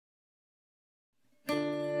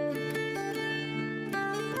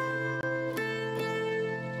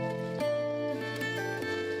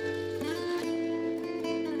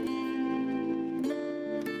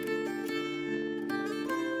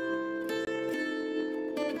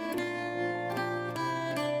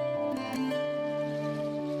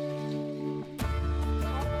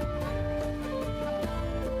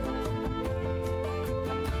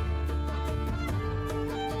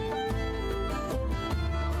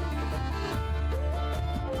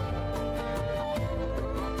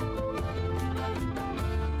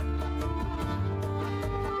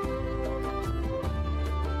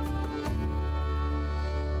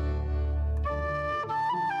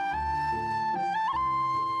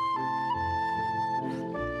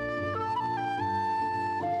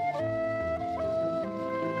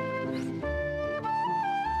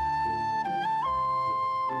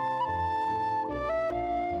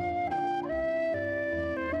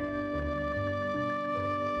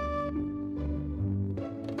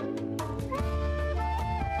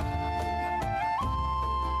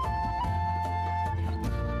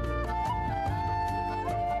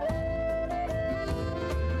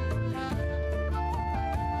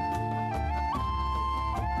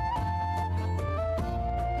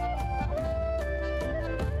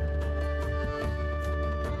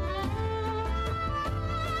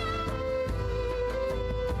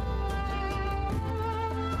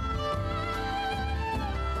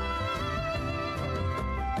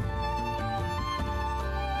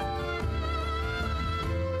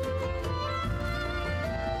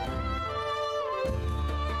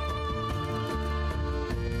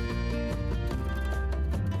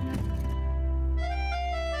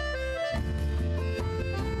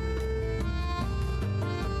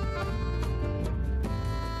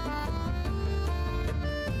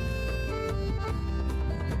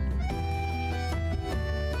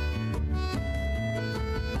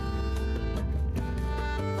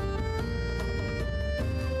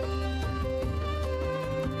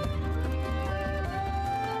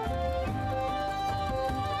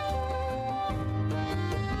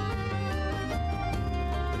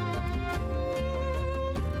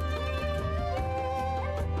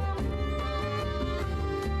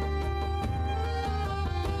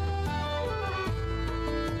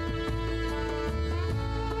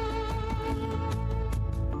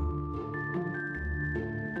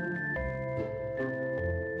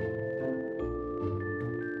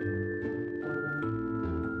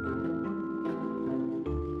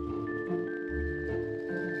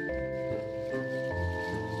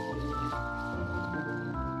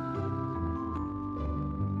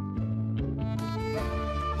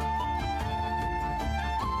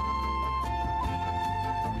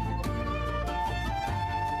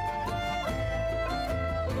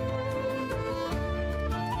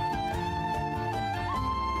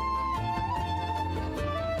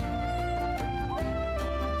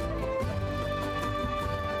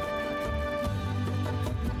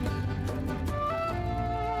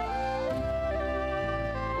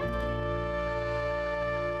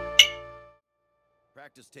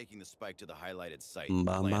Practice taking the spike to the highlighted site. Bum,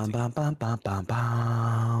 bum, bum, bum, bum, bum,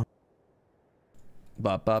 bum.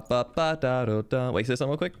 Ba, ba, ba, ba, da, do, da. Wait, say something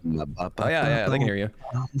real quick. Oh yeah, they can hear you.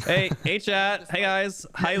 Hey chat. Hey guys.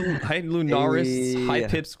 Hi Lunaris. Hey. Hi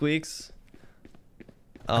Pipsqueaks.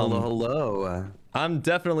 Hello. I'm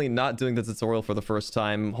definitely not doing the tutorial for the first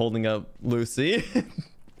time, holding up Lucy.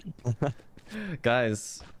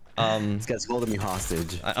 Guys, this guy's holding me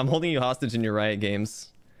hostage. I'm holding you hostage in your Riot games.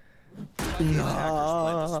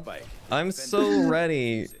 I'm so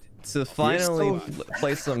ready to finally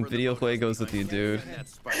play some video juegos with you, dude.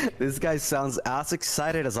 This guy sounds as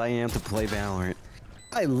excited as I am to play Valorant.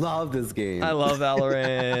 I love this game. I love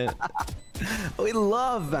Valorant. We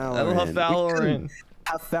love Valorant. I love Valorant.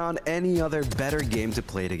 Have found any other better game to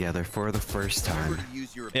play together for the first time.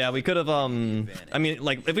 Yeah, we could have I mean,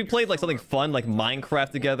 like if we played like something fun like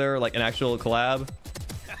Minecraft together, like an actual collab,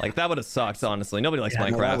 like that would have sucked, honestly. Nobody likes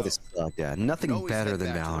Minecraft. No, yeah, nothing better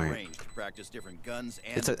than Valorant.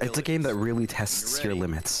 It's a game that really tests your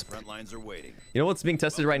limits. You know what's being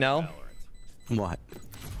tested right now? What?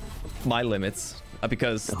 My limits.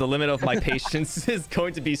 Because the limit of my patience is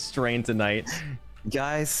going to be strained tonight.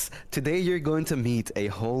 Guys, today you're going to meet a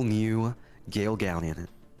whole new Gale Galleon.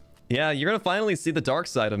 Yeah, you're gonna finally see the dark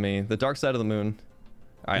side of me, the dark side of the moon.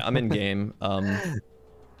 All right, I'm in game.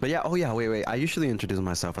 But yeah, oh yeah, wait. I usually introduce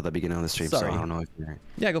myself at the beginning of the stream, Sorry. so I don't know if you're.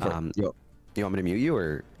 Yeah, go for it. You want me to mute you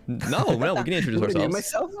or? No, we can introduce ourselves.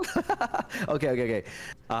 Myself? Okay.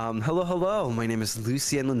 Hello. My name is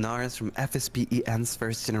Lucien Lunaris from FSPEN's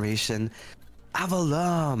first generation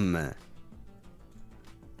Avallum.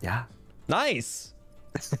 Yeah. Nice.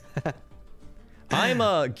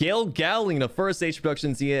 I'm Gale Galleon of First Age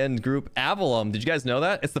Productions and group Avallum. Did you guys know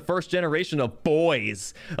that? It's the first generation of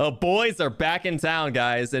boys. Boys are back in town,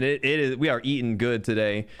 guys, and it is. We are eating good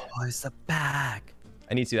today. Boys are back.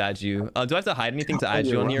 I need to add you. Do I have to hide anything to add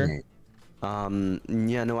you on here?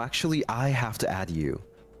 Yeah, no, actually, I have to add you.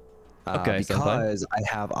 Okay, because I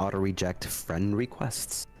have auto reject friend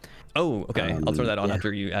requests. Oh, okay. I'll turn that on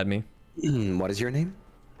after you add me. What is your name?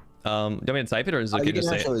 Do you want me to type it or is it okay to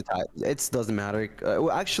say it? It doesn't matter.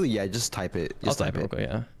 Well, actually, yeah, just type it. I'll type it. Okay,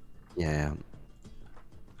 yeah. Yeah.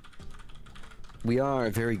 We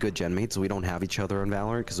are very good gen mates. We don't have each other on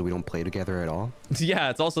Valorant because we don't play together at all.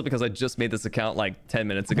 Yeah, it's also because I just made this account like 10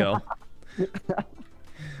 minutes ago.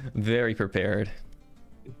 Very prepared.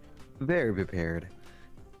 Very prepared.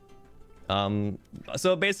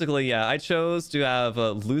 So basically, yeah, I chose to have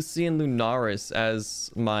Lucien Lunaris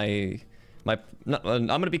as I'm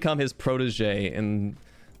gonna become his protege in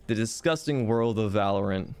the disgusting world of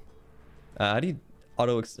Valorant. How do you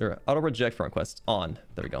auto reject front requests on?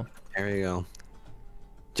 There we go. There you go.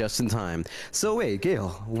 Just in time. So wait, Gale,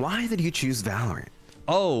 why did you choose Valorant?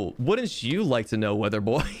 Oh, wouldn't you like to know, Weather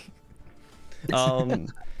Boy?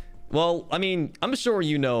 Well, I mean, I'm sure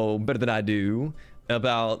you know better than I do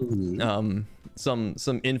about some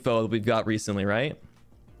info that we've got recently, right?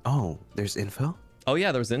 Oh, there's info? Oh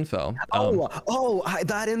yeah, there's info.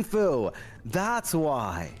 That info. That's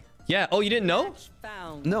why. Yeah. Oh, you didn't know?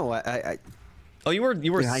 No, I Oh, you were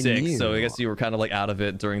sick, so I guess you were kind of like out of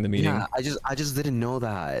it during the meeting. Yeah, I just didn't know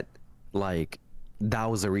that, like, that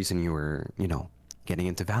was the reason you were, getting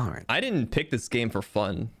into Valorant. I didn't pick this game for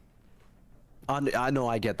fun. I know,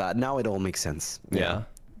 I get that. Now it all makes sense. Yeah.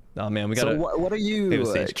 Oh man, we gotta. So what are you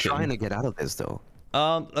trying to get out of this though?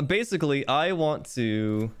 Basically, I want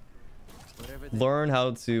to learn how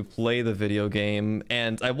to play the video game,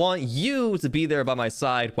 and I want you to be there by my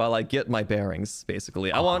side while I get my bearings.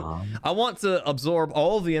 Basically, I want to absorb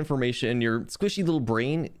all of the information in your squishy little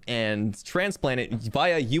brain and transplant it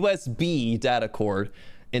via USB data cord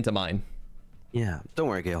into mine. Yeah, don't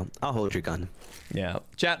worry, Gale. I'll hold your gun. Yeah,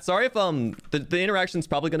 chat. Sorry if the interaction's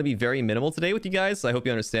probably going to be very minimal today with you guys. I hope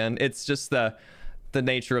you understand. It's just the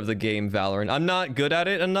nature of the game Valorant. I'm not good at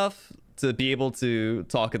it enough to be able to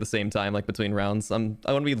talk at the same time, like between rounds. I want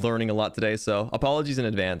to be learning a lot today, so apologies in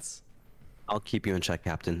advance. I'll keep you in check,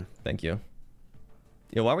 Captain. Thank you.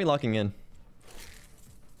 Yeah, why are we locking in?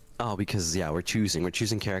 Oh, because yeah, we're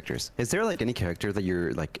choosing characters. Is there like any character that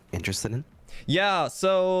you're like interested in? Yeah,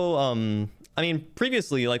 so I mean,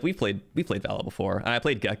 previously, like we played Valor before, and I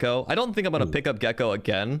played Gecko. I don't think I'm gonna pick up Gecko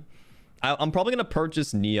again. I'm probably gonna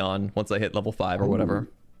purchase Neon once I hit level 5 or whatever.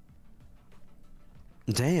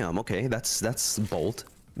 Damn. Okay, that's bold.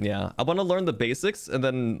 Yeah, I want to learn the basics and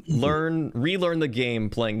then relearn the game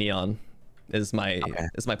playing Neon. Is my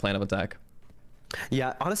plan of attack.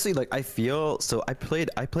 Yeah, honestly, like I feel so. I played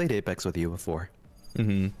Apex with you before.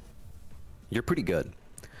 You're pretty good.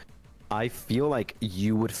 I feel like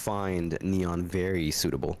you would find Neon very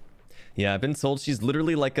suitable. Yeah, I've been told she's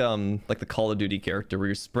literally like the Call of Duty character where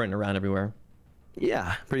you're sprinting around everywhere.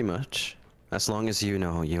 Yeah, pretty much. As long as you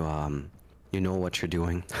know what you're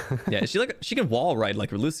doing. Yeah, she can wall ride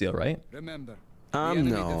like Lucio, right? Remember,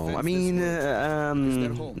 No. I mean,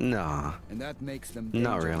 no. and that makes them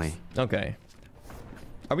Not really. Okay.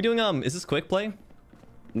 Are we doing is this quick play?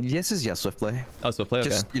 Yes is Swift play. Oh, Swift play. Okay.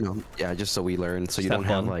 Just yeah, just so we learn, so you Just don't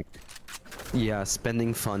have have fun. like, yeah,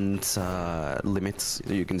 spending funds limits.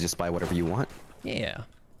 You can just buy whatever you want. Yeah.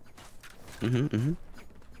 No,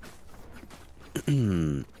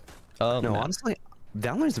 honestly,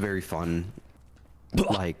 Valorant's very fun.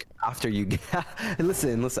 Like after you get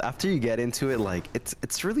listen, after you get into it, like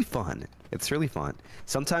it's really fun. It's really fun.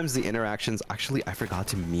 Sometimes the interactions. Actually, I forgot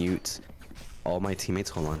to mute all my teammates.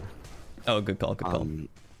 Hold on. Oh, good call. Good call.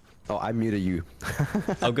 Oh, I muted you.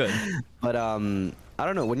 Oh, good. But I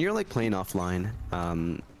don't know. When you're like playing offline,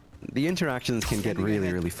 the interactions can get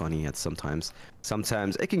really funny at sometimes.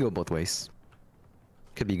 Sometimes it can go both ways.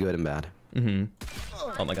 Could be good and bad.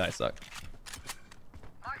 Oh my god, I suck.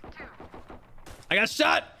 I got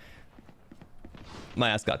shot. My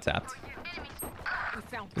ass got tapped.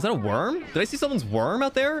 Is that a worm? Did I see someone's worm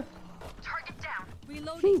out there? Target down.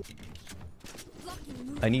 Reloading.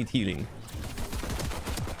 I need healing.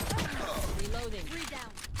 Reloading. 3 down.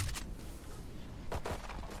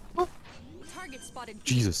 Target spotted.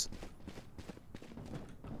 Jesus.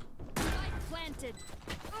 Light planted.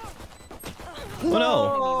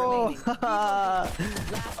 Oh no. Last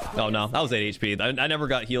Oh no, that was 8 HP. I never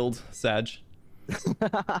got healed, Sag.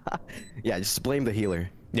 Yeah, just blame the healer.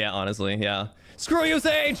 Yeah, honestly, yeah. Screw you,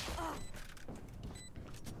 Sage!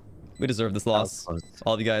 We deserve this loss. close.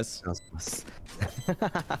 All of you guys. That was close.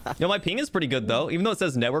 Yo, my ping is pretty good though. Even though it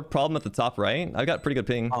says network problem at the top right, I've got pretty good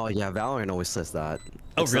ping. Oh yeah, Valorant always says that.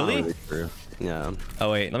 Oh, It's not really? true. Yeah.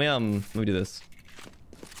 Oh wait, let me do this.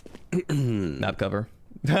 Map cover.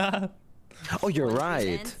 Oh, you're One right.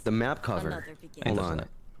 prevents, The map cover. another begins. Hold Ain't touching on. it.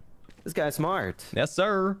 This guy's smart. Yes,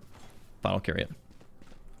 sir. But I'll carry it.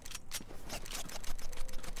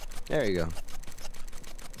 There you go.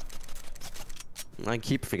 I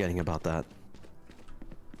keep forgetting about that.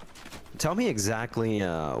 Tell me exactly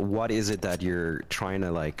what is it that you're trying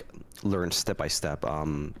to like learn step by step.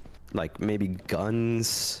 Like maybe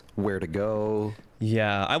guns, where to go.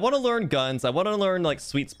 Yeah, I want to learn guns. I want to learn like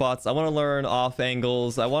sweet spots. I want to learn off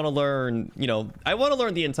angles. I want to learn, I want to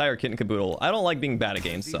learn the entire kit and caboodle. I don't like being bad at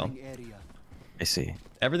games, so I see.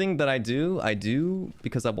 everything that I do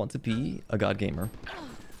because I want to be a god gamer.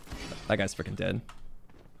 That guy's freaking dead.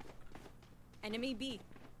 Enemy B.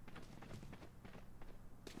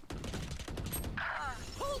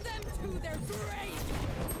 Hold them to their grave.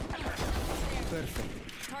 Perfect.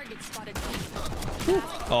 Target spotted.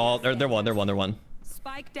 Oh, they're one.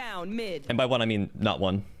 Spike down mid. And by one, I mean not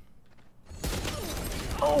one.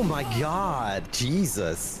 Oh my god,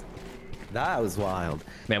 Jesus. That was wild.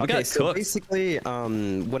 Man, we okay, got so cooked. basically,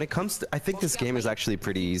 when it comes to, I think this game is actually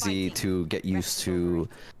pretty easy to get used to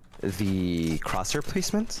the crosshair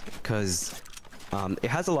placement, because it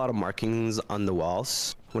has a lot of markings on the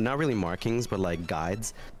walls. Well, not really markings, but like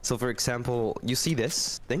guides. So for example, you see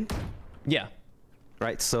this thing? Yeah.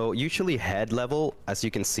 Right, so usually head level, as you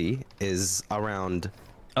can see, is around...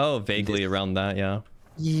 Oh, vaguely around that, yeah.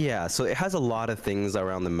 Yeah, so it has a lot of things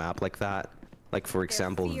around the map like that. Like, for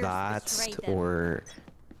example, fears that, betray them.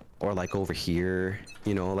 or like over here,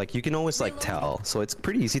 like you can always like tell. So it's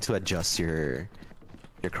pretty easy to adjust your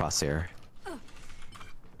crosshair.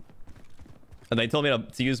 And they told me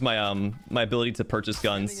to use my my ability to purchase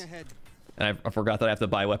guns. And I forgot that I have to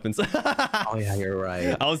buy weapons. Oh yeah, you're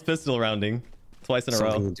right. I was pistol rounding twice in a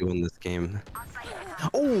Something row. to do in this game.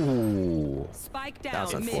 Oh, Spike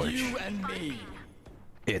that's down mid. unfortunate. You and me.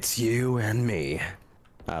 It's you and me.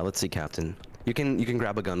 Let's see, Captain. You can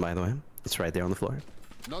grab a gun, by the way. It's right there on the floor.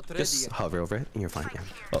 Not ready Just yet. hover over it, and you're fine. Yeah.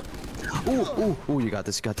 Oh. Ooh, you got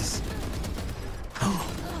this. You got this.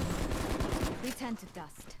 We turn to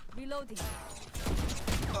dust. Reloading.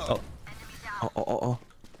 Oh. Oh.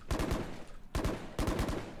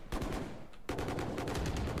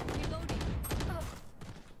 Reloading.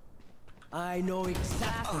 I know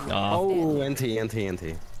exactly. Oh, NT.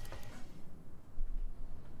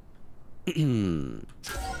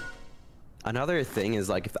 Another thing is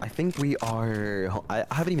like, I think we are. I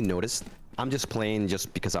haven't even noticed. I'm just playing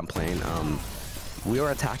just because I'm playing. We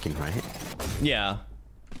are attacking, right? Yeah.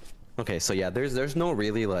 Okay, so yeah, there's no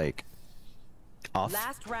really like off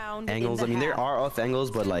Last round. angles. I in the mean, there half. are off angles,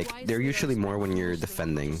 but like they're usually more when you're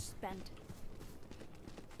defending.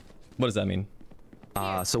 What does that mean?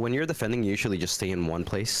 So when you're defending, you usually just stay in one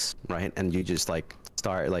place, right? And you just like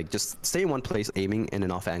start like just stay in one place aiming in an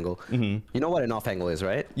off angle. You know what an off angle is,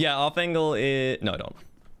 right? Yeah, off angle is... No, I don't.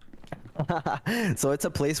 So it's a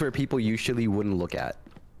place where people usually wouldn't look at.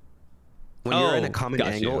 When you're in a common got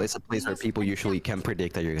angle, you. it's a place where people usually can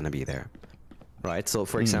predict that you're gonna be there. Right? So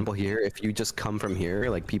for example here, if you just come from here,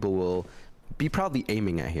 like people will be probably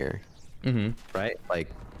aiming at here. Right? Like,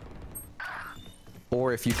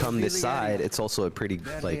 or if you come this side, it's also a pretty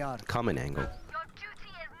like common angle.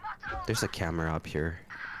 There's a camera up here.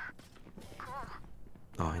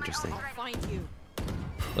 Oh, interesting. Find you.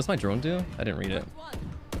 What's my drone do? I didn't read it. One.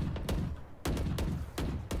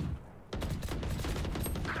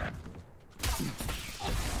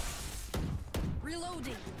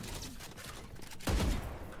 Reloading.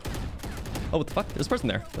 Oh, what the fuck? There's a person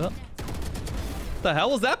there. What the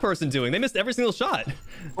hell was that person doing? They missed every single shot.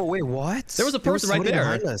 Oh wait, what? There was a person right somebody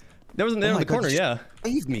there. behind us. There was in Oh my the corner, God, yeah.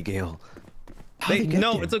 Save me, Gale. How'd They, they get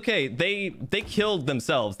no, there? it's okay. They killed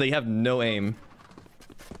themselves. They have no aim.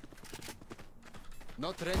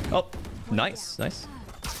 Not ready. Oh, nice, nice.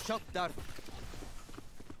 Shot dart.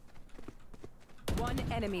 One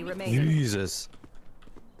enemy remaining. Jesus.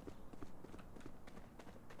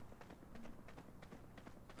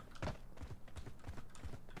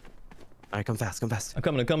 Alright, come fast, come fast. I'm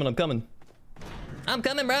coming, I'm coming, I'm coming. I'm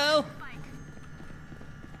coming, bro.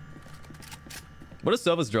 What does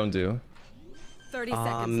Sova's drone do? 30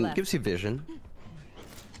 seconds left. Gives you vision.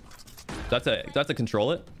 Do I have to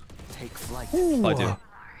control it? Take flight. Oh, I do.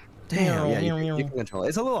 Damn, yeah, you can control it.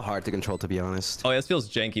 It's a little hard to control, to be honest. Oh, yeah, this feels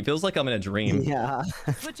janky. It feels like I'm in a dream. Yeah.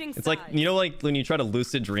 Switching It's like, you know, like when you try to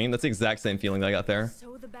lucid dream? That's the exact same feeling that I got there.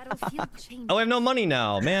 So the battlefield changes. Oh, I have no money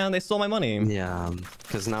now. Man, they stole my money. Yeah,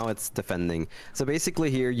 because now it's defending. So basically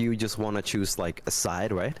here you just want to choose like a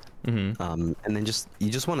side, right? And then you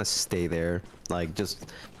just want to stay there, like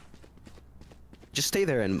just stay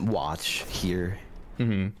there and watch here.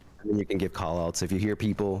 And then you can give call outs. If you hear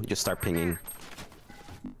people, just start pinging.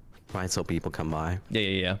 Right, so people come by.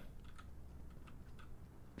 Yeah.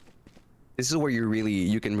 This is where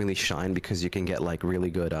you can really shine because you can get like really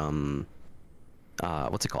good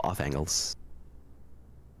what's it called, off angles.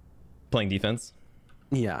 Playing defense.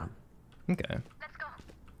 Yeah. Okay.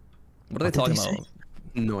 What are they talking about?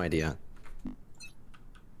 No idea.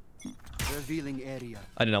 Revealing area.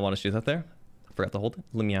 I did not want to shoot that there. Forgot to hold it.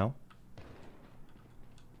 Meow.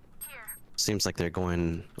 Seems like they're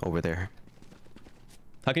going over there.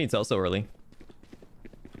 How can you tell so early?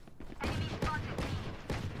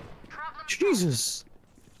 Jesus.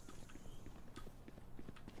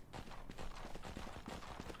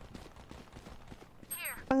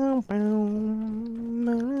 The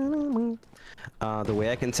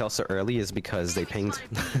way I can tell so early is because they pinged.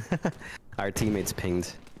 Our teammates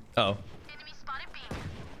pinged. Oh.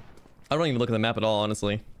 I don't even look at the map at all,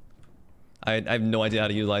 honestly. I have no idea how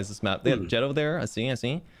to utilize this map. They have Jet over there. I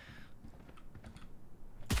see.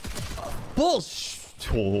 Bullshit.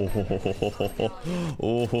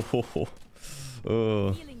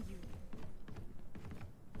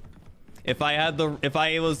 If I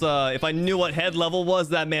knew what head level was,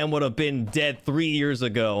 that man would have been dead 3 years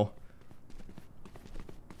ago.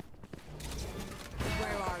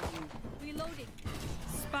 Where are you? Reloading.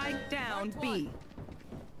 Spike down B.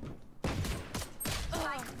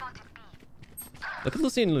 Look at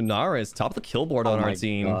Lucian Lunaris, top of the kill board on our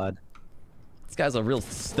team. God. This guy's a real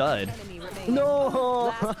stud. Enemy remaining.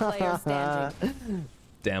 No. Last player standing.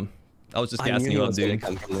 Damn. I was just I gassing knew he you up, was gonna dude.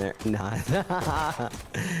 come from there. Nah.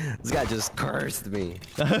 This guy just cursed me.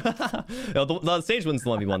 Yo, the stage wins the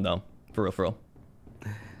 1v1 though. For real.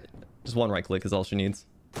 Just one right click is all she needs.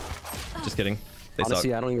 Just kidding. They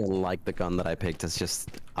Honestly, suck. I don't even like the gun that I picked. It's just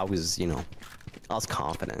I was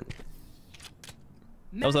confident.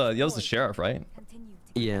 That was the sheriff, right? Continue to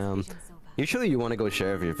keep Yeah. vision, Sova. Usually you want to go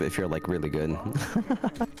sheriff if you're like really good.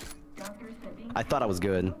 I thought I was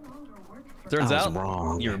good. Turns I was out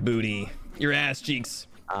wrong. your booty, your ass cheeks.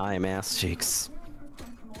 I'm ass cheeks.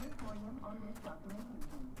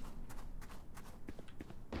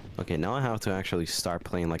 Okay, now I have to actually start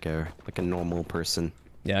playing like a normal person.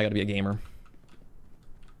 Yeah, I gotta be a gamer.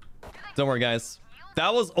 Don't worry, guys.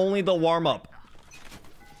 That was only the warm-up.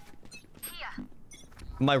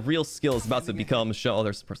 My real skill is about to become show. Oh,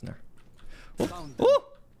 there's a person there. Ooh.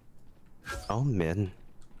 Oh man.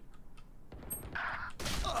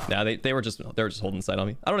 Nah, they were just holding sight on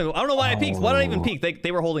me. I don't know why I peeked. Why did I even peek?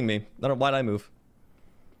 They were holding me. I don't know why did I move.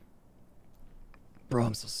 Bro,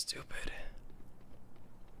 I'm so stupid.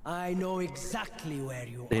 I know exactly where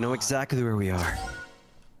you They know exactly where we are,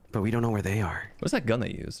 but we don't know where they are. What's that gun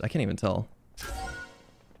they used? I can't even tell.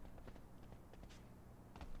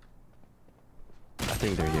 I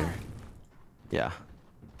think they're here. Yeah.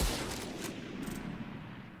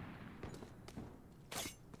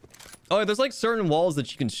 Oh, there's like certain walls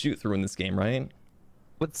that you can shoot through in this game, right?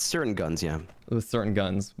 With certain guns, yeah. With certain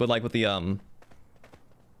guns, but like with the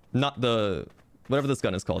not the whatever this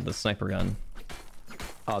gun is called, the sniper gun.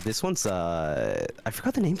 Oh, this one's I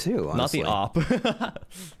forgot the name too. Honestly. Not the op.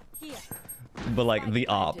 Here. But like the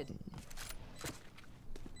op.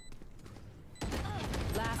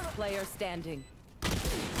 Last player standing.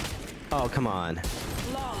 Oh, come on.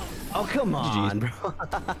 Oh, come on, bro.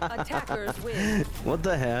 Attackers win. What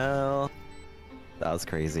the hell? That was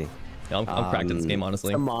crazy. Yeah, I'm cracked in this game,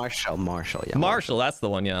 honestly. Marshall, yeah. Marshall, that's the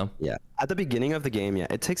one, yeah. Yeah. At the beginning of the game, yeah,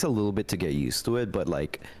 it takes a little bit to get used to it, but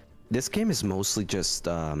like, this game is mostly just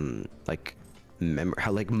like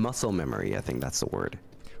muscle memory. I think that's the word.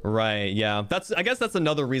 Right, yeah. I guess that's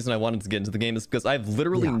another reason I wanted to get into the game, is because I have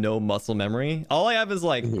literally no muscle memory. All I have is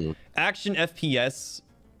like action FPS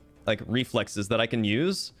like reflexes that I can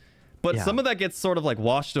use. But some of that gets sort of like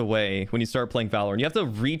washed away when you start playing Valorant. You have to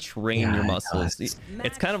retrain your muscles.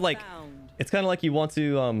 It's kind of like you want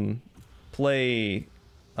to play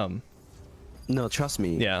No, trust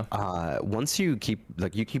me. Yeah. Once you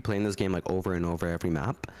keep playing this game like over and over every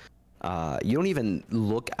map, you don't even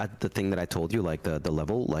look at the thing that I told you, like the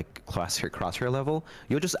level, like crosshair level.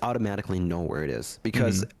 You'll just automatically know where it is,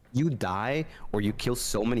 because you die or you kill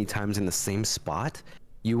so many times in the same spot,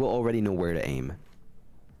 you will already know where to aim.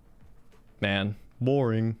 Man,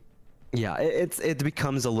 boring. Yeah, it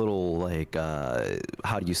becomes a little like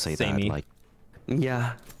how do you say Samey. that? Like,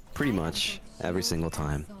 yeah, pretty much every single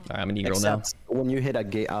time. All right, I'm an e-girl now. When you hit a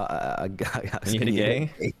gay, When you hit a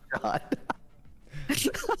gay? shot.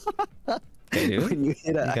 Okay, dude. When you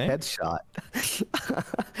hit a headshot.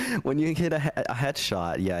 When you hit a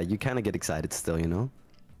headshot, yeah, you kind of get excited still, you know.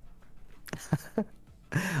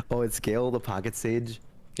 Oh, it's Gale, the pocket sage.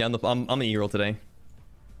 Yeah, I'm an e-girl today.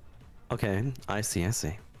 Okay, I see.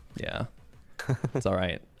 Yeah, it's all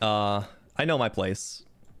right. I know my place.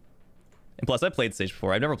 And plus, I played Sage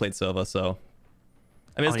before. I've never played Sova, so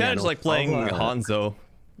I mean, it's kind of just like playing Hanzo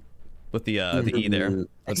with the E there.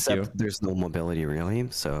 Except there's no mobility really,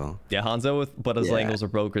 so yeah, Hanzo but his angles are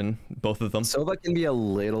broken, both of them. Sova can be a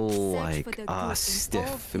little like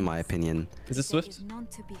stiff in my opinion. Is it Swift?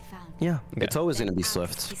 Yeah, it's always gonna be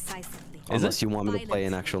Swift. Unless you want me to play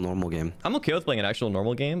an actual normal game. I'm okay with playing an actual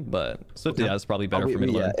normal game, but Swift is probably better for me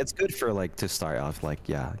to learn. Yeah, it's good for like to start off, like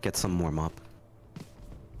get some warm up.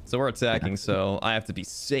 So we're attacking, so I have to be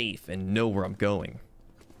safe and know where I'm going.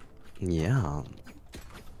 Yeah.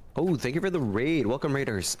 Oh, thank you for the raid. Welcome,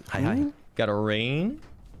 raiders. Hi. Got a rain?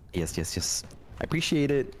 Yes. I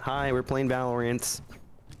appreciate it. Hi, we're playing Valorant.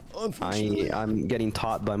 I'm getting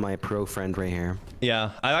taught by my pro friend right here.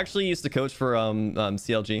 Yeah, I actually used to coach for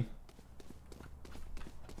CLG.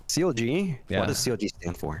 CLG? Yeah. What does CLG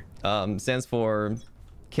stand for? Stands for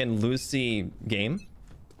Can Lucy Game.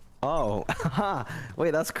 Oh,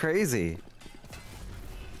 wait, that's crazy.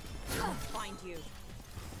 I'll find you.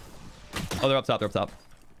 Oh, they're up top.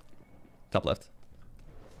 Top left.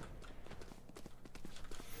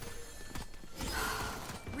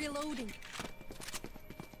 Reloading.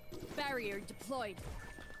 Barrier deployed.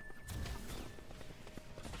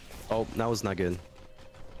 Oh, that was not good.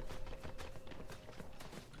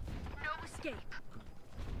 No escape.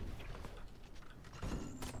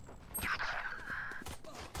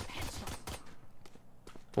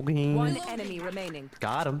 Okay. One enemy remaining.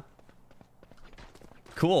 Got him.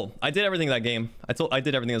 Cool. I did everything that game. I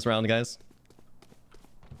did everything this round, guys.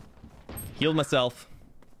 Healed myself.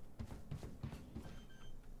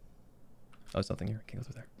 Oh, there's nothing here. Can't go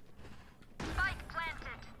through there.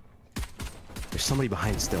 There's somebody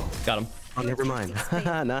behind still. Got him. Oh, never mind.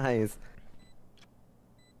 Nice.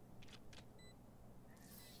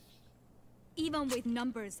 Even with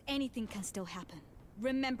numbers, anything can still happen.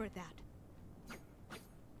 Remember that.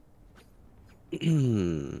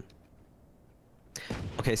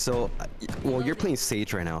 Okay, so well, you're playing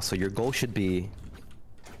Sage right now, so your goal should be.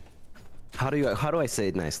 How do I say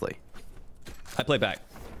it nicely? I play back.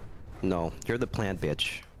 No, you're the plant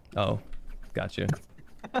bitch. Oh, got you.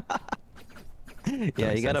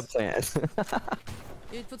 Yeah, you gotta plant.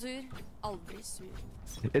 Ut på tur, aldrig sur.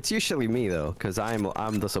 It's usually me though, cause I'm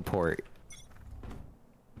the support.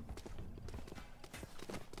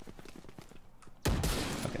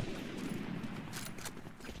 Okay.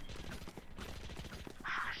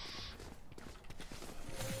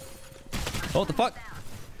 Oh, what the fuck?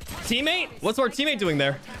 Teammate? What's our teammate doing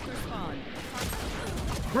there?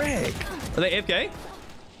 Greg! Are they AFK?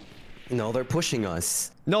 No, they're pushing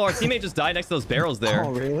us. No, our teammate just died next to those barrels there.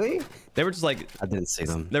 Oh, really? They were just like... I didn't see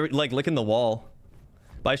them. They were like licking the wall.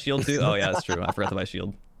 Buy shield too? Oh yeah, that's true. I forgot to buy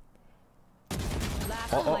shield.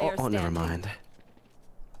 Oh, never mind.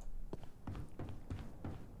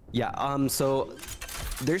 Yeah. So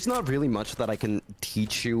there's not really much that I can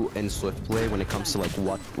teach you in Swift play when it comes to like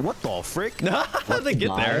what the frick? How did they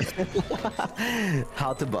get there?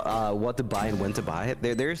 How to buy, what to buy and when to buy it.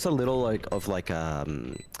 There's a little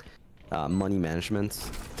money management.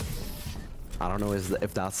 I don't know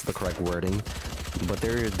if that's the correct wording, but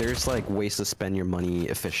there's like ways to spend your money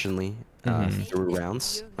efficiently through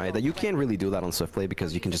rounds, right? That you can't really do that on Swift play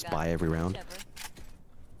because you can just buy every round.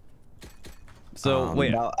 So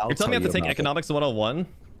wait, I'll you're telling me I have to take about it. economics 101?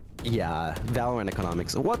 Yeah, Valorant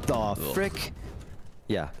economics. What the frick?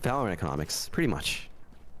 Yeah, Valorant economics, pretty much.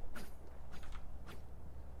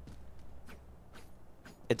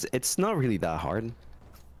 It's not really that hard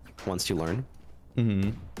once you learn.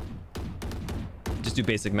 Just do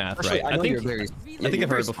basic math, Actually, right? I I think you're very, I think I've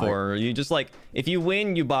heard it before. You just like, if you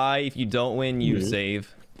win, you buy. If you don't win, you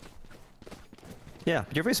save. Yeah,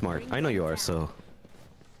 you're very smart. I know you are, so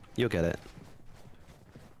you'll get it.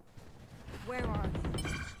 Where are you?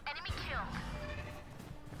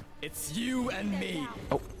 It's you and me.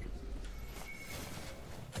 Oh,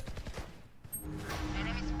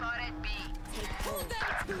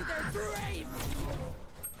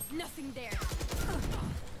 Nothing there.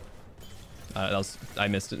 That was, I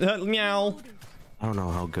missed it. Meow. I don't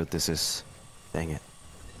know how good this is. Dang it.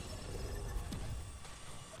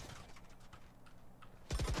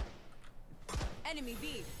 Enemy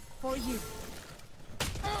B for you.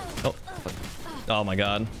 Oh. Oh my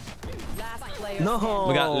god. Last player No,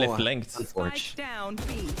 We got left flanked. Unfortunate. down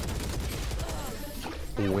B.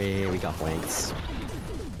 Way we got flanked.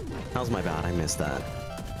 That was my bad. I missed that.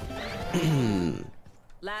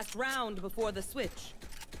 Last round before the switch.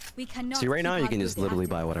 We cannot. See, right now you keep can up just with the literally active.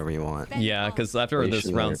 buy whatever you want. Yeah, because after You this should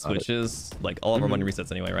learn round about it. switches, like all of our money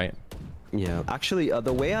resets anyway, right? Yeah, actually,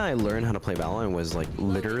 the way I learned how to play Valorant was like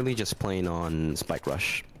literally just playing on Spike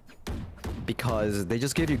Rush. Because they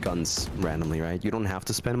just give you guns randomly, right? You don't have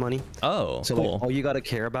to spend money. Oh, So cool. like, all you gotta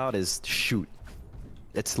care about is shoot.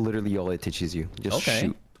 It's literally all it teaches you. Just Okay.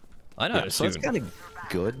 shoot. I know how to So it's shoot. kind of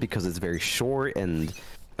good because it's very short and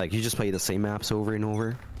like you just play the same maps over and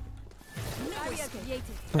over. Barrier created.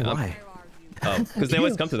 Oh, Yep. why? Where are you? Oh, because they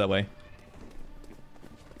always come through that way.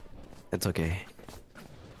 It's okay.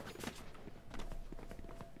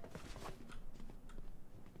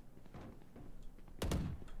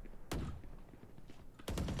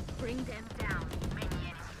 Bring them down.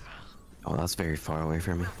 Oh, that's very far away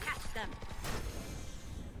from me. Catch them.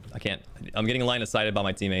 I can't. I'm getting line of sight by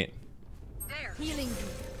my teammate. There. Healing you.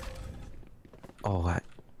 Oh, what?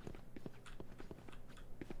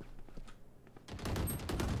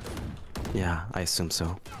 Yeah, I assume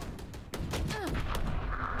so.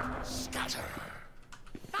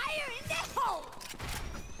 Fire in the hole.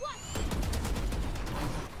 What?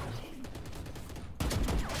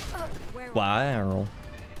 Where Wow.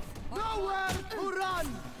 Nowhere to run.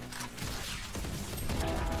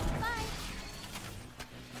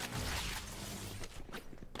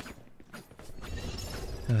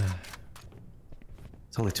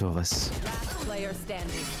 It's only two of us. Last player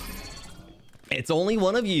standing. It's only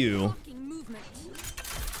one of you. Fucking movement.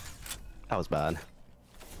 That was bad.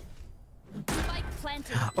 Spike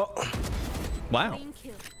planted. Oh, Wow. Clean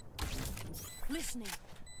kill. Listening.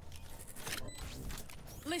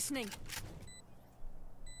 Listening.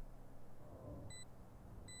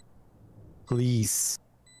 please.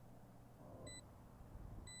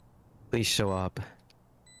 Please show up.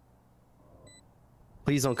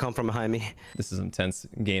 Please don't come from behind me. This is intense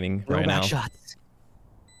gaming No right back now. shots.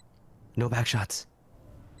 No back shots.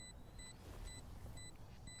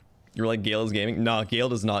 You're like Gale's gaming? Nah, Gale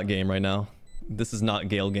does not game right now. This is not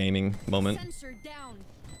Gale gaming moment. Sensor down.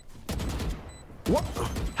 What?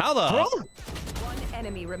 How the? One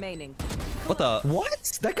enemy remaining. What the?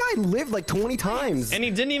 What? That guy lived like 20 times. And he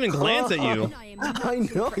didn't even glance at you. I am I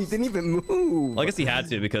know, he didn't even move. Well, I guess he had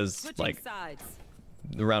to because Switching like sides.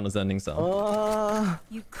 the round was ending. So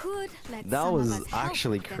You could let that some of was us help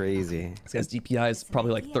actually with them. crazy. this guy's DPI is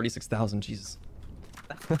probably like 36,000. Jesus.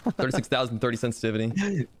 36,000 30 sensitivity.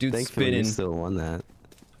 Dude Thankfully, we spinning. still won that.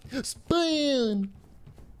 Spin.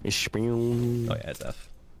 Spin. Oh yeah, it's F.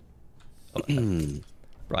 Oh,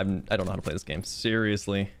 bro, I don't know how to play this game.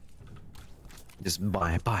 Seriously. Just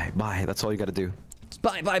buy. That's all you gotta do. Just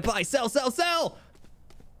buy, sell.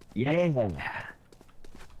 Yeah.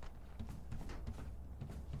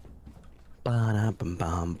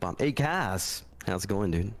 Ba-da-bum-bum-bum. Hey, Cass. How's it going,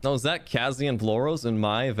 dude? No, is that Kazian Floros in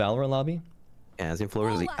my Valorant lobby? Kazian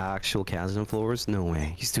Flores? The actual Kazian Flores? No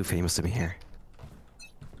way. He's too famous to be here.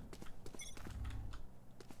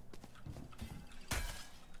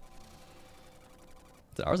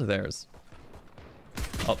 Is it ours or theirs?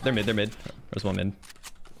 Oh, they're mid. There's one mid.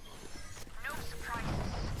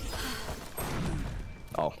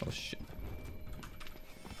 Oh. Oh shit.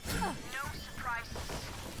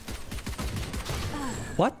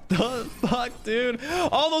 What the fuck, dude?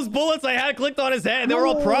 All those bullets I had clicked on his head, they were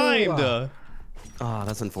all primed. Oh,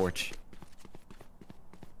 that's unfortunate.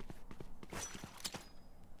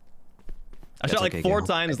 I shot like 4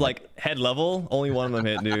 times, like head level. Only one of them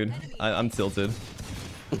hit, dude. I'm tilted.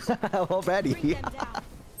 Already.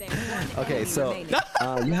 Okay, so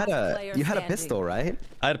you had a pistol, right?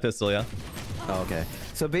 I had a pistol, yeah. Oh, okay.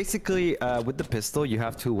 So basically, with the pistol, you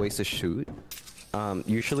have 2 ways to shoot.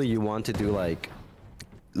 Usually, you want to do like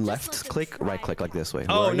left click, right click, like this way.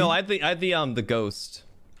 Oh no, I had the ghost.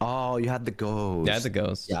 Oh, you had the ghost. Yeah, I had the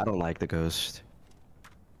ghost. Yeah, I don't like the ghost.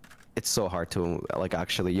 It's so hard to like.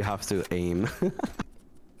 Actually, you have to aim.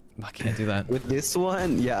 I can't do that. With this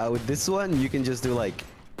one, yeah, with this one, you can just do like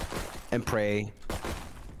and pray.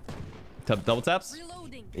 Double taps?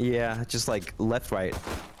 Yeah, just like left, right.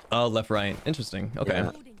 Oh, left, right. Interesting. Okay.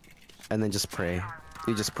 Yeah. And then just pray.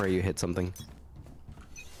 You just pray you hit something.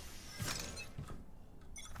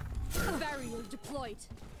 Barrier deployed.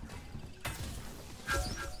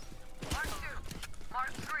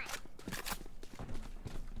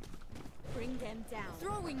 Bring them down.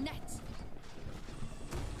 Throwing net.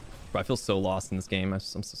 Bro, I feel so lost in this game. I'm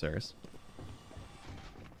so serious.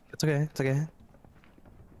 It's okay. It's okay.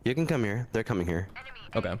 You can come here. They're coming here.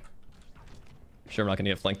 Okay. Sure, I'm not gonna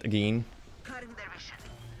get flanked again.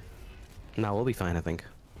 No, we'll be fine, I think.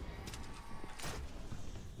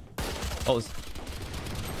 Oh,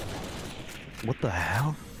 What the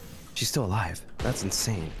hell? She's still alive. That's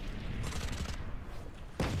insane.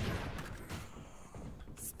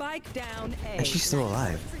 Spike down A. And she's still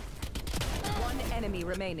alive. 1 enemy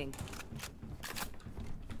remaining.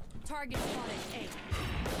 Target spotted.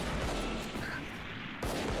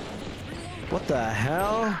 What the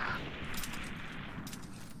hell?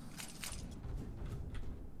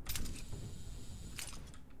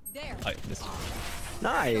 There.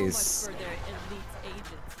 Nice.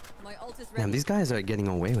 My ult is ready. Damn, these guys are getting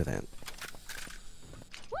away with it.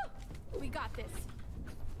 Woo! We got this.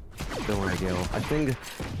 Don't worry, Gale. I think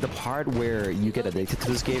the part where you get addicted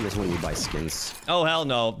to this game is when you buy skins. oh hell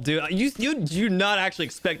no, dude! You do not actually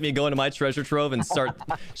expect me to go into my treasure trove and start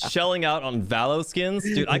shelling out on Valo skins,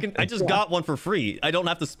 dude. I just got one for free. I don't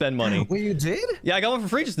have to spend money. Wait, you did? Yeah, I got one for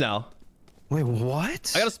free just now. Wait,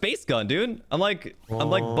 what? I got a space gun, dude. I'm like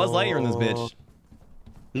Buzz Lightyear in this bitch.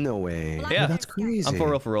 No way. Yeah, that's crazy. I'm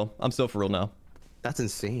for real. I'm so for real now. That's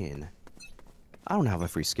insane. I don't have a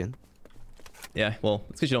free skin. Yeah, well,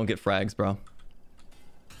 it's because you don't get frags, bro.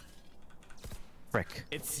 Frick.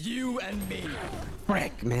 It's you and me.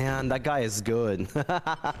 Frick, man, that guy is good.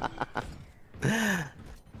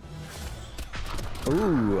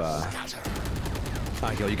 Ooh.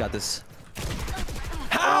 Alright, yo, you got this.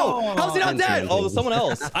 How? How's he not dead? Oh, Insane. someone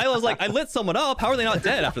else. I was like, I lit someone up. How are they not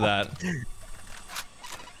dead after that?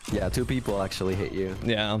 Yeah, 2 people actually hit you.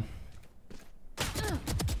 Yeah.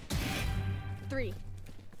 3.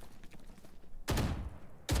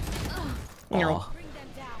 Oh. Bring them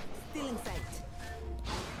down. Still in sight.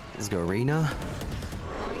 Let's go, Reyna.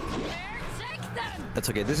 That's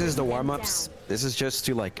okay. This is the warm-ups. This is just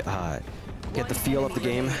to like get the feel of the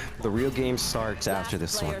game. The real game starts after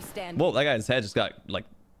this one. Whoa, that guy's head just got like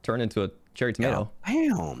turned into a cherry tomato.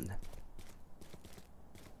 Damn.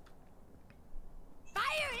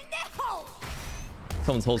 Fire in the hole.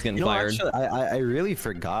 Someone's hole's getting fired. Actually, I really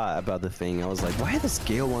forgot about the thing. I was like, why does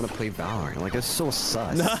Gale want to play Valorant? Like, it's so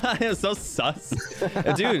sus. It's so sus.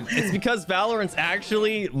 Dude, it's because Valorant's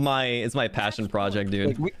actually my passion project,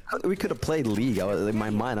 dude. Like, we could have played League. In my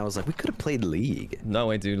mind, I was like, we could have played League. No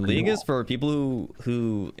way, dude. League is for people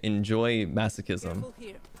who enjoy masochism. Careful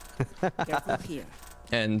here. Careful here.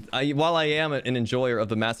 And while I am an enjoyer of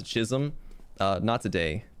the masochism, not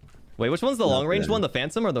today. Wait, which one's the long range one? The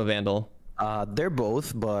Phantom or the Vandal? They're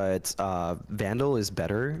both, but Vandal is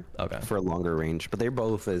better for a longer range. But they're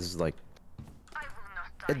both is like,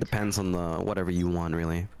 it depends on the whatever you want,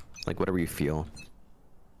 really, like whatever you feel.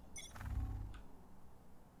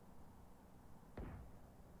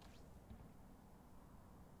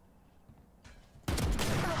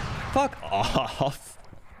 Fuck off.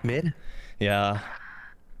 Mid? Yeah.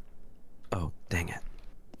 Oh, dang it.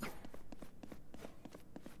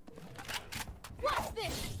 What's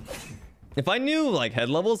this? If I knew like head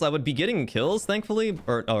levels, I would be getting kills, thankfully,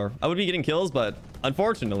 or I would be getting kills, but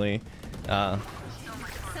unfortunately, that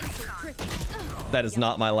is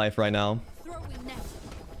not my life right now. Throwing net.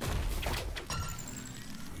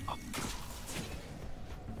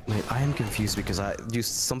 Wait, I am confused because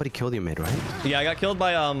somebody killed you mid, right? Yeah, I got killed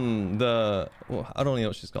by I don't even know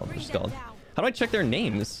what she's called. How do I check their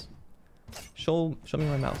names? Show me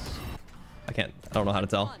my mouse. I can't. I don't know how to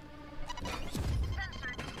tell.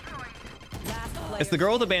 It's the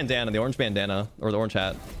girl with the bandana, the orange bandana, or the orange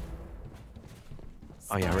hat.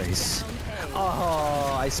 Oh yeah, Raze.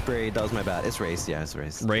 Oh, I sprayed. That was my bad. It's Raze. Yeah, it's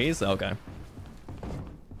Raze. Raze? Okay.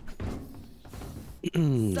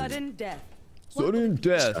 Sudden death. Sudden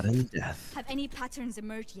death. Sudden death. Have any patterns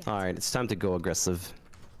emerged yet? All right, it's time to go aggressive.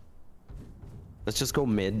 Let's just go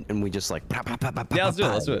mid and we just like. Yeah, let's do it.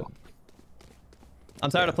 Let's do it. I'm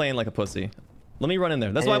tired of playing like a pussy. Let me run in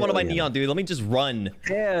there. That's why I want to buy Neon, dude. Let me just run.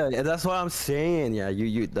 Yeah, that's what I'm saying. Yeah,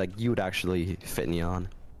 you would actually fit Neon.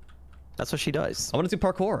 That's what she does. I want to do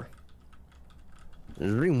parkour.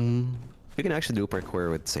 You can actually do parkour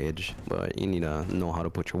with Sage, but you need to know how to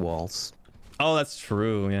put your walls. Oh, that's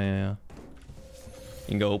true. Yeah. You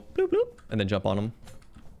can go bloop bloop and then jump on them.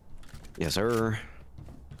 Yes, sir.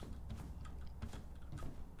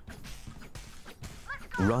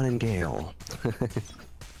 Run and Gale.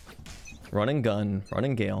 Run and gun. Run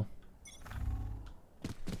and Gale.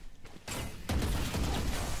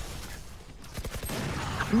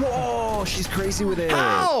 Whoa, she's crazy with it.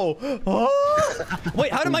 Ow! Oh!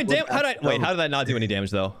 Wait, how did my damage? Wait, how did that not do any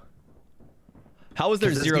damage though? How was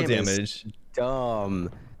there 0 damage? Dumb.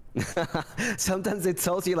 Sometimes it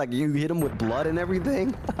tells you like you hit him with blood and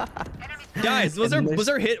everything. Guys, was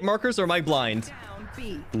there hit markers or am I blind? Down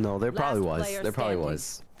B. No, there probably Last was. player There probably standing.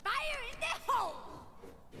 was. Fire in the hole!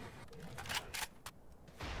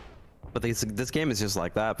 But this game is just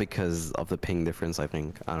like that because of the ping difference, I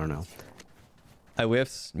think. I don't know. I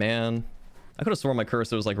whiffed, man. I could have sworn my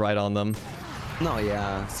cursor was like right on them. No,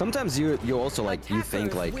 yeah. Sometimes you also like you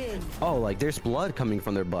think like, oh, like there's blood coming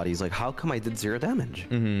from their bodies. Like, how come I did 0 damage?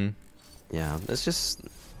 Mm-hmm. Yeah, it's just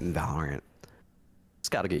Valorant. It's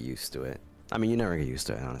got to get used to it. I mean, you never get used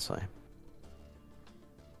to it, honestly.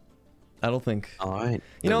 I don't think. All right.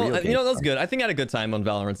 You know, that was good. I think I had a good time on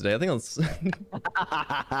Valorant today. I think it's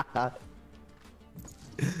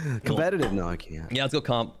competitive. No, I can't. Yeah, let's go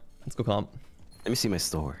comp. Let's go comp. Let me see my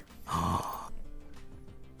store.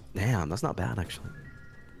 Damn, that's not bad actually.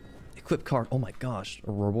 Equip card. Oh my gosh.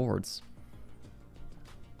 Rewards.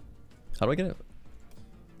 How do I get it?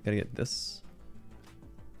 Gotta get this.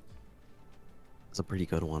 It's a pretty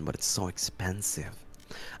good one, but it's so expensive.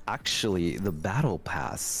 Actually, the battle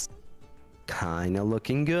pass kind of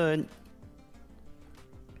looking good.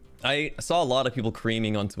 I saw a lot of people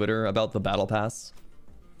creaming on Twitter about the battle pass.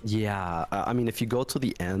 Yeah, I mean, if you go to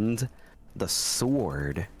the end, the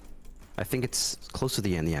sword, I think it's close to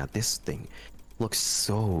the end. Yeah, this thing looks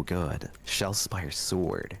so good. Shellspire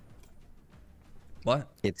sword. What?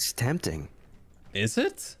 It's tempting. Is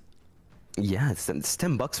it? Yeah, it's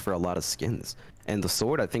 $10 for a lot of skins. And the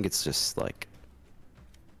sword, I think it's just like,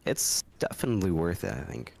 it's definitely worth it, I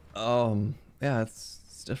think. Yeah,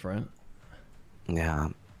 it's different. Yeah,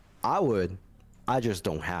 I would. I just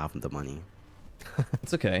don't have the money.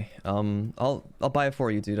 It's okay. I'll buy it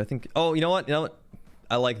for you, dude. I think. Oh, you know what? You know what?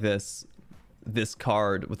 I like this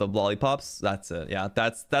card with the lollipops. That's it. Yeah,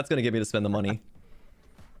 that's gonna get me to spend the money.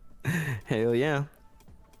 Hell yeah.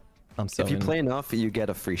 I'm so. If you in. play enough, you get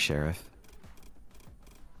a free sheriff.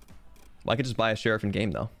 Well, I could just buy a sheriff in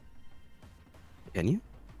game though. Can you?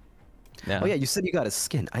 Yeah. Oh yeah, you said you got a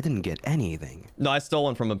skin. I didn't get anything. No, I stole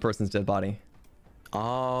one from a person's dead body.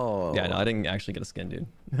 Oh. Yeah, no, I didn't actually get a skin, dude.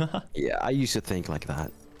 Yeah, I used to think like that.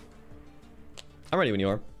 I'm ready when you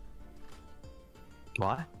are.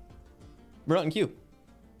 What? We're not in queue.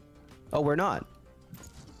 Oh, we're not.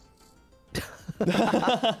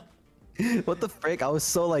 What the frick? I was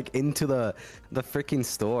so like into the freaking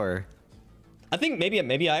store. I think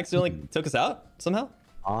maybe I accidentally took us out somehow.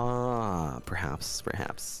 Ah, perhaps.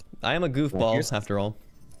 I am a goofball after all.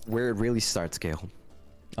 Where it really starts, Gale.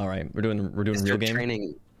 All right, we're doing It's real your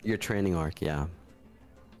game. Your training arc, yeah.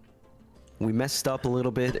 We messed up a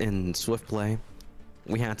little bit in Swift Play.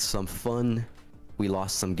 We had some fun. We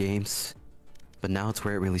lost some games. But now it's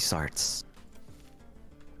where it really starts.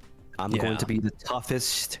 I'm going to be the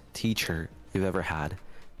toughest teacher you've ever had.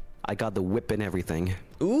 I got the whip and everything.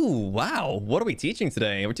 Ooh, wow. What are we teaching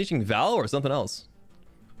today? We're teaching Val or something else?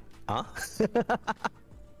 Huh?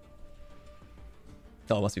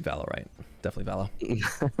 Oh, it must be Valo, right? Definitely Valo.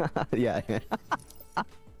 Yeah.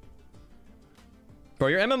 Bro,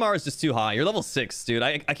 your MMR is just too high. You're level 6, dude.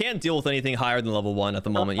 I can't deal with anything higher than level 1 at the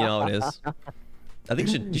moment. You know how it is. I think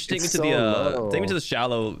you should take me to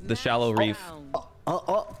the shallow reef.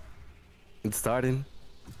 Oh. It's starting.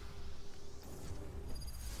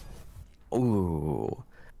 Ooh,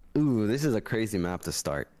 this is a crazy map to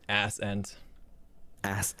start. Ass end.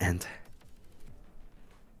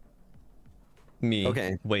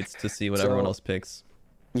 Okay. Waits to see what everyone else picks.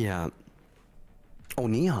 Yeah, Oh,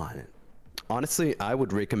 neon. Honestly, I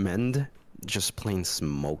would recommend just playing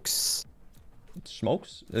smokes.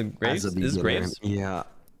 Smokes? Graves? As a Is beginner. Graves? Yeah.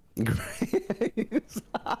 Graves.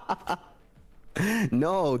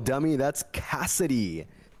 No, dummy, that's Cassidy.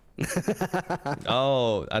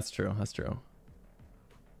 Oh, that's true. That's true.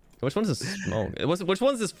 Which one's the smoke? Which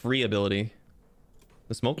one's this free ability?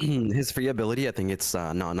 The smoke? His free ability, I think it's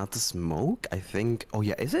no, not the smoke. I think. Oh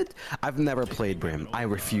yeah, is it? I've never played Brim. I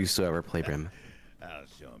refuse to ever play Brim. I'll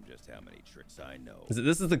show him just how many tricks I know.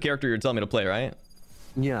 This is the character you're telling me to play, right?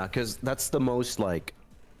 Yeah, because that's the most like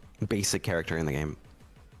basic character in the game.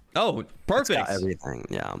 Oh, It's perfect. got everything.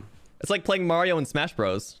 Yeah. It's like playing Mario in Smash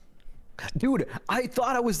Bros. Dude, I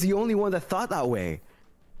thought I was the only one that thought that way.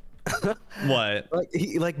 What?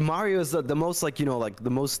 Like Mario is the most like, you know, like the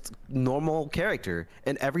most normal character,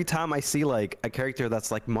 and every time I see like a character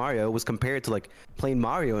that's like Mario was compared to like playing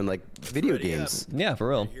Mario in like video games. Yeah, for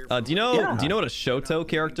real. Do you know? Yeah. Do you know what a Shoto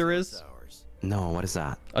character is? No, what is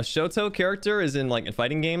that? A Shoto character is in like in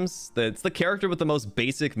fighting games. It's the character with the most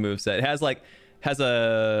basic moveset. It has like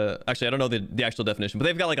actually I don't know the actual definition, but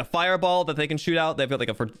they've got like a fireball that they can shoot out. They've got like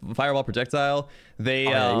a fireball projectile. They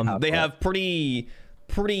they have a pretty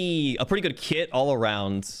good kit all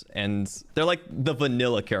around, and they're like the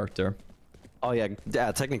vanilla character. Oh yeah,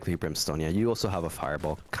 yeah, technically Brimstone. Yeah, you also have a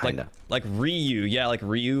fireball, kinda. Like Ryu, yeah, like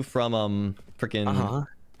Ryu from freaking.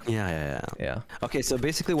 Yeah. Okay, so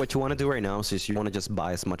basically what you want to do right now is just you want to just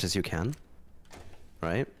buy as much as you can,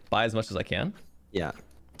 right? Buy as much as I can. Yeah.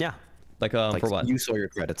 Like for what? Use all your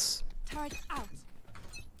credits. Turret out.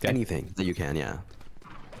 Okay. Anything that you can, yeah.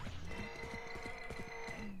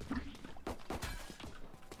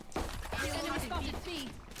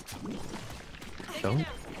 Don't.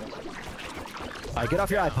 Alright, get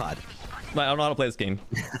off your iPod. I don't know how to play this game.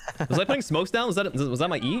 Was I putting smokes down? Was that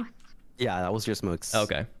my E? Yeah, that was your smokes. Oh,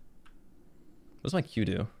 okay. What does my Q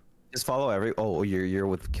do? Just follow every. Oh, you're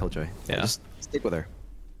with Killjoy. Yeah. Just stick with her.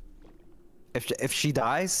 If she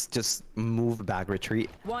dies, just move back, retreat.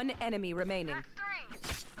 One enemy remaining.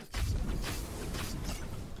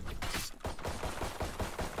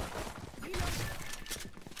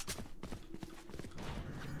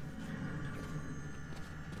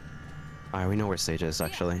 Alright, we know where Sage is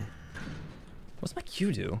actually. What's my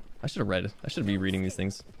Q do? I should have read. I should be reading these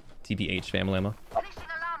things. TBH family ammo.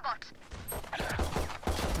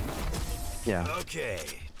 Yeah. Okay,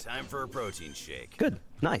 time for a protein shake. Good.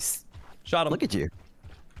 Nice. Shot him. Look at you.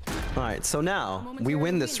 Alright, so now we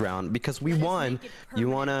win this round because we won. You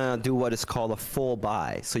wanna do what is called a full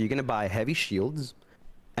buy. So you're gonna buy heavy shields,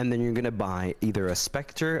 and then you're gonna buy either a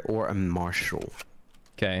Spectre or a Marshal.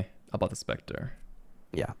 Okay. How about the Spectre?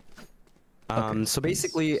 Yeah. Okay. So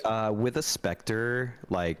basically, with a Spectre,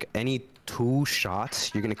 like any 2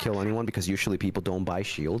 shots, you're gonna kill anyone because usually people don't buy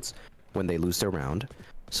shields when they lose their round.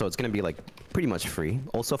 So it's gonna be like pretty much free.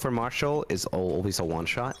 Also for Marshal is always a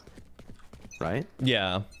 1-shot, right?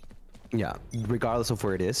 Yeah. Yeah, regardless of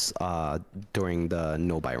where it is, during the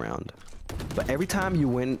no buy round. But every time you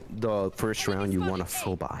win the first round, you want a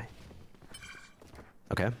full buy.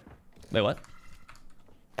 Okay? Wait, what?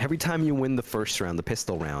 Every time you win the first round, the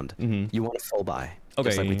pistol round, you want a full buy. Okay.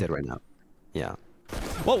 Just like we did right now. Yeah.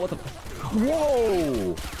 Whoa, what the?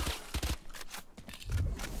 Whoa!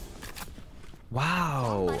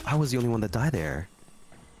 Wow, I was the only one that died there.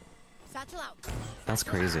 Satchel out. That's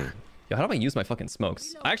crazy. Yo, how do I use my fucking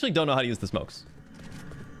smokes? I actually don't know how to use the smokes.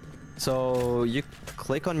 So you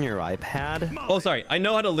click on your iPad. Oh, sorry. I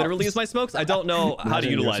know how to literally use my smokes. I don't know how to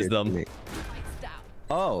Imagine utilize yours them. here.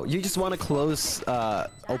 Oh, you just want to close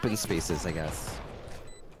open spaces, I guess.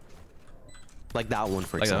 Like that one,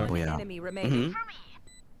 for Like that example. one? Yeah. Enemy remaining.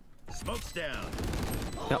 Smoke's down.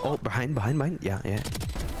 Yeah, oh, behind. Yeah.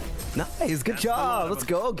 Nice, good job. Let's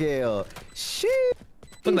go, Gale. Shit.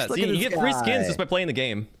 Look at that. See, at you this get free guy. skins just by playing the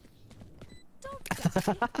game. If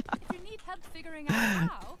you need help figuring out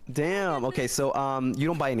how, Damn. Okay, so you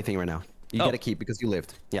don't buy anything right now. You Oh. gotta keep because you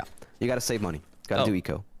lived. Yeah. You gotta save money. Gotta Oh. do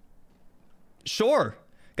eco. Sure.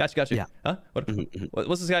 Gotcha. Yeah. Huh?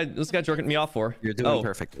 What's this guy? What's this guy jerking me off for? You're doing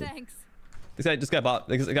perfectly. thanks. This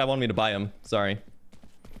guy wanted me to buy him. Sorry.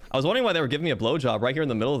 I was wondering why they were giving me a blowjob right here in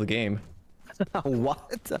the middle of the game.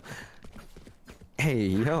 What? Hey,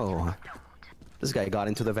 yo. This guy got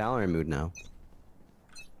into the Valorant mood now.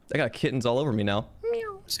 I got kittens all over me now.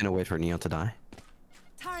 Just gonna wait for Neo to die.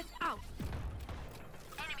 Turret out.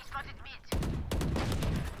 Enemy spotted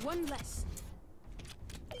mid. One less.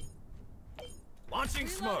 Launching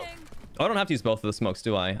smoke. Oh, I don't have to use both of the smokes,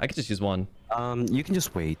 do I? I could just use one. You can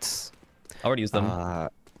just wait. I already used them.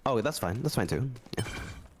 Oh, that's fine. That's fine too. Yeah.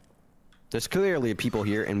 There's clearly people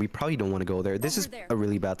here, and we probably don't want to go there. This is a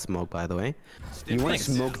really bad smoke, by the way. You want to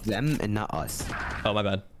smoke them and not us. Oh, my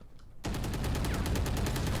bad.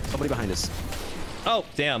 Somebody behind us. Oh,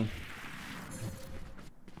 damn.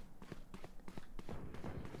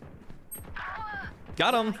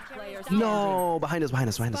 Got him. No, behind us, behind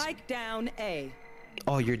us, behind us. Spike down A.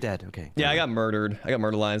 Oh, you're dead. Okay. Yeah, I got murdered. I got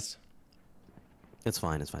murderized. It's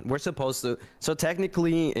fine. It's fine. We're supposed to. So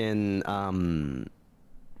technically, in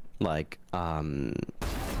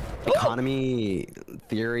economy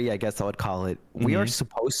theory, I guess I would call it. We are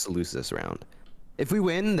supposed to lose this round. If we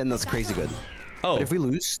win, then that's crazy good. Oh. But if we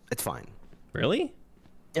lose, it's fine. Really?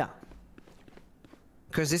 Yeah.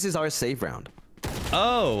 Because this is our save round.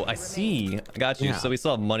 Oh, I see. I got you. Yeah. So we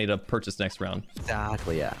still have money to purchase next round.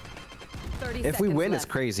 Exactly. Yeah. 30 If we seconds win, left.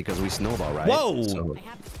 it's crazy because we snowball, right? Whoa! So,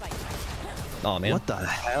 Oh, man. what the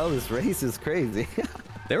hell? This race is crazy.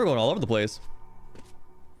 They were going all over the place.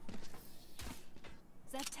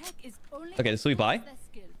 That tech is only Okay, so we buy? the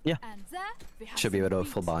skill. Yeah. And there we have Should be some able to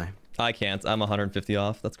beats. full buy. I can't. I'm 150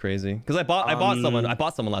 off. That's crazy. Because I bought someone. I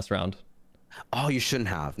bought someone last round. Oh, you shouldn't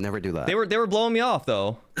have. Never do that. They were blowing me off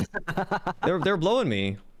though. they were blowing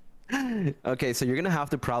me. Okay, so you're gonna have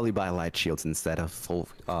to probably buy light shields instead of full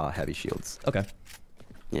heavy shields. Okay.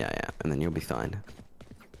 Yeah, and then you'll be fine.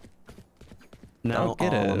 I Now, don't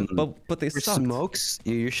get it. But they for sucked. smokes,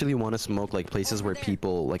 you usually want to smoke like places where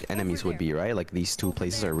people, like enemies, would be, right? Like these two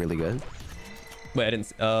places are really good. Wait, I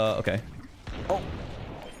didn't. Okay. Oh.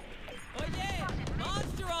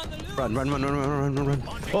 Run!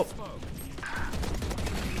 Oh.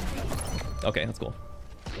 Okay, that's cool.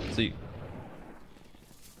 So you...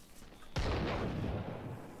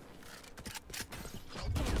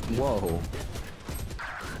 Whoa!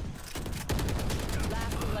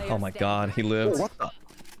 Oh my god, he lived. What the?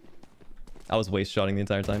 I was waist shotting the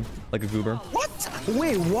entire time, like a goober. What?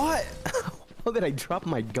 Wait, what? How did I drop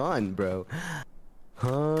my gun, bro?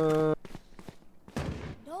 Huh?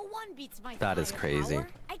 No one beats my That is crazy.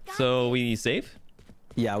 firepower. I got So we save?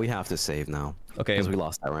 Yeah, we have to save now. Okay. Because we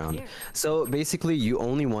lost that round. So basically, you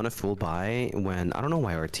only want a full buy when... I don't know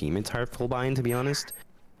why our teammates are full buying, to be honest.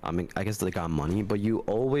 I mean, I guess they got money, but you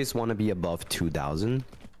always want to be above 2,000.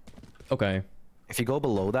 Okay. If you go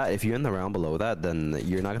below that, if you end the round below that, then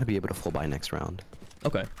you're not going to be able to full buy next round.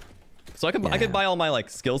 Okay. So I could buy all my like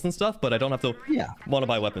skills and stuff, but I don't have to want to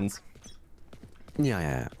buy weapons.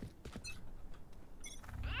 Yeah.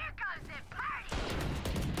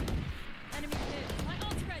 enemy hit. My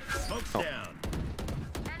ult's ready. Smoke's down.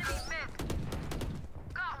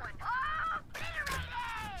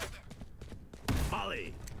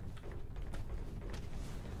 Molly.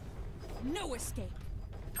 No escape.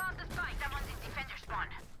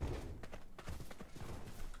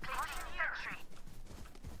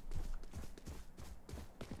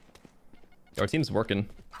 Our team's working.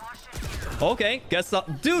 Okay, guess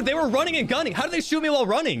dude, they were running and gunning. How did they shoot me while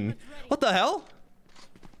running? What the hell?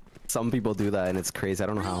 Some people do that, and it's crazy. I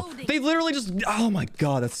don't know how. They literally just... Oh my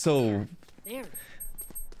god, that's so... There.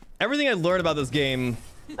 Everything I learned about this game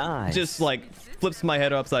Nice. just like flips my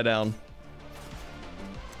head upside down.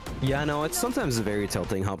 Yeah, no, it's sometimes very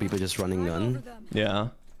tilting how people just running gun. Yeah.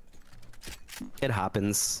 It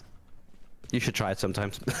happens. You should try it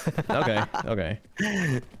sometimes. Okay, okay.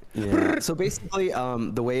 Yeah. So basically,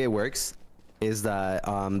 the way it works is that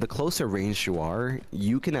the closer range you are,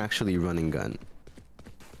 you can actually run and gun.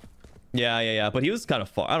 Yeah. But he was kind of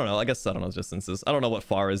far. I don't know. I guess I don't know distances. I don't know what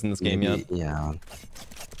far is in this game yet. Yeah.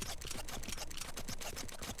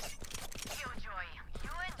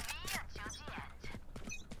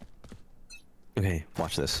 Okay,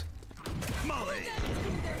 watch this. Molly.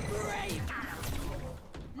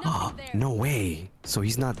 Oh, no way. So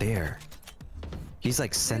he's not there. He's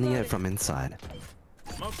like sending it from inside.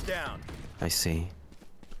 Smoke's down. I see.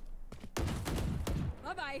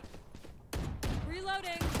 Bye-bye.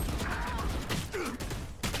 Reloading.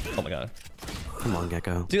 Oh my god. Come on,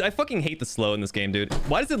 Gecko. Dude, I fucking hate the slow in this game, dude.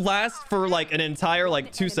 Why does it last for like an entire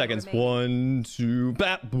like 2 seconds? 1, 2,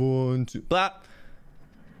 bap, 1, 2, bap.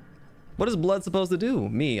 What is blood supposed to do?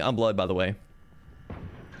 Me, I'm blood, by the way.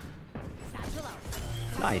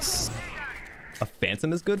 Nice. A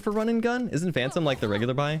phantom is good for run and gun? Isn't phantom like the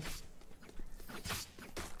regular buy?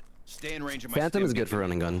 Stay in range of my Phantom is stim good for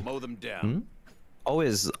running gun. Mow them down.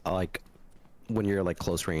 Always like when you're like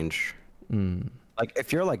close range. Like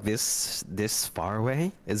if you're like this far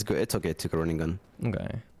away, it's good. It's okay to go running gun.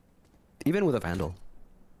 Okay. Even with a vandal.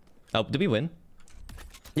 Oh, did we win?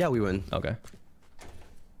 Yeah, we win. Okay.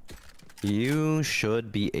 You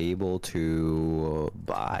should be able to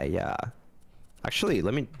buy. Yeah. Actually,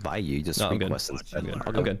 let me buy you. Just No, I'm good. request instead. I'm good.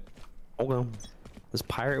 Okay. I'm good. Okay. This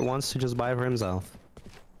pirate wants to just buy it for himself.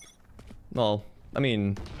 Well, I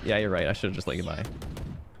mean, yeah, you're right. I should have just let you buy.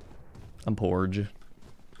 I'm porge.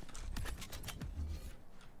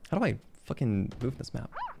 How do I fucking move this map?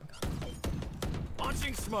 Oh,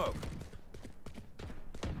 Launching smoke.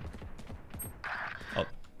 oh.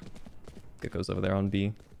 Gecko's over there on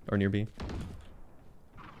B. Or near B.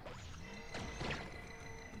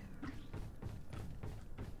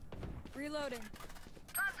 Reloading.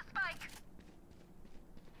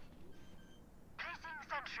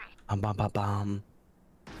 Bum, bum, bum.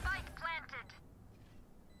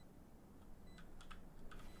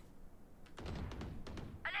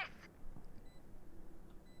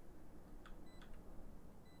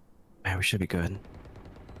 Man, we should be good.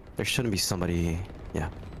 There shouldn't be somebody. Yeah,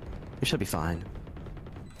 we should be fine.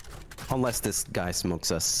 Unless this guy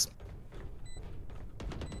smokes us.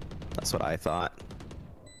 That's what I thought.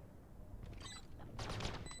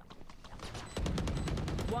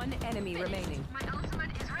 One enemy remaining.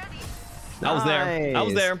 I was there. I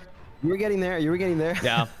was Nice. there. You were getting there. You were getting there.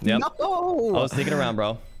 Yeah. Yep. No. I was taking around,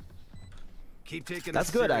 bro. Keep taking That's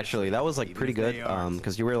this good seriously, actually. That was like even pretty if good. they aren't.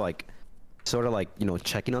 Because you were like, sort of like, you know,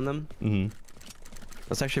 checking on them. Mm-hmm.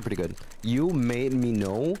 That's actually pretty good. You made me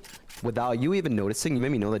know, without you even noticing, you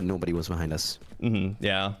made me know that nobody was behind us. Mm-hmm.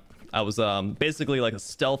 Yeah. I was basically like a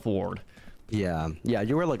stealth ward. Yeah. Yeah.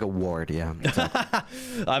 You were like a ward. Yeah.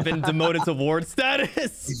 I've been demoted to ward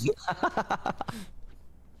status.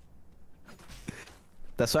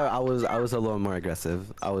 That's why I was a little more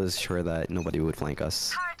aggressive. I was sure that nobody would flank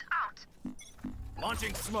us.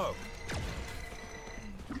 Launching smoke.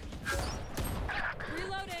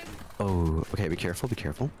 Reloading. Oh, okay. Be careful. Be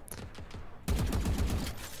careful.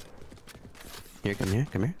 Here, come here.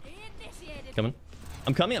 Come here. Initiated. Coming.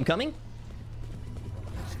 I'm coming. I'm coming.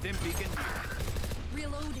 Stim beacon.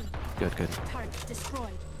 Reloading. Good. Good. Target destroyed.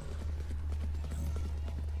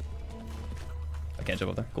 I can't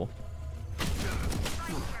jump up there. Cool.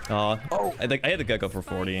 Oh, I think I hit the gecko for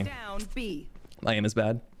 40. Down B. My aim is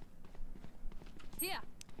bad. Here.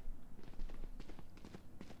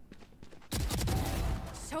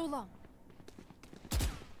 So long.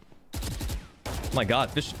 Oh my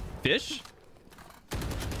god, fish. Fish?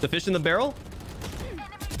 The fish in the barrel?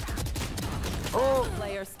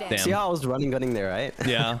 Player standing. Damn. See how I was running, gunning there, right?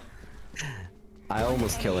 Yeah. I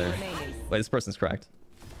almost kill her. Remaining. Wait, this person's cracked.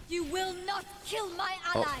 You will not kill my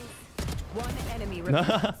allies. One enemy remaining.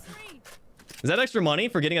 Is that extra money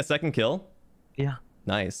for getting a second kill? Yeah.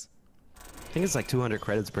 Nice. I think it's like 200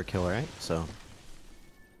 credits per kill, right? So.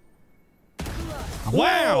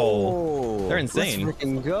 Wow! Oh, They're insane. Let's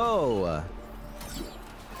freaking go.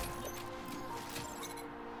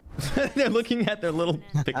 They're looking at their little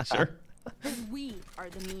picture. We are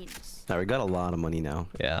the means. Now we got a lot of money now.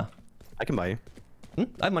 Yeah. I can buy you.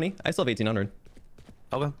 I have money. I still have 1,800.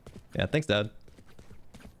 Okay. Yeah, thanks, Dad.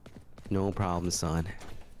 No problem, son.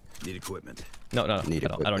 Need equipment. No, no, Need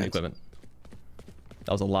I don't need equipment.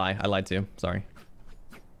 That was a lie. I lied to you. Sorry.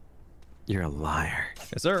 You're a liar.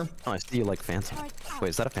 Yes, sir. Oh, I see you like Phantom. Wait,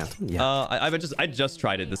 is that a Phantom? Yeah. I just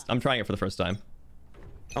tried it. I'm trying it for the first time.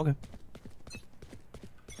 Okay.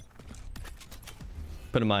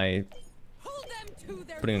 Putting my Hold them to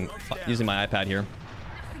their using my iPad here.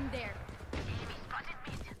 nothing there.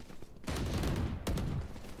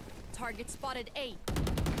 Target spotted A.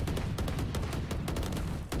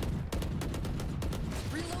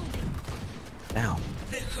 Reloading. Now.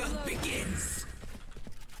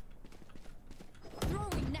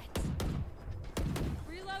 Throwing net.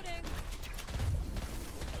 Reloading.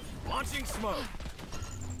 Launching smoke.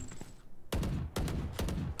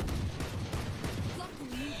 Luckily,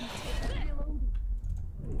 you can take reloading.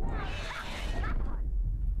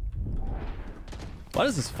 What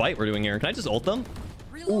is this fight we're doing here? Can I just ult them?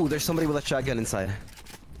 Ooh, there's somebody with a shotgun inside.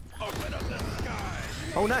 Open up the sky.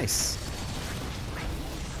 Oh, nice.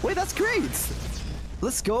 Wait, that's great.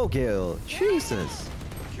 Let's go, Gale. Jesus.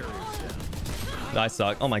 I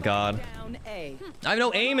suck. Oh my god. Down A. I have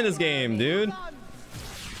no aim in this game, dude.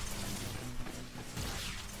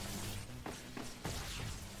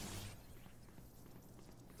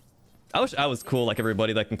 I wish I was cool like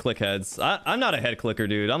everybody that can click heads. I'm not a head clicker,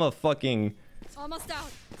 dude. I'm a fucking... Almost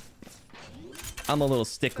out. I'm a little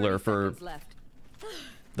stickler 30 for seconds left.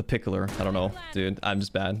 the pickler. I don't know, dude. I'm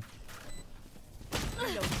just bad.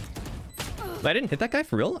 I didn't hit that guy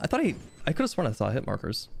for real? I thought I could have sworn I saw hit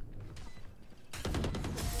markers.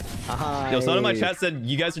 Yo, someone in my chat said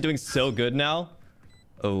you guys are doing so good now.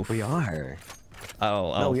 Oh, We are. I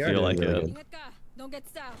don't we are feel doing like really it. good. Hit guy. Don't get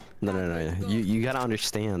style. No. You gotta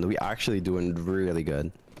understand. We actually doing really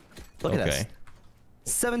good. Look at Okay.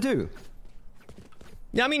 this. 7-2.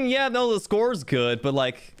 Yeah, I mean, yeah, no, the score's good, but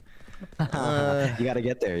like, You gotta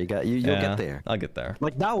get there. You'll yeah, get there. I'll get there.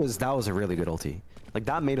 Like that was a really good ulti. Like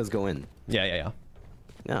that made us go in. Yeah.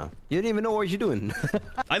 Yeah. You didn't even know what you're doing.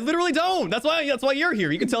 I literally don't. That's why you're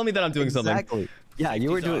here. You can tell me that I'm doing something. Exactly. Yeah,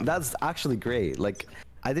 you were doing. That's actually great. Like,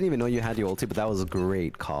 I didn't even know you had your ulti, but that was a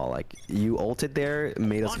great call. Like, you ulted there,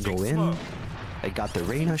 made us go in. I got the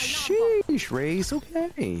Reyna. Sheesh, Race.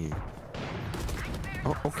 Okay.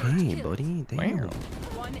 Oh, okay, buddy. Damn.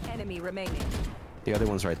 One enemy remaining. The other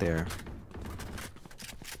one's right there.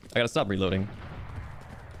 I gotta stop reloading.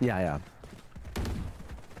 Yeah.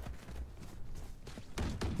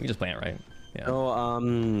 You just plant, right? Yeah.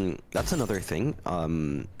 So, that's another thing.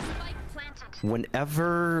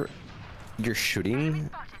 Whenever you're shooting,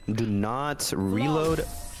 do not reload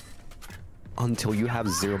until you have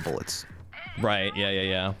 0 bullets. Right.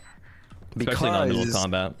 Yeah. Because Especially not in the middle of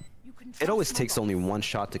combat. it always takes only 1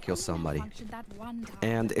 shot to kill somebody.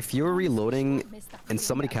 And if you're reloading and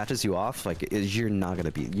somebody catches you off, like you're not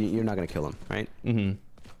gonna kill them, right? Mm-hmm.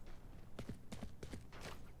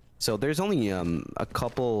 So there's only a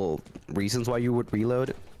couple reasons why you would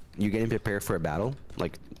reload. You're getting prepared for a battle,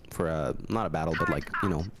 like for a not a battle, but like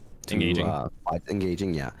to, engaging.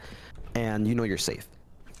 Engaging, yeah. And you know you're safe.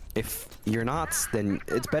 If you're not, then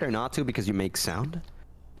it's better not to because you make sound,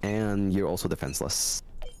 and you're also defenseless.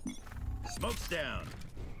 Smoke's down.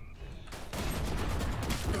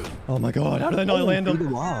 Oh my god! How did I not land on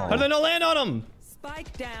him? Wow. How did I not land on him?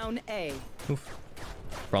 Spike down A. Oof.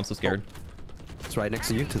 Bro, I'm so scared. It's right next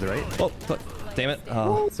to you, to the right. Oh, damn it!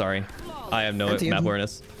 Oh, sorry. I have no map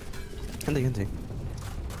awareness. Anti.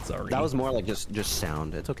 Sorry. That was more like just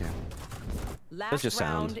sound. It's okay. Last just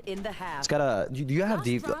sound. round in the half. It's got a. Do you have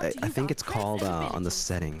the? I think it's called on the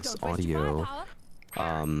settings, audio,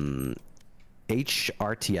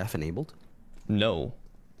 HRTF enabled. No.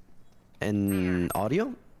 And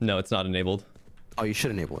audio? No, it's not enabled. Oh, you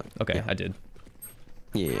should enable it. Okay, yeah. I did.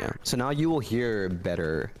 Yeah. So now you will hear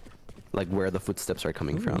better, like where the footsteps are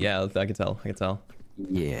coming from. Yeah, I can tell.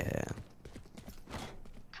 Yeah.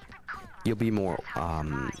 You'll be more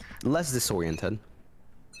less disoriented.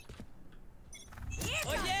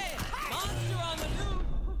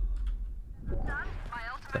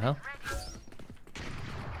 The hell?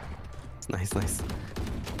 Nice.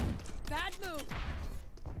 Bad move.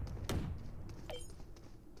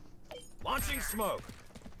 Launching smoke.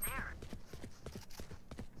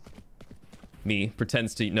 Me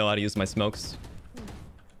pretends to know how to use my smokes.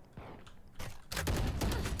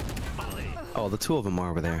 Oh, the 2 of them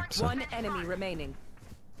are over there. So. One enemy remaining.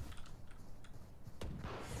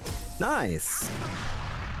 Nice.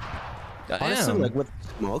 God Honestly, damn. like with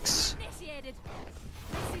smokes, Initiated.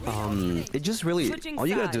 it just really Switching all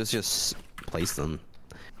you gotta sides. do is just place them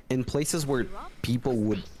in places where people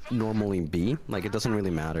would normally be. Like it doesn't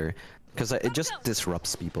really matter because it just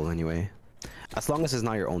disrupts people anyway. As long as it's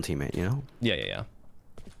not your own teammate, you know. Yeah.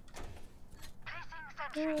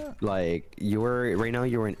 Like right now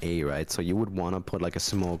you're in A, right? So you would want to put like a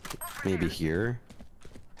smoke maybe here,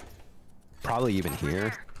 probably even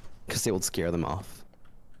here, because they would scare them off.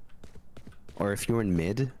 Or if you're in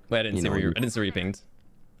mid, Wait, I didn't see where you pinged.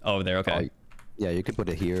 Oh, over there. Okay. yeah, you could put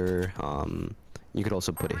it here. You could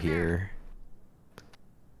also put it here.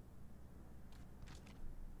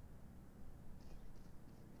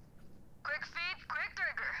 Quick feet, quick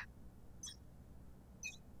trigger.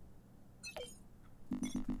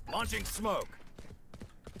 Launching smoke.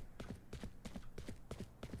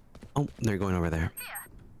 Oh, they're going over there.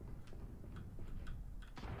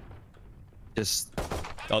 Just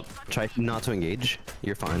try not to engage.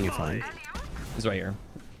 You're fine. He's right here.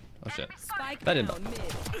 Oh shit. Spike That didn't- down mid.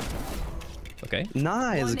 Okay.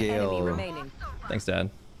 Nice, One enemy Gale. remaining. Thanks, Dad.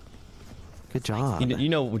 Good job. You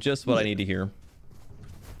know just what I need to hear.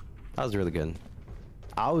 That was really good.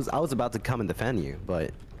 I was about to come and defend you,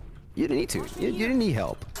 but you didn't need to. You didn't need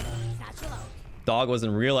help. Dog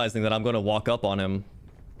wasn't realizing that I'm going to walk up on him.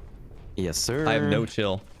 Yes, sir. I have no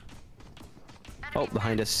chill. Oh,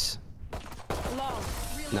 behind us. Long.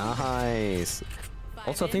 Nice.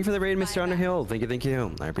 Also, thank you for the raid, Mr. Underhill. Thank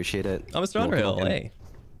you. I appreciate it. I'm Mr. Underhill. Hey.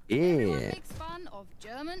 Everyone Yeah. makes fun of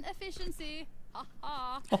German efficiency. Ha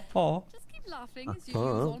ha. Oh. Just keep laughing as you use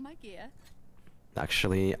all my gear.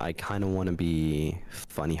 Actually, I kind of want to be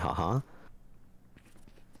funny, haha.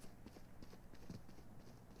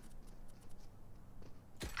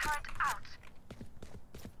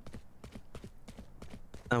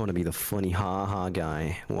 I want to be the funny haha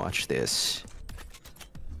guy. Watch this.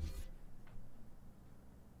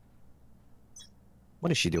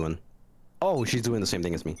 What is she doing? Oh, she's doing the same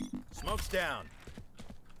thing as me. Smoke's down.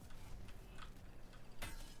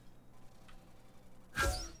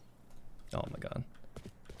 Oh my god.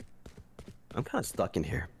 I'm kind of stuck in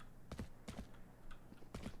here.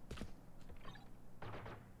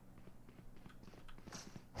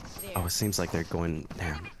 Oh, it seems like they're going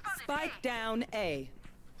there. Spike down A.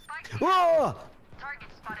 Whoa! Target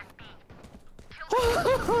spotted B.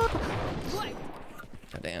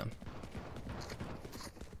 God damn.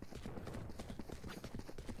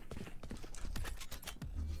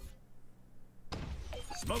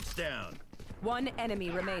 Smoke's down. One enemy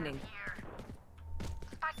remaining.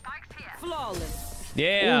 Spike's here. Flawless.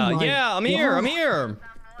 Yeah, Oh my yeah, I'm here, I'm God. here.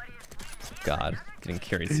 God, getting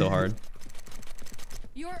carried so hard.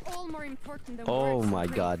 You're all more important than Oh words, my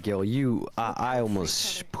Brave. god, Gale, I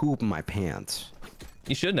almost pooped my pants.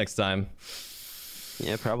 You should next time.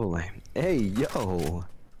 Yeah, probably. Hey, yo.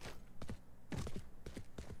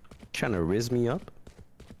 Trying to riz me up?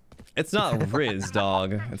 It's not Riz,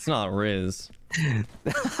 dog. It's not Riz.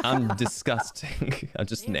 I'm disgusting. I'm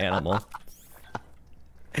just an animal.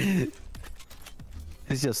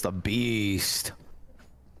 It's just a beast.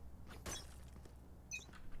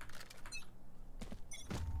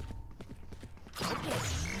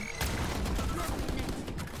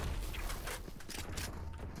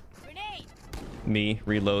 Grenade! Me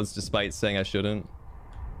reloads despite saying I shouldn't.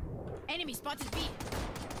 Enemy spotted B.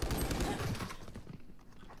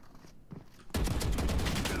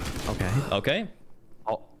 Okay. Okay.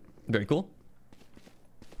 Oh, Very cool.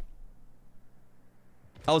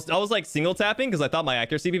 I was like single tapping because I thought my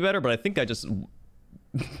accuracy would be better, but I think I just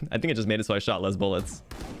made it so I shot less bullets.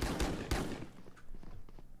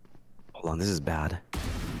 hold on, this is bad.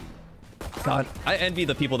 God, I envy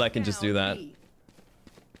the people that can just do that.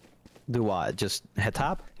 Do what? Just head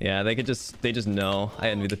tap? Yeah, they just know. I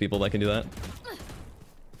envy the people that can do that.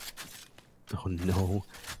 Oh no.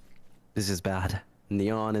 This is bad.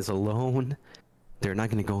 Neon is alone. They're not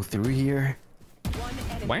gonna go through here. One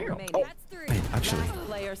enemy Wow. remaining. Oh. That's three. Wait, actually. Last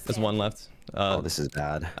player There's standing. one left. Oh, this is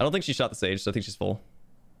bad. I don't think she shot the sage, so I think she's full.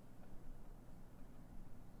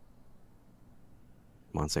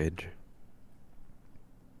 Come on, Sage.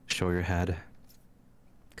 Show your head.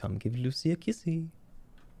 Come give Lucy a kissy.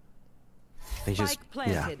 They just, Spike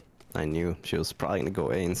yeah. planted. I knew she was probably gonna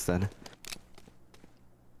go A instead.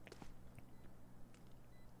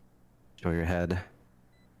 Show your head.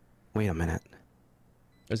 Wait a minute.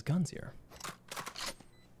 There's guns here.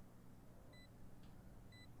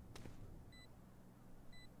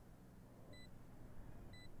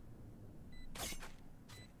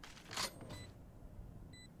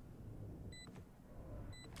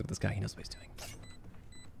 Look at this guy, he knows what he's doing.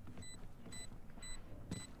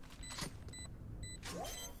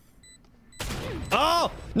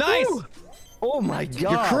 Oh, nice! Woo! Oh my god.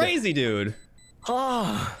 You're crazy, dude.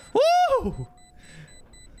 Ah. Woo!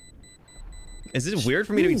 Is it weird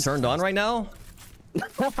for me to be turned on right now?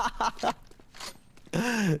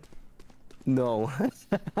 No.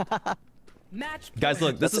 Match Guys, point.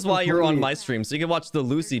 look, this is why you're on my stream, so you can watch the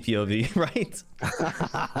Lucy POV, right?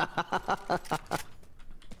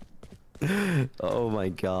 Oh my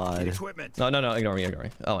god. Equipment. No, ignore me.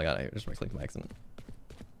 Oh my god, I just clicked my accident.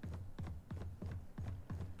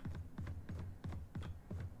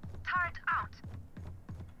 Turret out.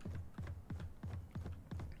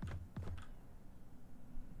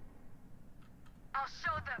 I'll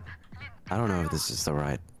show them. I don't know if this is the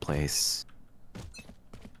right place.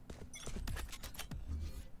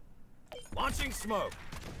 Launching smoke.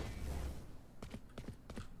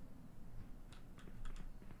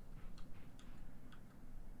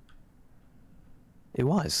 It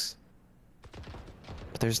was.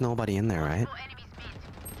 But there's nobody in there, right? No enemies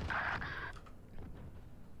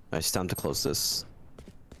mid. It's time to close this.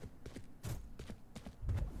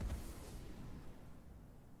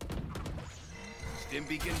 Stim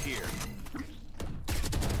beacon here.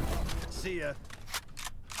 See ya.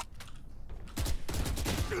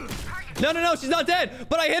 No, she's not dead,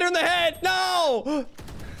 but I hit her in the head. No!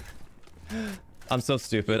 I'm so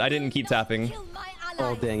stupid. I didn't keep tapping. Kill my Oh,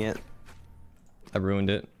 ally. dang it. I ruined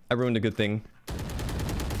it. I ruined a good thing.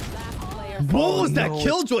 Last player What was that no,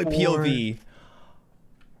 Killjoy it's four. POV?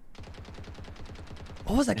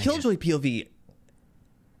 What was that Killjoy POV?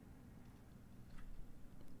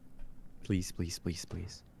 Please, please, please,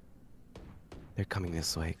 please. They're coming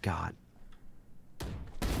this way. God.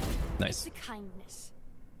 Nice. The kindness.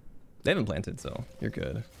 They haven't planted, so you're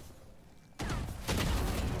good.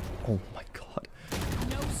 Oh my god.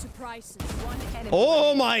 No surprises. one enemy.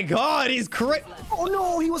 Oh my god, he's crazy. Oh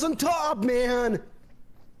no, he was on top, man.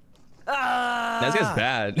 Ah! That guy's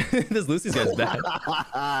bad. This Lucy's guy's bad.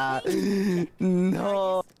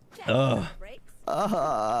 No. Ugh. Breaks.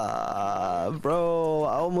 Bro,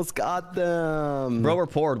 I almost got them. Bro, we're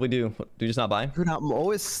poured. We do. Do you just not buy? Dude, I'm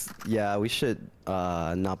always. Yeah, we should.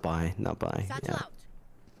 Not buy. Not buy. Satchel Yeah. out.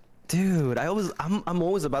 Dude, I'm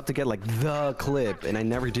always about to get like the clip, and I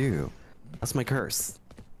never do. That's my curse.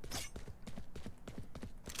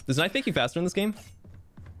 Does knife make you faster in this game?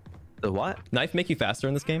 The what? Knife make you faster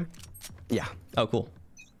in this game? Yeah. Oh, cool.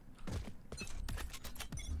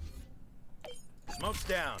 Smoke's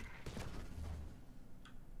down.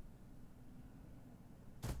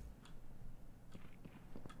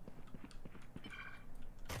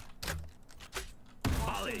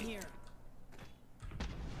 Molly.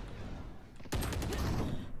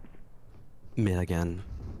 Mid again.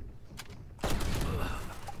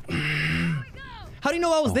 How do you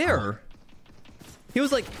know I was there? He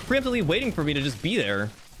was like preemptively waiting for me to just be there.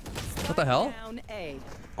 What the hell? Down A.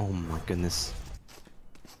 Oh my goodness.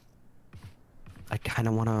 I kind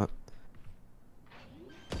of want to.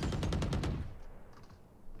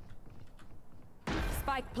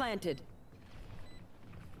 Spike planted.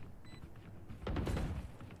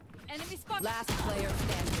 Enemy spot. Last player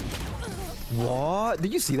standing. What?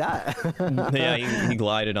 Did you see that? Yeah, he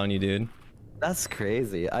glided on you, dude. That's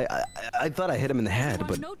crazy. I thought I hit him in the head,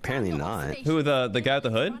 but apparently not. Who, the guy with the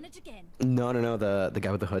hood? Run it again. No, the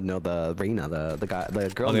guy with the hood. No, the Reina, the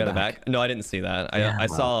girl Oh, in the the guy back. back? No, I didn't see that. Yeah, I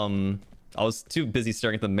saw I was too busy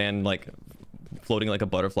staring at the man like floating like a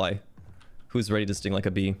butterfly, who's ready to sting like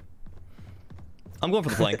a bee. I'm going for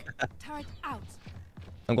the flank. Turret out.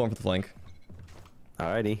 I'm going for the flank.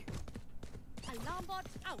 Alrighty. Alarm bot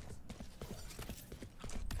out.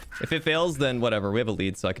 If it fails, then whatever. We have a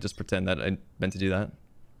lead, so I could just pretend that I meant to do that.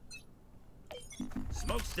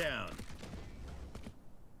 Smoke's down.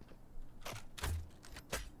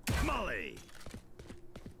 Molly.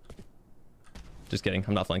 Just kidding.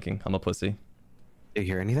 I'm not flanking. I'm a pussy. Did you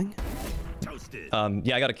hear anything? Toasted.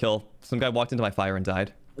 Yeah, I got a kill. Some guy walked into my fire and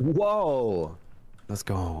died. Whoa. Let's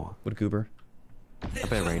go. What a goober. I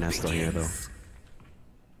bet Reina's still here though.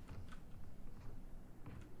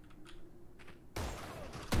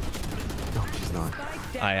 No, she's not.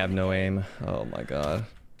 I have no aim. Oh my god.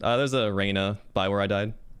 There's a Reyna by where I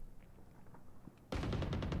died.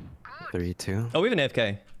 3-2. Oh, we have an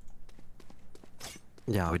AFK.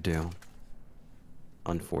 Yeah, we do.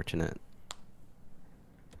 Unfortunate.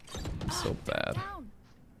 So bad. Down.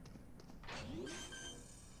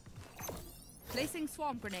 Placing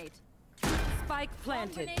swarm grenade. Spike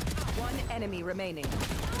planted. One enemy remaining.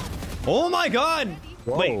 Oh my god!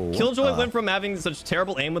 Whoa, Wait, what Killjoy the- went from having such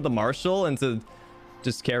terrible aim with the Marshall into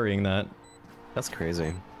just carrying that. That's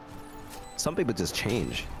crazy. Some people just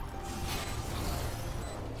change.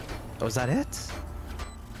 Oh, is that it?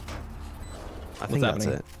 I think that's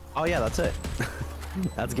happening? it. Oh yeah, that's it.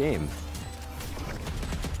 That's game.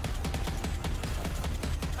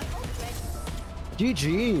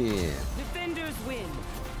 GG. Defenders win.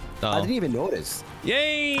 I Oh. didn't even notice.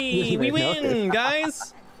 Yay! We win,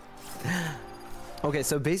 guys! Okay,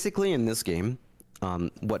 so basically in this game,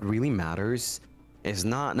 what really matters is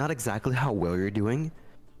not exactly how well you're doing,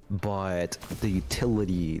 but the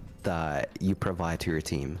utility that you provide to your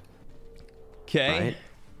team. Okay. Right?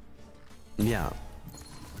 Yeah.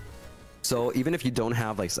 So even if you don't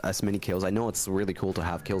have like as many kills, I know it's really cool to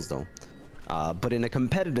have kills though. But in a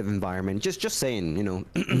competitive environment, just saying, you know,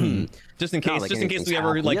 Just in Not case, like just in case anything's we ever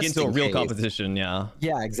happened. like Just into a in real case. competition, yeah.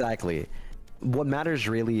 yeah, exactly. What matters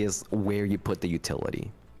really is where you put the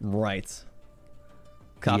utility. Right.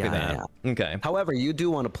 Copy Yeah, that. Okay. However, you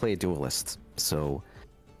do want to play duelist, so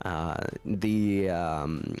the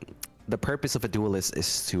purpose of a duelist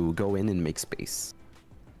is to go in and make space,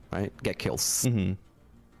 right? Get kills. Mm-hmm.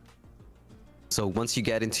 So once you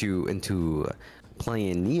get into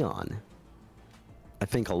playing Neon, I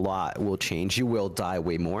think a lot will change. You will die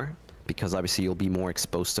way more because obviously you'll be more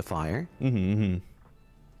exposed to fire. Mm-hmm.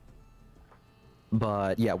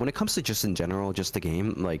 But yeah, when it comes to just in general, just the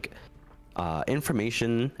game, like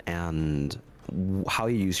information and how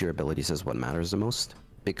you use your abilities is what matters the most,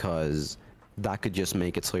 because that could just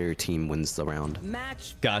make it so your team wins the round.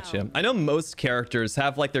 Match. Gotcha. found. I know most characters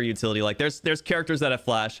have like their utility. Like there's characters that have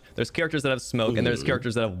flash, there's characters that have smoke, and there's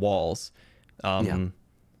characters that have walls. Yeah.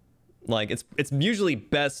 Like it's usually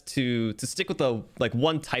best to stick with the like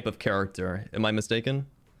one type of character. Am I mistaken?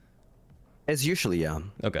 It's usually, yeah,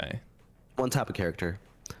 Okay. one type of character.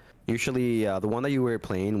 Usually, the one that you were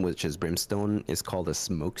playing, which is Brimstone, is called a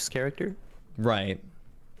smokes character Right.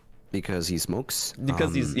 because he smokes.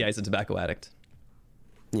 Because he's a tobacco addict.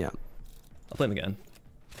 Yeah, I'll play him again.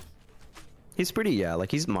 he's pretty. Yeah, like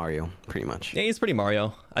he's Mario, pretty much. Yeah, he's pretty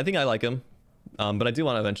Mario. I think I like him. But I do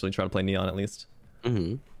want to eventually try to play Neon at least.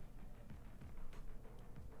 Mm-hmm.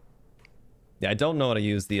 Yeah, I don't know how to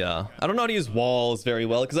use the I don't know how to use walls very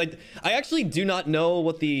well because I actually do not know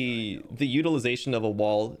what the utilization of a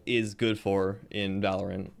wall is good for in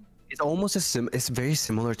Valorant. It's almost it's very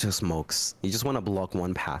similar to smokes. You just want to block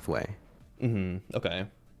one pathway. Okay.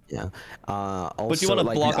 Yeah. Also, But you want to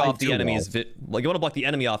like, block off the enemies, walls. like you want to block the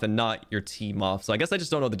enemy off and not your team off. So I guess I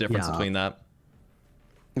just don't know the difference Yeah. between that.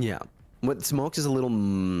 Yeah. What smokes is a little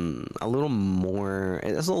more.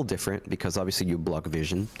 It's a little different because obviously you block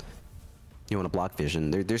vision. You want to block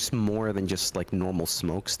vision. There's more than just like normal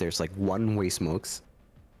smokes. There's like one-way smokes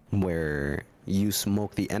where you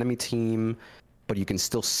smoke the enemy team, but you can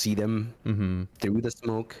still see them through the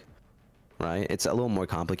smoke. Right? It's a little more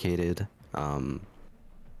complicated.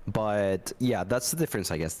 But yeah, that's the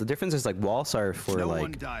difference, I guess. The difference is like walls are for No like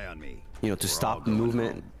one die on me. to We're all stop going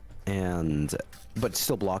movement home. but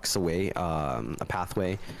still blocks away a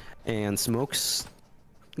pathway, and smokes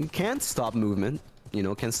can't stop movement,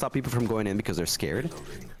 can stop people from going in because they're scared,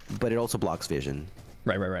 but it also blocks vision.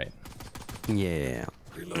 Right. Yeah.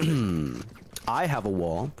 I have a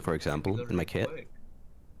wall, for example, in my kit.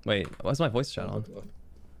 Wait, why's my voice chat on?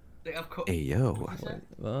 Hey yo.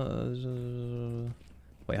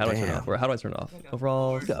 Wait, how do I turn it Damn. off? Or how do I turn it off?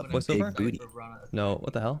 Overall voiceover? Big booty. No,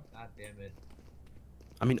 what the hell? God damn it.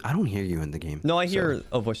 I mean, I don't hear you in the game. No, I so- hear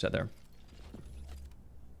a voice chat there.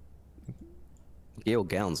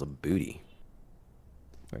 Gale's a booty.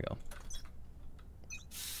 There we go.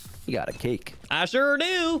 You got a cake. I sure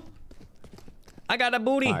do. I got a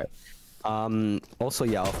booty. All right. Also,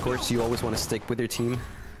 yeah, of course, you always want to stick with your team.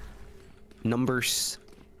 Numbers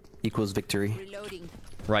equals victory. Reloading.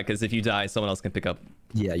 Right, because if you die, someone else can pick up.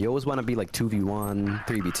 Yeah, you always want to be like 2v1,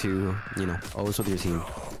 3v2, always with your team.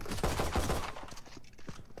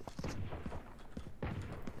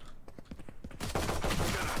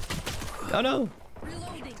 Oh no!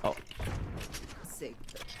 Reloading. Oh, Sick.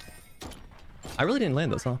 I really didn't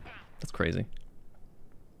land those, huh? That's crazy.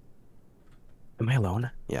 am I alone?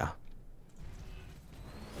 Yeah.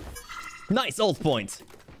 Nice ult point.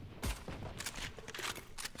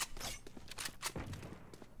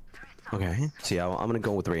 Okay. So yeah, I'm gonna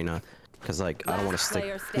go with Reyna, cause like I don't want to Last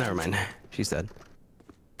player stick. Never mind. She's dead.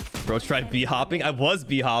 Bro tried B hopping. I was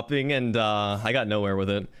B hopping and I got nowhere with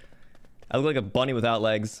it. I look like a bunny without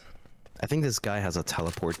legs. I think this guy has a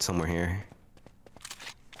teleport somewhere here.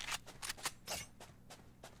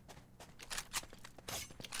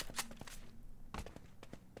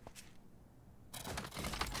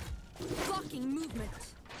 Blocking movement.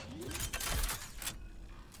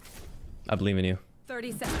 I believe in you.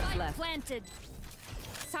 30 seconds left. Planted.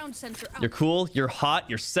 Sound sensor out. You're cool. You're hot.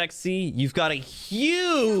 You're sexy. You've got a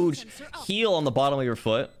huge heel on the bottom of your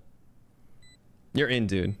foot. You're in,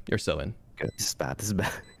 dude. You're so in. Good. This is bad. This is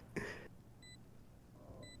bad.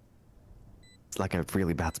 It's like a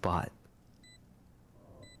really bad spot.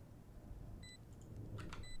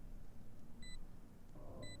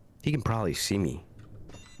 He can probably see me.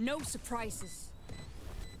 No surprises.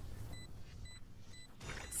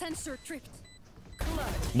 Sensor tripped.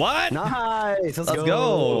 What? Nice. Let's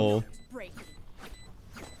go. Break.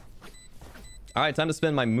 All right, time to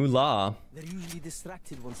spend my moolah. They're usually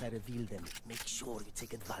distracted once I reveal them. Make sure you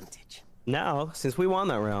take advantage. Now, since we won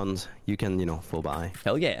that round, you can, full buy.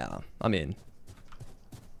 Hell yeah. I'm in.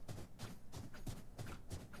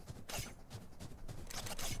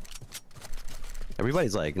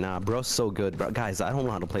 Everybody's like, nah, bro's so good. Bro, guys, I don't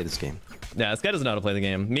know how to play this game. Yeah, this guy doesn't know how to play the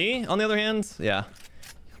game. Me, on the other hand, yeah.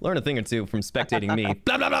 Learn a thing or two from spectating me.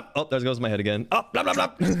 Blah, blah, blah. Oh, there goes my head again. Oh, blah, blah,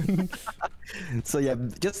 blah. So yeah,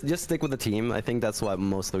 just stick with the team. I think that's what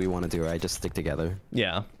mostly we want to do, right? Just stick together.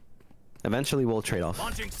 Yeah. Eventually, we'll trade off.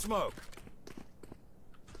 Launching smoke.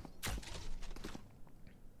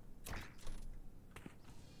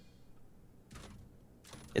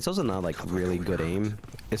 It's also not like really good aim.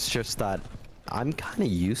 It's just that I'm kind of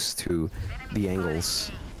used to the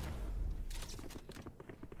angles.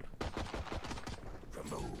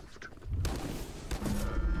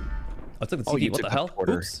 I took the Oh, TP. you What took the the hell?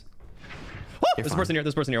 quarter. Oops. Oh, You're there's a fine. person here.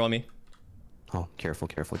 There's a person here on me. Oh, careful,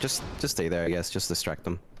 careful. Just stay there, I guess. Just distract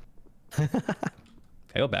them. Can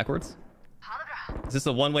I go backwards? Is this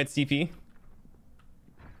a one-way TP?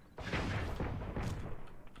 I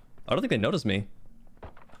don't think they noticed me.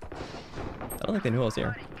 I don't think they knew I was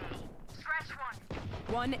here. Scratch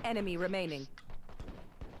one. One enemy remaining.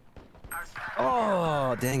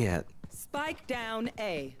 Oh, dang it. Spike down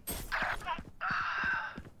A.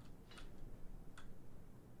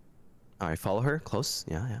 All right, follow her close.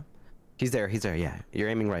 Yeah, yeah. He's there. He's there. Yeah, you're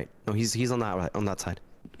aiming right. No, he's on that right, on that side.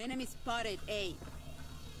 Enemy spotted A.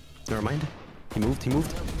 Never mind. He moved. He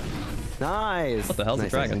moved. Nice. What the hell's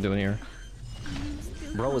Nice, the dragon nice. doing here? Still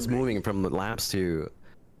Bro was moving from the lamps to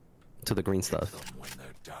the green stuff.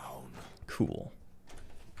 Cool.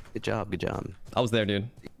 Good job, good job. I was there, dude.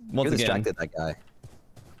 Once You again. distracted that guy.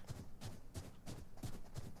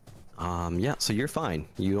 Yeah, so you're fine.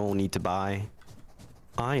 You don't need to buy.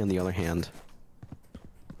 I, on the other hand,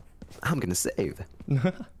 I'm gonna save. Do you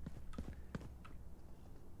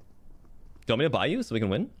want me to buy you so we can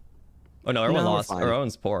win? Oh no, everyone lost. Or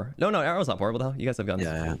Owen's poor. No, Arrow's not poor. What the hell? You guys have guns.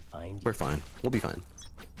 Yeah, we're fine. We'll be fine.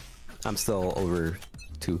 I'm still over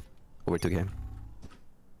 2K.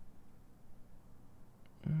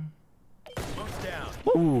 Smoke's down.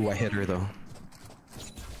 Ooh, I hit her though.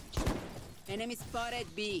 Enemy spotted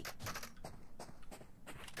B.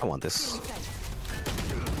 I want this.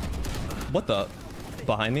 What the?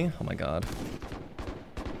 Behind me? Oh my god.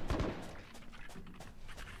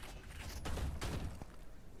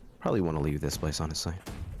 Probably want to leave this place, honestly.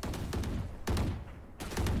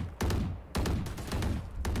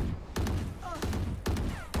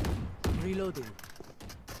 Reloading.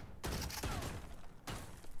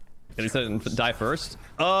 Did he say die first?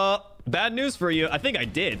 Bad news for you. I think I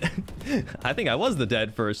did. I think I was the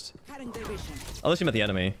dead first. Unless you met the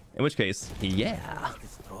enemy. In which case, yeah.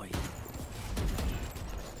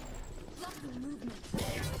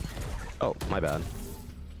 Oh, my bad.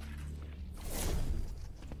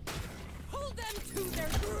 Hold them to their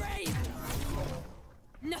grave.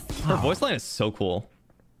 Her voice line is so cool.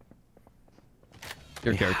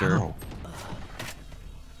 Your character. How?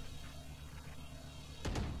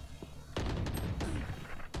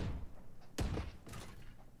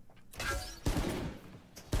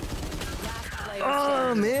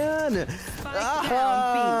 Oh man!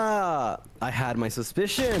 Ah! I had my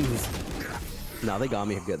suspicions. No, they got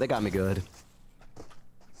me good. They got me good.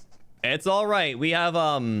 It's all right. We have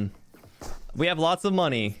lots of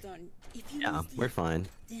money. Yeah, we're fine.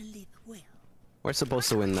 We're supposed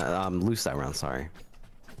to win that, lose that round. Sorry.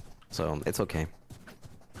 So it's okay.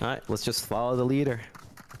 All right, let's just follow the leader.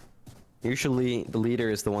 Usually the leader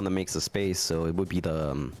is the one that makes the space, so it would be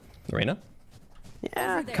the Reina?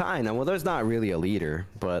 Yeah, kind of. Well, there's not really a leader,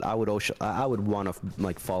 but I would want to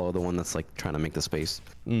like follow the one that's like trying to make the space.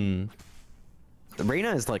 The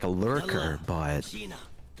Reina is like a lurker, but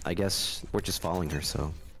I guess we're just following her,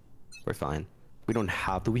 so we're fine. We don't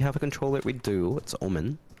have. Do we have a controller? We do. It's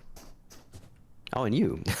Omen. Oh, and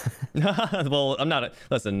you. Well, I'm not a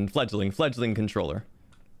listen, fledgling controller.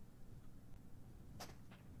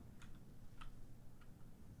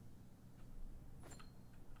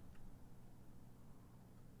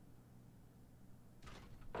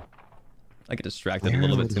 I get distracted a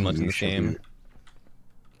little bit too much in this game.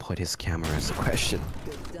 Put his camera as a question.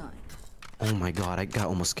 Oh my god, I got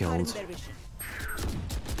almost killed. Enemy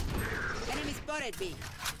spotted B.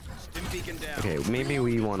 Okay, maybe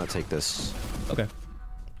we want to take this. Okay.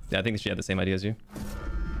 Yeah, I think she had the same idea as you.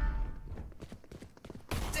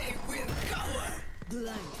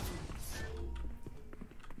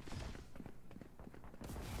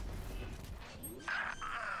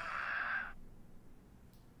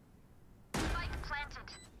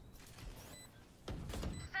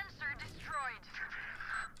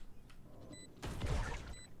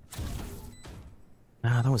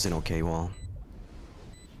 Ah, that was an okay wall.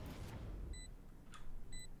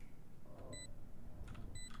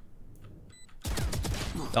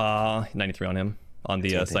 93 on him on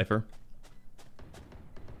the Cypher.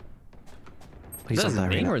 He's Is that on his that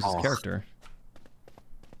name right or is now. his Oh. character?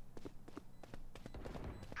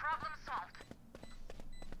 Problem solved.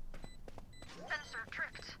 Sensor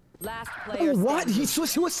tripped. Last player. Oh, what? standing.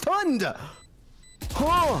 He was stunned!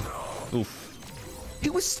 Huh? Oof. He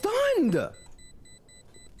was stunned!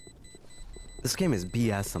 This game is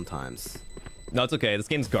BS sometimes. No, it's okay. This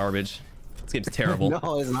game's garbage. This game's terrible.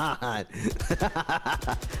 No, it's not.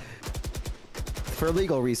 For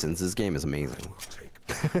legal reasons, this game is amazing.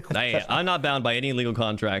 I'm not bound by any legal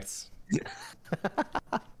contracts.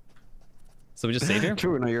 So we just save here?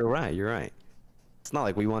 True, no, you're right, you're right. It's not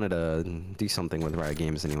like we wanted to do something with Riot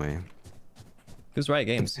Games anyway. Who's Riot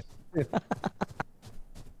Games?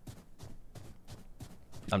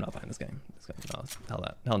 I'm not buying this game. No, hell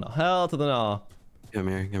that. Hell no. Hell to the no. Come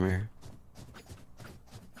here, come here.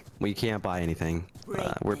 We can't buy anything.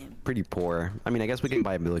 We're pretty poor. I mean, I guess we can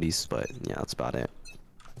buy abilities, but yeah, that's about it.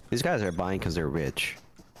 These guys are buying because they're rich.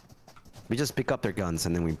 We just pick up their guns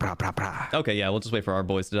and then we pra pra pra. Okay, yeah, we'll just wait for our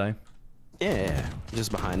boys to die. Yeah,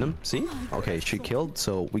 just behind them. See? Okay, she killed,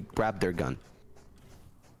 so we grabbed their gun.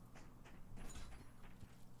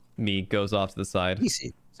 Me goes off to the side.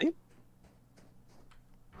 Easy. See?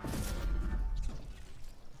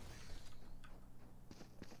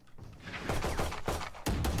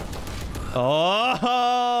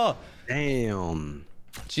 Oh! Damn.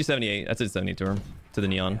 She's 78. That's a 70 to her. To the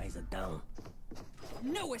neon. Guys are down.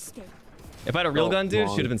 No escape. If I had a real gun, dude,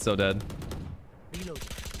 wrong. she'd have been so dead. Reload.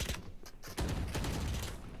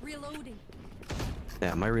 Reloading.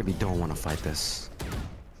 Damn, I really don't want to fight this.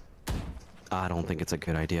 I don't think it's a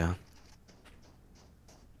good idea.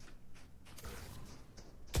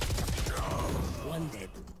 One dead.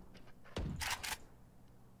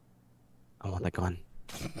 I want that gun.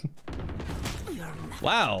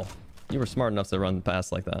 Wow. You were smart enough to run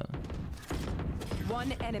past like that.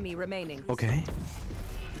 One enemy remaining. Okay.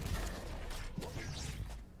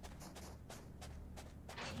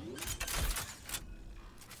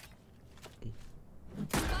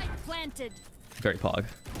 Spike planted. Very pog.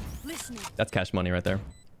 Listening. That's cash money right there.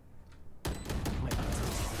 My answer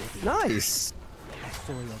is ready. Nice. I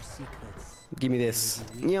saw your secrets. Give me this.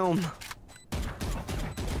 Yum.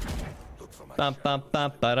 Bum, bum,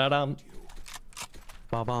 bum, ba-da-dum.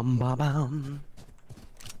 Ba bum ba bum.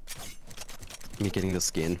 Me getting the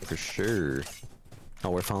skin for sure. Oh,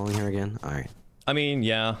 we're following her again. All right. I mean,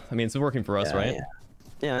 yeah. I mean, it's working for us, Yeah, right? Yeah.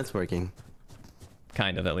 Yeah, it's working.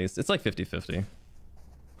 Kind of, at least. It's like 50-50.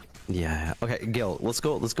 Yeah. Okay, Gale, let's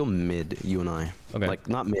go mid, you and I. Okay. Like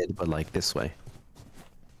not mid, but like this way.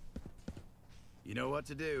 You know what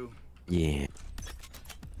to do. Yeah.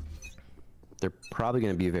 They're probably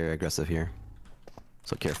gonna be very aggressive here.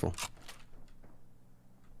 So careful.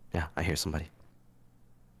 Yeah, I hear somebody.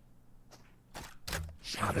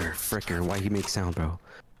 Mother fricker, why he make sound, bro?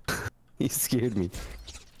 He scared me.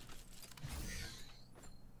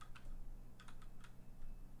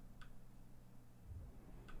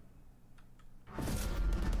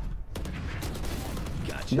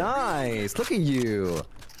 Gotcha. Nice! Look at you!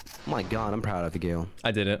 Oh my god, I'm proud of you, Gale.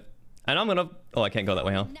 I did it. And I'm gonna... Oh, I can't go that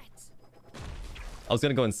way, huh? Net. I was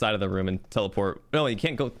gonna go inside of the room and teleport. No, you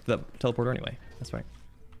can't go to the teleporter anyway. That's right.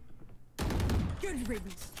 Good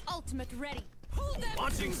riddance. Ultimate ready. Pull them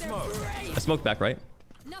Launching to their smoke. grave. I smoked back, right?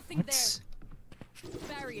 Nothing What? there.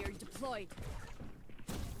 Barrier deployed.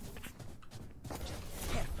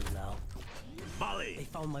 Careful now. They Molly.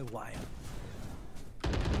 found my wire.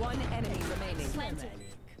 One enemy remaining. Planted.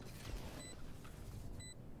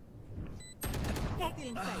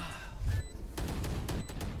 Feeling safe.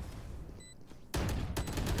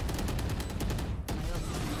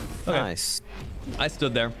 Okay. Nice. I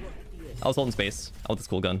stood there. I was holding space. I want this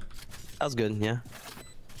cool gun. That was good, yeah.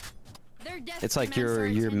 Their death It's like demands our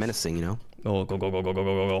you're attention. menacing, you know? Oh, go, go, go, go, go,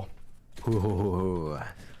 go, go, go. Ooh.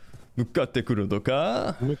 Nukatte kuru no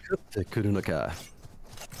ka? Kurunoka.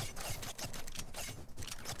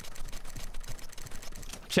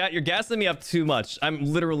 Chat, you're gassing me up too much. I'm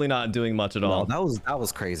literally not doing much at all. No, that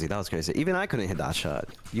was crazy. That was crazy. Even I couldn't hit that shot.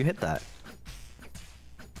 You hit that.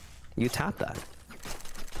 You tapped that.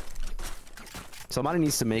 Somebody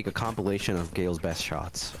needs to make a compilation of Gale's best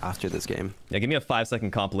shots after this game. Yeah, give me a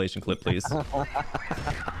 5-second compilation clip, please.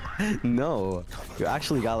 No, you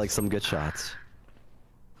actually got like some good shots.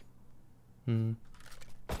 We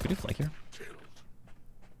do flank here.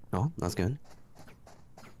 Oh, that's good.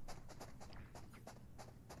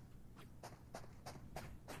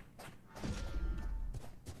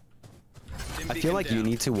 I feel like you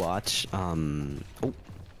need to watch. Oh.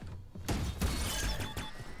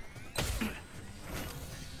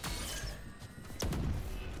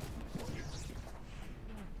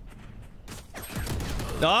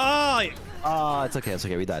 Ah! Oh, it's okay. It's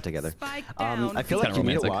okay. We died together. Spike down. I feel It's like kinda you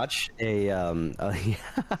need to romantic. watch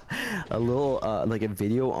a little like a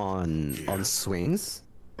video on swings,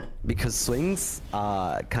 because swings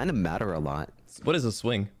kind of matter a lot. What is a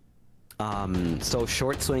swing? So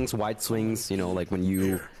short swings, wide swings. You know, like when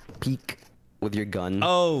you peek with your gun.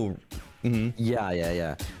 Oh.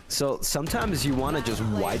 Yeah. So sometimes you want to just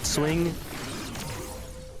wide swing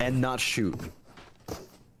and not shoot.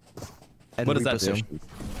 And What does that do? reposition.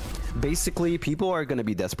 Basically, people are going to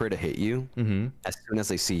be desperate to hit you as soon as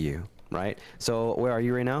they see you, right? So where are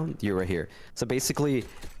you right now? You're right here. So basically,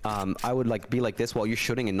 I would like be like this while you're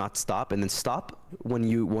shooting and not stop, and then stop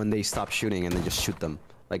when they stop shooting, and then just shoot them.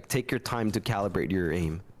 Like take your time to calibrate your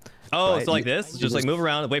aim. Oh, Right, so like you- this? Just like move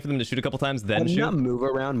around, wait for them to shoot a couple times, then And not shoot? move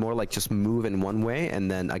around, more like just move in one way, and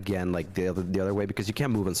then again like the other way, because you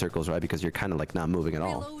can't move in circles, right? Because you're kind of like not moving at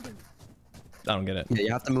all. Reloading. I don't get it. Yeah,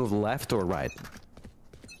 you have to move left or right,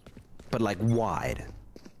 but like wide.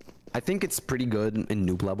 I think it's pretty good in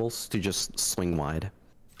noob levels to just swing wide,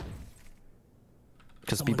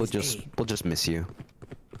 because people Someone is will just miss you.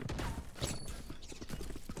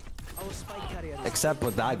 Our spike carrier is Except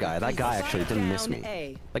with that guy. That guy actually didn't miss me. Down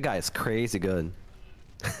A. That guy is crazy good.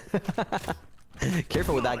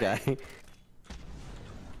 Careful with that guy.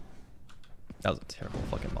 That was a terrible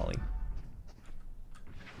fucking molly.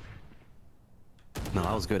 No,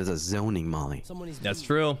 that was good as a zoning molly. Someone is That's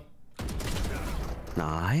true.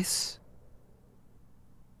 Nice.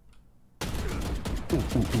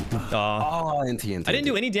 Aw. Oh, NT. I didn't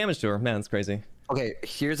do any damage to her. Man, that's crazy. Okay,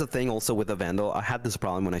 here's the thing also with the Vandal. I had this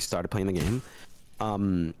problem when I started playing the game.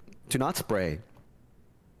 Do not spray.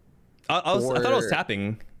 I thought I was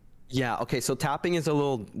tapping. Yeah, okay, so tapping is a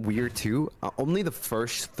little weird too. Only the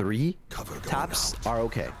first 3 taps are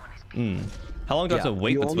okay. How long do I have to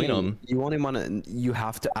wait between them? You only want to, you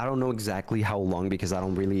have to, I don't know exactly how long because I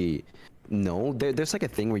don't really know. There's like a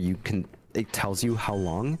thing where you can, it tells you how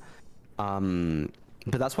long.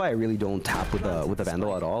 But that's why I really don't tap with the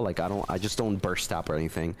Vandal at all. Like I just don't burst tap or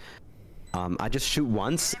anything. I just shoot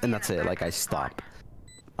once and that's it, like I stop.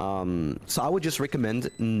 So I would just recommend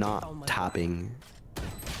not tapping.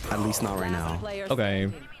 At least not right now. Okay.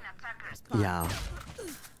 Yeah.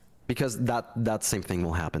 Because that same thing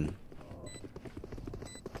will happen.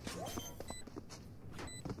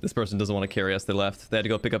 This person doesn't want to carry us. They left. They had to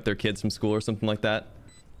go pick up their kids from school or something like that.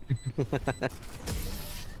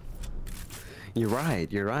 You're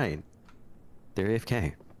right. You're right. They're AFK.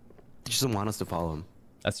 They just don't want us to follow them.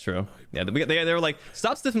 That's true. Yeah, they were like,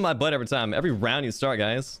 stop stiffing my butt every time. Every round you start,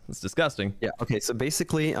 guys. It's disgusting. Yeah. Okay. So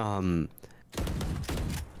basically,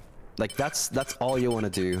 like that's all you want to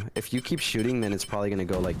do. If you keep shooting, then it's probably gonna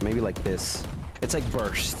go like maybe like this. It's like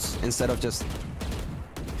bursts instead of just.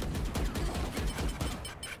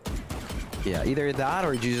 Yeah, either that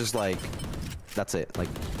or you just like, that's it. Like,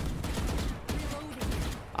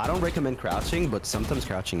 I don't recommend crouching, but sometimes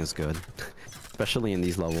crouching is good, especially in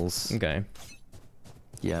these levels. Okay.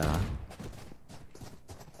 Yeah.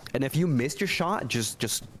 And if you missed your shot, just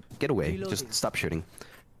get away. Just stop shooting,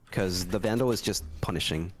 because the Vandal is just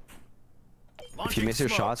punishing. If you miss your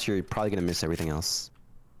shots, you're probably gonna miss everything else.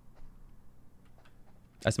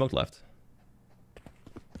 I smoked left.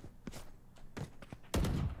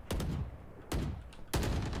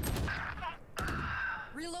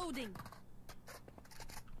 Reloading.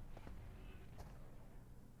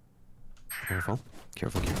 Careful,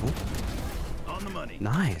 careful, careful. On the money.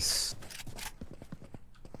 Nice.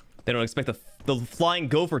 They don't expect the flying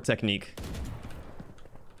gopher technique.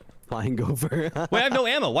 Flying gopher. Wait, I have no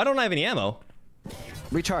ammo. Why don't I have any ammo?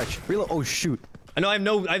 Recharge. Reload. Oh shoot. I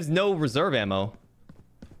know I have no reserve ammo.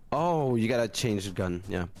 Oh, you gotta change the gun.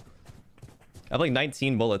 Yeah. I have like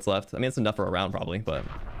 19 bullets left. I mean, it's enough for a round probably, but.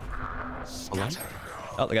 Hold on.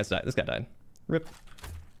 Oh, the guy's died. This guy died. Rip.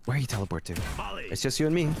 Where you teleport to? Molly. It's just you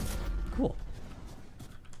and me. Cool.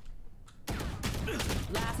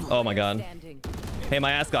 Oh my god. Hey,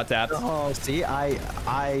 my ass got tapped. Oh, see,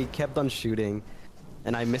 I kept on shooting,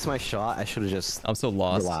 and I missed my shot. I should have just. I'm so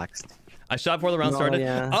lost. Relaxed. I shot before the round started.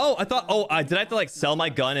 Yeah. Oh, I thought. Oh, did I have to like sell my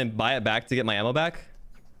gun and buy it back to get my ammo back?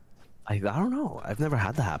 I don't know. I've never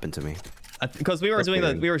had that happen to me. Because we were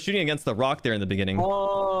we were shooting against the rock there in the beginning.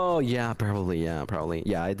 Oh yeah, probably. Yeah, probably.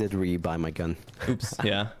 Yeah, I did re-buy my gun. Oops.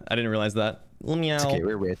 Yeah, I didn't realize that. Meow. It's okay,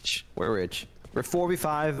 we're rich. We're rich. We're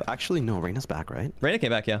 4v5. Actually, no, Reyna's back, right? Reyna came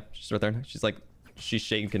back. Yeah, she's right there. She's like, she's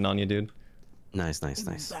shaking on you, dude. Nice, nice,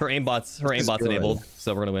 nice. Her aimbot's enabled,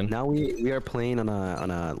 so we're gonna win. Now we are playing on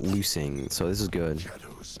a losing, so this is good.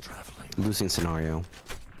 Losing scenario.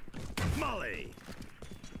 Molly.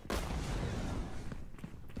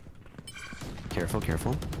 Careful,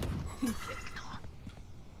 careful.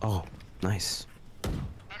 Oh, nice.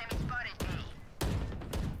 Enemy spotted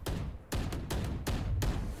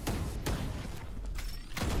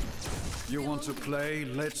A. You want to play?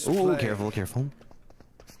 Let's Ooh, play. careful, careful.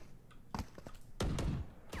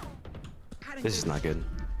 This is not good.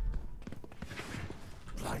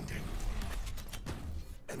 Blinding.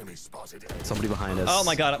 Enemy spotted A. Somebody behind us. Oh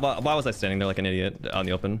my god, why was I standing there like an idiot on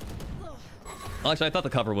the open? Well, actually, I thought the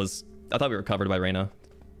cover was... I thought we were covered by Reyna.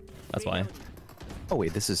 That's why. Oh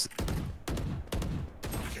wait, this is...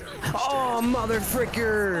 Oh, mother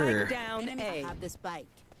fricker! Down A. Have this bike.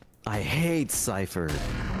 I hate Cypher.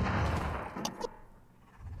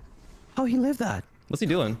 How he lived that? What's he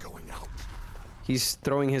doing? He's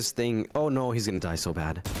throwing his thing. Oh no, he's gonna die so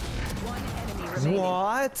bad. One enemy remaining.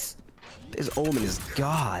 What? This Omen is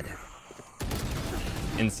god.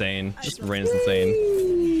 Insane. Just Reyna's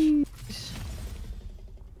insane.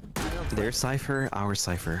 Their Cypher, our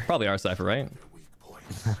Cypher. Probably our Cypher, right?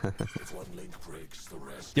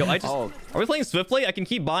 Yo, I just... Oh. Are we playing swiftly? I can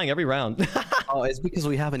keep buying every round. Oh, it's because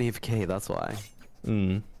we have an AFK, that's why.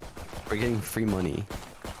 Hmm. We're getting free money.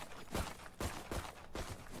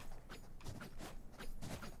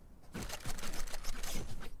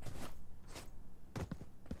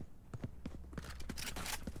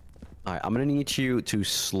 Alright, I'm gonna need you to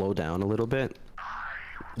slow down a little bit.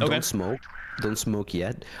 Okay. Don't smoke. Don't smoke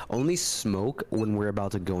yet. Only smoke when we're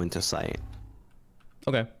about to go into sight.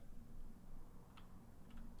 Okay.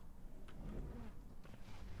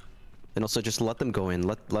 And also just let them go in.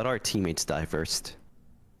 Let our teammates die first.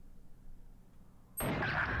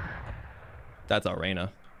 That's our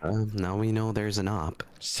Reyna. Now we know there's an op.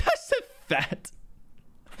 Just a fat.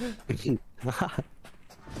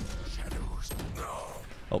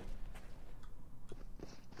 Oh.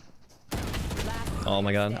 Oh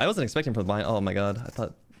my god. I wasn't expecting from behind. Oh my god.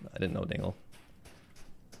 I didn't know Dingle.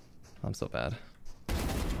 I'm so bad.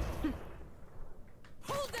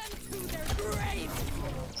 Hold them to their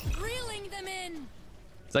grave. Reeling them in.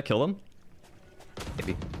 Does that kill him?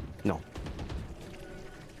 Maybe. No.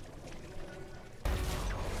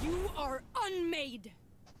 You are unmade.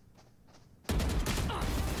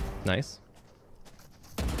 Nice.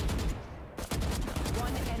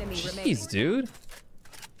 One enemy remaining. Jeez, dude.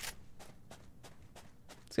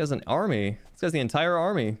 This guy's an army. This guy's the entire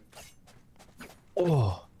army.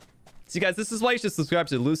 Oh. See, guys, this is why you should subscribe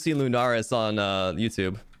to Lucy Lunaris on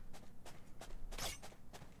YouTube.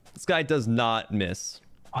 This guy does not miss.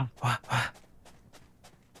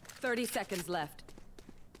 30 seconds left.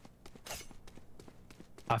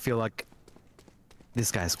 I feel like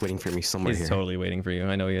this guy's waiting for me somewhere He's here. totally waiting for you.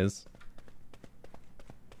 I know he is.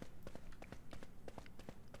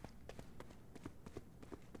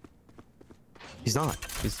 He's not.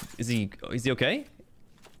 Is he okay?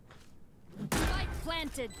 Spike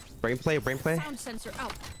planted. Brain play, brain play. Sound sensor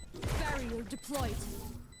out. Barrier deployed.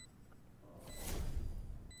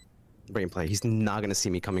 Brain play. He's not gonna see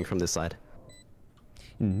me coming from this side.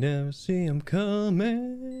 You never see him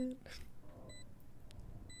coming.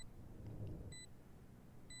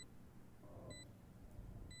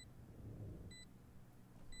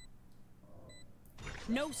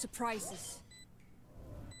 No surprises.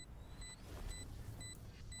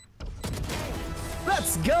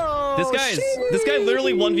 Let's go! This guy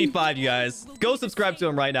literally 1v5 you guys. Go subscribe to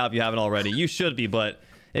him right now if you haven't already. You should be, but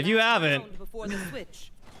if you haven't, Before the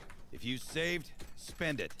switch. If you saved,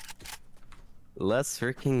 spend it. Let's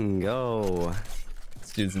freaking go.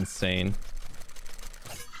 this dude's insane.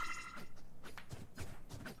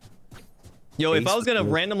 Yo, if I was gonna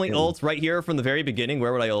randomly ult right here from the very beginning,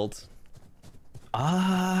 where would I ult?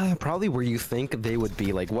 Probably where you think they would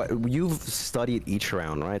be. Like, what you've studied each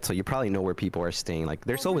round, right? So you probably know where people are staying. Like,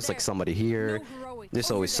 there's always like somebody here.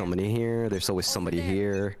 There's always somebody here. There's always somebody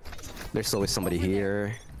here. There's always somebody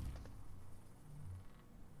here.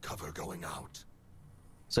 Cover going out.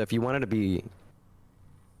 So if you wanted to be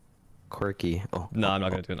quirky, No, I'm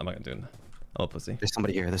not gonna do it. I'm not gonna do it. Oh, pussy. There's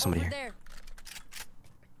somebody here. There's somebody here. There.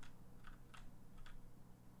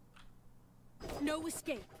 No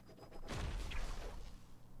escape.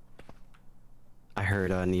 I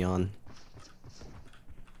heard Neon.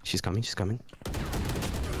 She's coming. She's coming.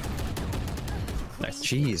 Nice.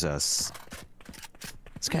 Jesus.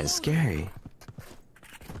 This guy is scary.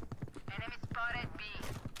 Enemy spotted B.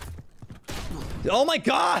 Oh my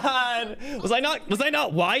god! Was I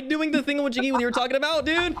not wide doing the thingamajiggy when you were talking about,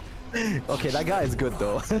 dude? Okay, that guy is good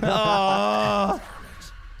though.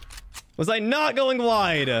 Was I not going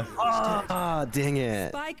wide? Ah, dang it.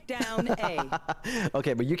 Spike down A.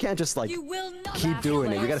 Okay, but you can't just like You will not keep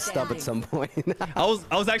doing it. You gotta last stop at some point. I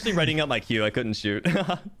was actually writing up my Q. I couldn't shoot.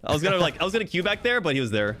 I was gonna Q back there, but he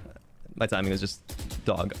was there. My timing was just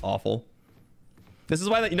dog awful. This is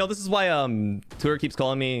why this is why Twitter keeps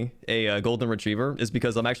calling me a golden retriever, is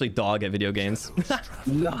because I'm actually dog at video games.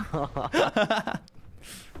 No.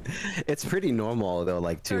 It's pretty normal though,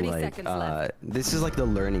 like to 30 like seconds left. this is like the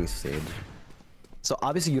learning stage. So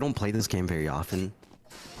obviously you don't play this game very often.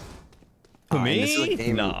 And this is a Me?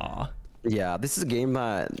 game- Nah. Yeah, this is a game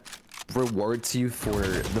that rewards you for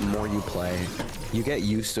the more you play. You get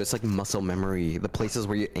used to it. It's like muscle memory. The places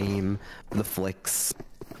where you aim, the flicks.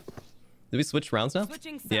 Did we switch rounds now?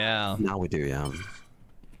 Switching sides. Yeah. Now we do, yeah.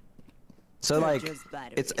 So like,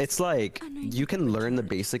 it's like you can learn the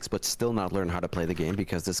basics, but still not learn how to play the game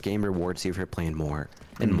because this game rewards you for playing more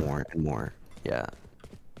and more and more. Yeah.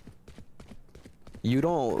 You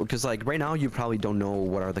don't, because like right now you probably don't know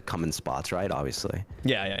what are the common spots, right? Obviously.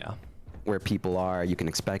 Yeah. Where people are, you can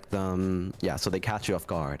expect them. Yeah, so they catch you off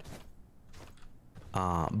guard.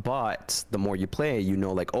 But the more you play, you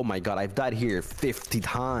know, like, oh my god, I've died here 50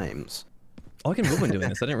 times. Oh, I can move when doing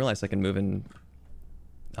this. I didn't realize I can move and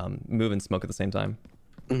smoke at the same time.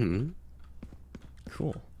 Mm-hmm.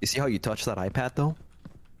 Cool. You see how you touch that iPad though?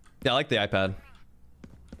 Yeah, I like the iPad.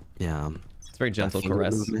 Yeah. It's very gentle That finger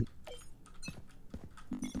caress. movement.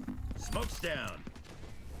 Smoke's down.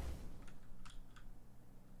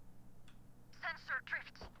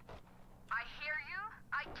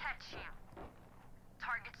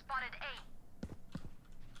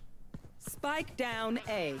 Spike down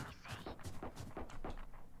A.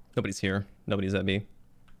 Nobody's here. Nobody's at B.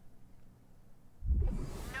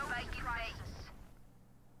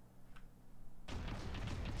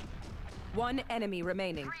 One enemy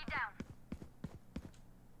remaining.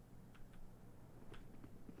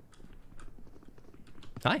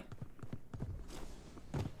 Hi.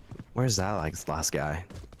 Where's that like last guy?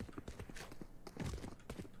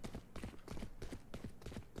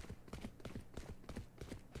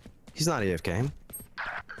 He's not AFK.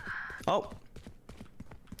 Oh.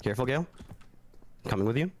 Careful, Gale. Coming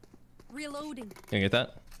with you. Reloading. Can you get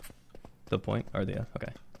that? The point or the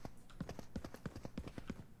okay.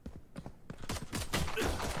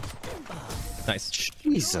 Nice.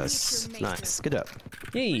 Jesus. Nice. Good up.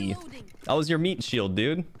 Hey. That was your meat shield,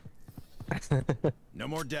 dude. No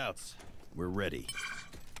more doubts. We're ready.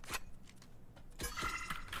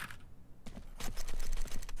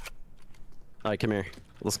 Alright, come here.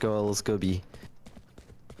 Let's go B.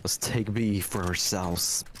 Let's take B for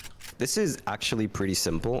ourselves. This is actually pretty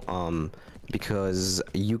simple, because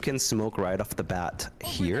you can smoke right off the bat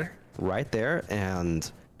here, right there,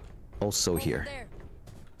 and also here.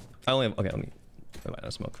 I only have okay, let me I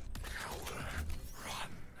might smoke.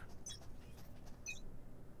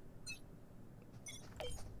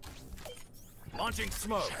 Launching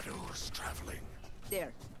smoke. Shadows traveling.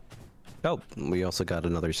 There. Oh, we also got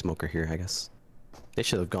another smoker here, I guess. They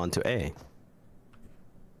should have gone to A.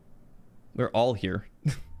 We're all here.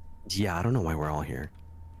 Yeah, I don't know why we're all here.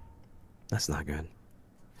 That's not good.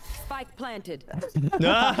 Spike planted.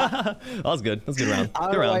 That was good. That was a good round. I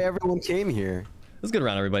Good don't know why round. everyone came here. It was a good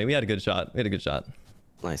round, everybody. We had a good shot. We had a good shot.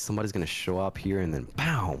 Nice. Somebody's gonna show up here and then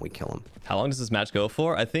pow, we kill him. How long does this match go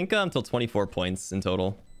for? I think until 24 points in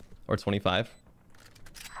total, or 25.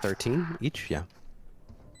 13 each, yeah.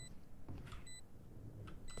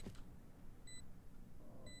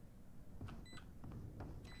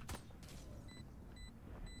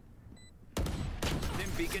 Dim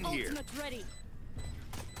beacon here. Ultimate ready.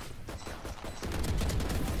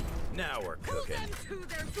 Now we're cooking. To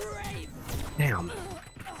their grave. Damn.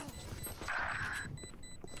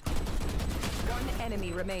 One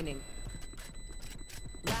enemy remaining.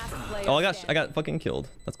 Last player Oh my gosh, I standing. got fucking killed.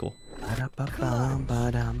 That's cool.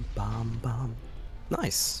 Ba-da-ba-bum-ba-dum-bum-bum.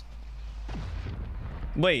 Nice.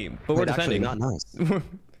 Wait, but we're Wait, actually, defending. not nice.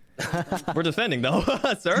 We're defending though,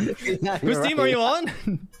 sir. Yeah, Whose you're team are right. you on?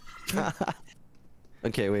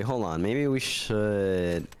 Okay, wait, hold on. Maybe we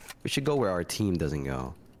should go where our team doesn't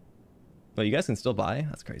go. Well, you guys can still buy.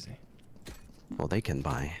 That's crazy. Well, they can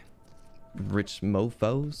buy. Rich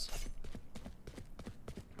mofos.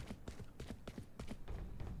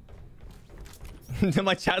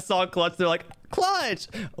 My chat saw clutch. They're like, clutch.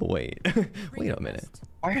 Oh, wait. Wait a minute.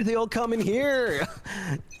 Why are they all coming here?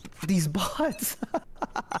 These bots.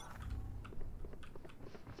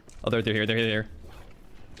 Oh, they're here. They're here.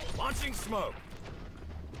 Launching smoke.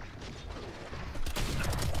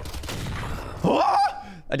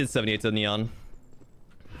 I did 78 to neon.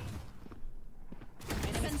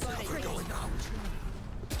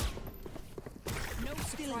 No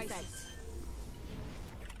surprises.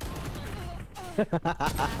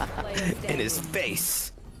 In his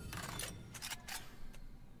face.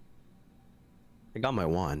 I got my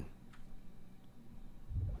one.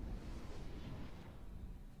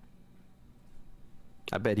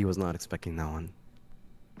 I bet he was not expecting that one.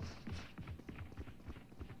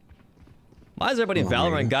 Why is everybody in Come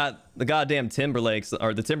on, Valorant man. got the goddamn Timberlakes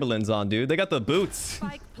or the Timberlands on, dude? They got the boots.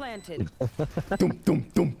 Spike planted. Dum, dum,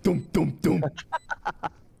 dum, dum, dum, dum.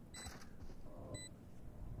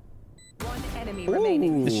 One enemy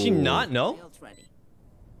remaining. Does she not know?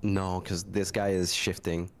 No, because this guy is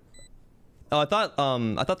shifting. Oh, I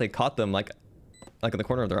thought they caught them like in the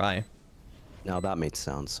corner of their eye. Now that made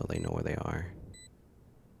sense, so they know where they are.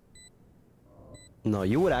 No,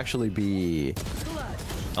 you would actually be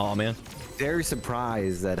Oh man. very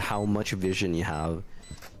surprised at how much vision you have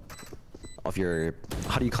of your,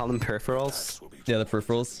 how do you call them, peripherals? Yeah, the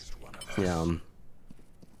peripherals. Yeah.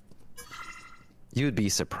 You would be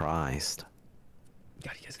surprised.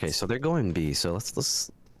 God, you guys Okay, so they're going B, so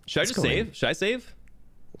let's Should I let's just go save? in. Should I save?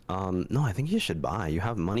 No, I think you should buy. You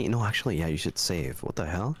have money. No, actually, yeah, you should save. What the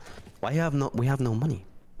hell? Why you have no? We have no money.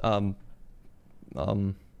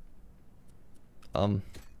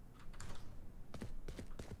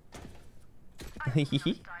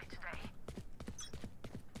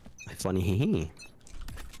 Funny, hee hee.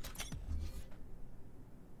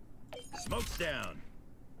 Smoke's down.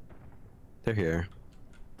 They're here.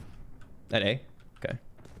 At A? Okay.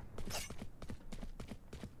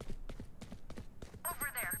 Over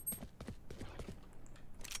there.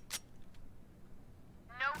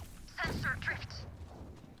 No sensor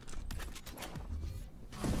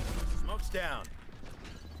down.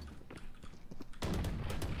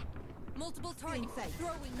 Multiple targets.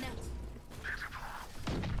 Throwing net.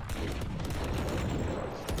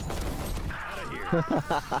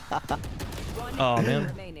 Oh man.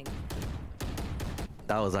 Remaining.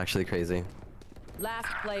 That was actually crazy. Last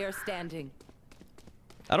player standing.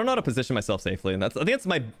 I don't know how to position myself safely, and I think that's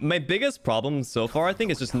my biggest problem so far. I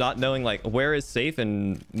think is just not knowing like where is safe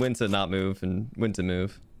and when to not move and when to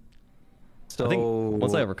move. So I think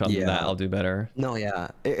once I overcome that, I'll do better. No, yeah,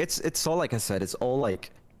 it's all like I said. It's all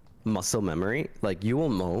like muscle memory. Like you will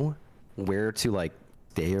know where to like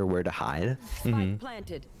stay or where to hide. Spike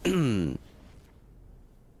planted.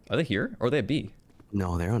 Are they here or are they at B?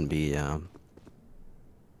 No, they're on B. Yeah.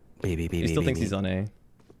 B. He still thinks he's on A.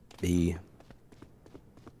 B.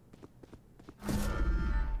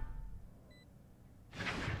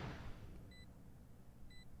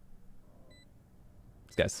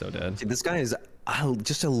 This guy's so dead. See, this guy is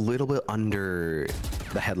just a little bit under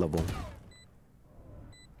the head level.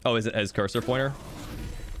 Oh, is it his cursor pointer?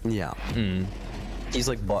 Yeah. He's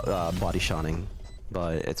like body shotting,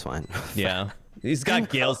 but it's fine. Yeah. He's got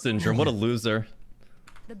Gale syndrome. What a loser.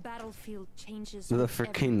 The battlefield changes. The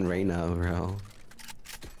freaking Reyna, bro.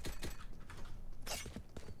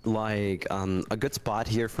 Like, a good spot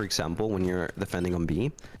here, for example, when you're defending on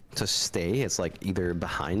B, to stay, it's like either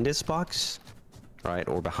behind this box, right,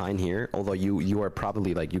 or behind here. Although you are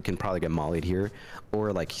probably like, you can probably get mollied here,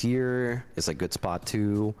 or like here is a good spot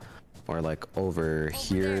too, or like over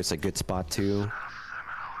here is a good spot too.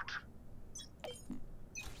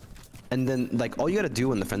 And then like all you gotta do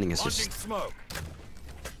when defending is Launching just smoke.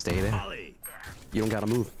 stay there. Molly. You don't gotta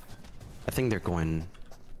move. I think they're going.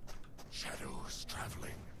 Shadows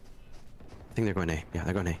traveling. I think they're going A. Yeah,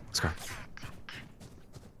 they're going A. Let's go.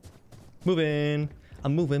 Moving.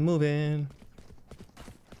 I'm moving.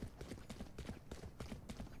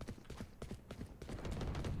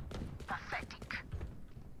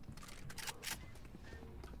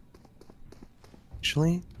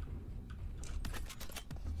 Actually,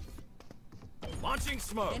 Launching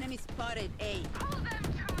smoke. Enemy spotted A.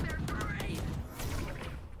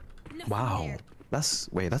 wow. That's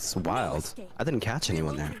wild. I didn't catch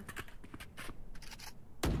anyone there.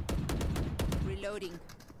 Reloading.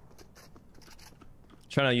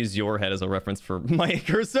 Trying to use your head as a reference for my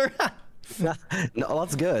cursor. No,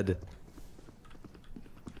 that's good.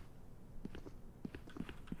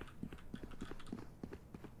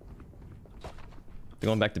 They're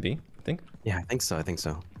going back to B, I think. Yeah, I think so. I think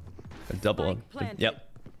so. A double. Spike planted. Yep.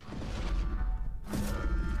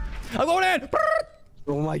 I'm going in!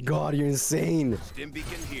 Oh my god, you're insane. Stim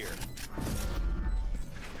beacon here.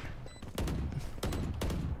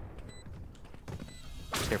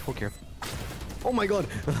 Careful. Oh my god.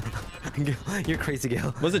 You're crazy,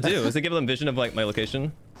 Gale. What does it do? Does it give them vision of like my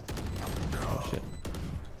location? Oh shit.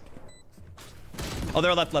 Oh,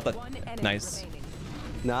 they're left. One enemy Nice. remaining.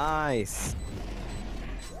 Nice.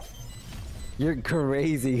 You're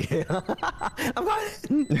crazy. I'm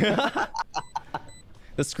going.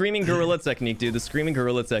 The screaming gorilla technique, dude. The screaming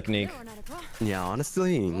gorilla technique. Yeah,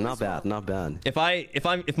 honestly, not bad.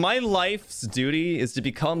 If my life's duty is to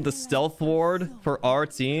become the stealth ward for our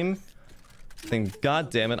team, then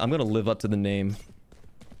god damn it, I'm gonna live up to the name.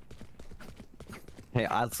 Hey,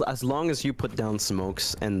 as long as you put down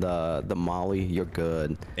smokes and the molly, you're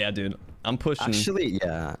good. Yeah, dude. I'm pushing. Actually,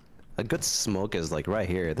 yeah. A good smoke is like right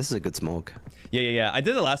here. This is a good smoke. Yeah. I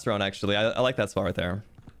did it last round actually. I like that spot right there.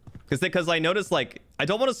 Because I noticed like I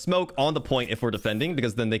don't want to smoke on the point if we're defending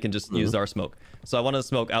because then they can just use our smoke. So I want to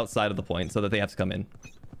smoke outside of the point so that they have to come in,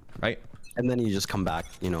 right? And then you just come back,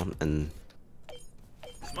 you know, and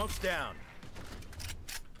Smoke's down.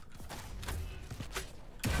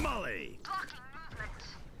 Molly.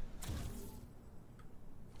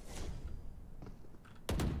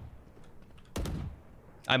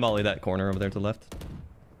 I molly that corner over there to the left.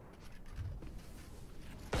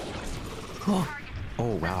 oh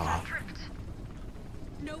wow.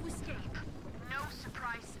 No escape. No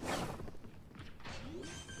surprises.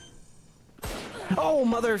 Oh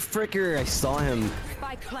mother fricker! I saw him.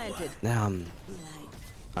 Spike planted.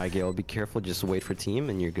 Alright, Gale, be careful. Just wait for team,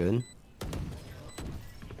 and you're good.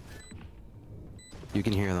 You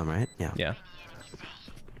can hear them, right? Yeah. Yeah.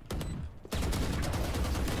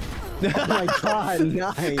 Oh my god!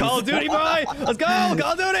 Nice. Call of Duty, boy! Let's go!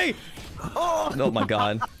 Call of Duty! Oh my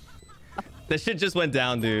god. That shit just went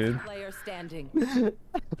down, dude. Player standing. That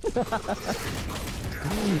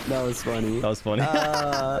was funny. That was funny.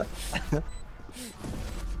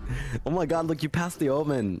 Oh my god! Look, you passed the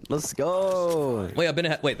omen. Let's go. Wait, I've been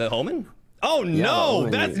ahead. Wait, the Homan? Oh Yeah, no! the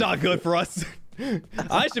Omen. That's not good for us.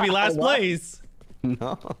 I should be last What? place.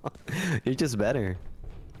 No, you're just better.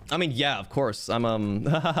 I mean, yeah, of course. I'm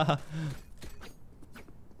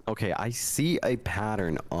Okay, I see a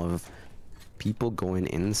pattern of people going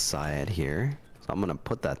inside here, so I'm gonna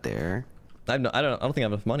put that there. I don't think I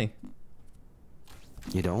have enough money.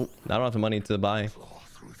 You don't? I don't have the money to buy.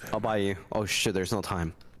 I'll buy you. Oh shit, there's no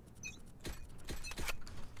time.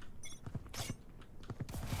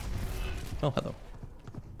 Oh, hello.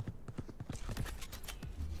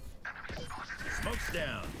 Smoke's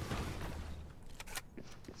down.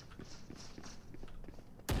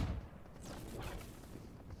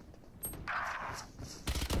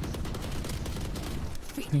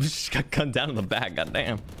 You just got gunned down in the back,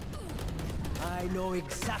 goddamn. I know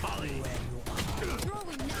exactly where you are.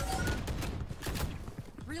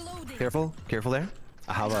 Reloading. Careful, careful there.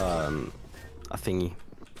 I have a thingy.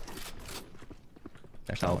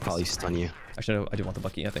 Actually, That'll probably stun you. Actually, I do want the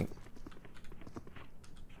Bucky, I think.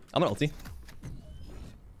 I'm an ulti.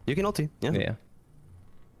 You can ulti, yeah. Yeah.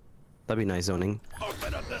 That'd be nice zoning.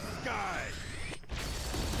 Open up the sky.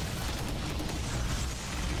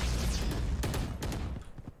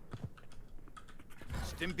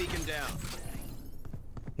 Stim beacon down.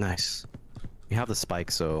 Nice. You have the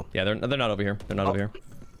spike, so Yeah, they're not over here. They're not over here.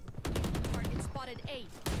 Target spotted A.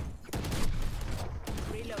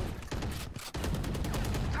 Reload.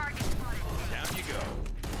 Target spotted. Down you go.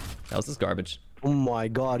 That was this garbage. oh my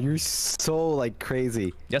god, you're so like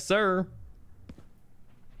crazy. Yes, sir.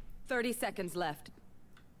 30 seconds left.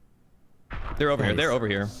 They're over here. Nice. They're over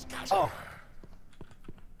here. Oh.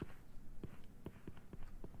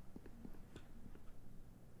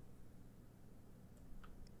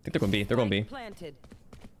 I think they're going B. They're going B. Planted.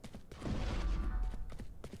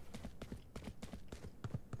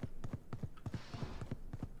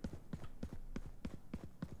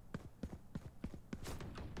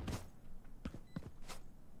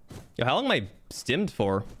 Yo, how long am I stimmed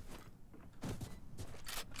for?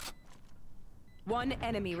 One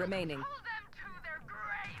enemy remaining. Pull them to their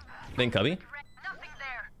grave. Think Cubby? Nothing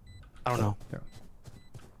there. I don't know. Here.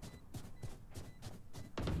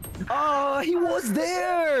 Oh, he was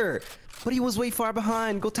there! But he was way far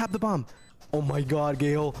behind. Go tap the bomb. Oh my god,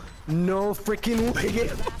 Gale. No freaking way,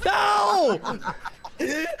 Gale. No!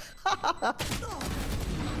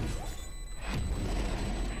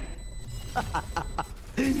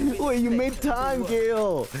 Wait, you made time,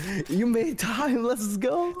 Gale. You made time. Let's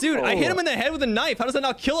go. Dude, I hit him in the head with a knife. How does that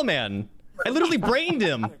not kill a man? I literally brained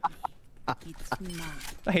him. I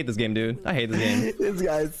hate this game, dude. I hate this game. This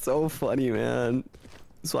guy's so funny, man.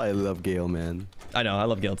 That's why I love Gale, man. I know. I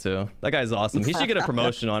love Gale, too. That guy's awesome. He should get a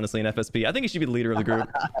promotion, honestly, in FSP. I think he should be the leader of the group.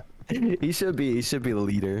 He should be the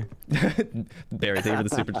leader. Barry, thank you for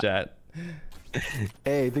the super chat.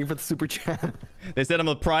 Hey, thank you for the super chat. They said I'm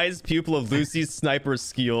a prized pupil of Lucy's sniper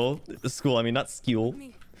school. I mean, not skill.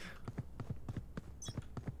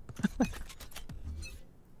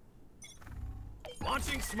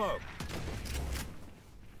 Launching smoke.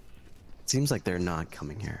 Seems like they're not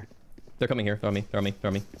coming here. They're coming here. Throw me. Throw me.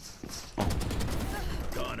 Throw me.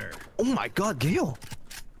 Gunner. Oh my god, Gale.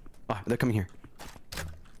 Oh, they're coming here.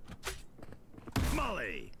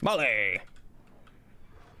 Molly. Molly.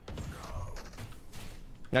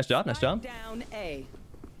 Nice job. Nice job. Down A.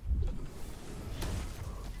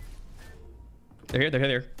 They're here. They're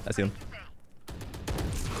here. I see them.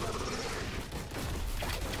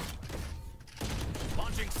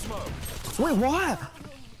 Launching smoke. Wait, what?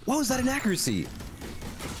 What was that inaccuracy?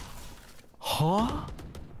 Huh?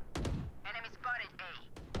 Enemy spotted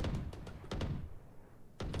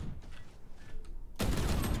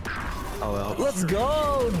A. Oh well. Let's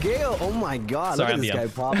go, Gale. Oh my god. Sorry, look at I'm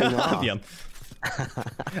this guy popping off. VM.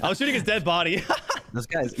 I was shooting his dead body. This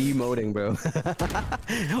guy's emoting, bro.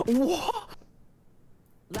 What?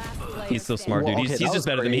 Last player He's so smart, standing. dude. Well, He's that just was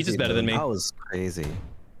better than me. He's crazy, just better than me. That was crazy.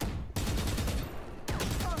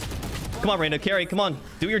 Come on, Reina. Carry. Come on.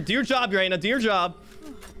 Do your job, Reina. Do your job.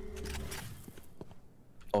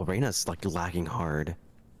 Oh, Reina's like lagging hard.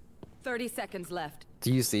 30 seconds left.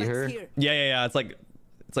 Do you see her? Yeah. It's like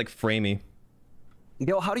framey.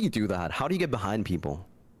 Yo, how do you do that? How do you get behind people?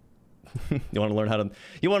 You want to learn how to?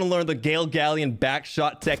 You want to learn the Gale Galleon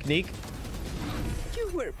backshot technique?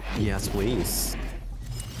 Yes, please.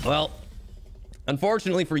 Well,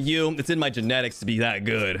 unfortunately for you, it's in my genetics to be that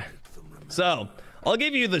good. So, I'll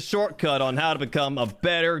give you the shortcut on how to become a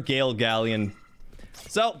better Gale Galleon.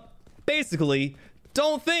 So, basically,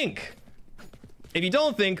 don't think. If you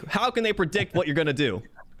don't think, how can they predict what you're gonna do?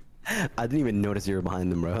 I didn't even notice you were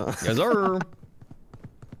behind them, bro. Yes, sir.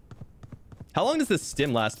 How long does this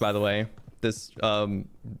stim last, by the way? this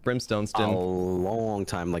brimstone A stim? long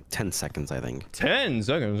time, like 10 seconds, I think. 10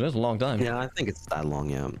 seconds. That's a long time. Yeah, I think it's that long,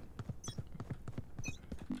 yeah.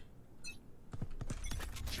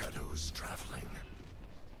 Shadows traveling.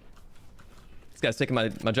 This guy's taking my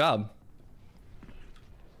job.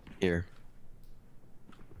 Here.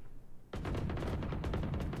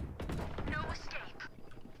 No escape.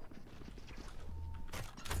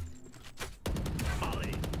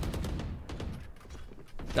 Molly.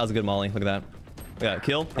 That was a good molly. Look at that. Yeah,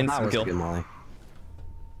 kill. That Instant was a kill. good molly.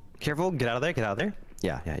 Careful, get out of there, get out of there.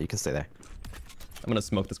 Yeah, you can stay there. I'm gonna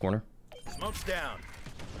smoke this corner. Smoke's down.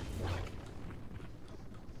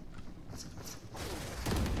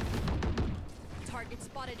 Target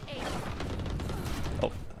spotted A.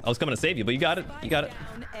 Oh, I was coming to save you, but you got it. You got it.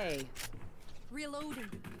 Down A. Reloading.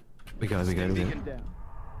 We got it.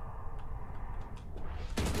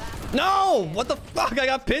 No! What the fuck? I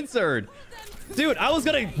got pincered. Dude, I was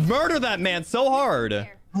gonna murder that man so hard.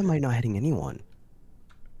 How am I not hitting anyone?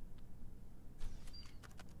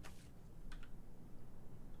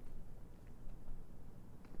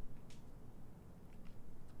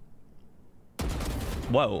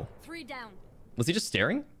 Whoa. 3 down. Was he just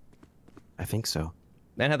staring? I think so.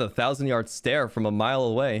 Man had a 1,000-yard stare from a mile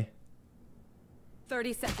away.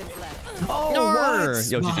 30 seconds left. Oh,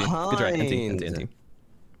 Yo, GG. Good try. NT.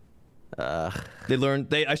 They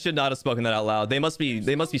learned. I should not have spoken that out loud. They must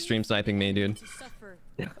be stream sniping me, dude. To suffer.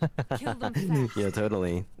 Kill them fast. Yeah,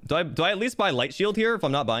 totally. Do I at least buy light shield here if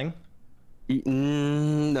I'm not buying?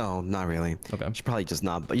 No, not really. Okay. You should probably just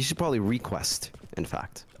not, but you should probably request, in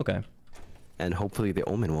fact. Okay. And hopefully the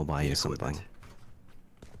Omen will buy you something.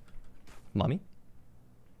 Mommy?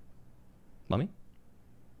 Mommy?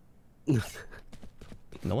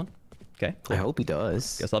 No one? Okay. I hope he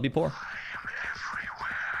does. Guess I'll be poor.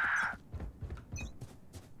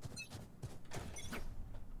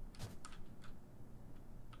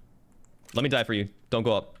 Let me die for you. Don't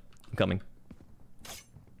go up. I'm coming.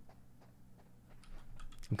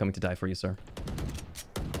 I'm coming to die for you, sir.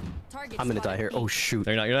 Target I'm gonna die spotted here. B. Oh shoot.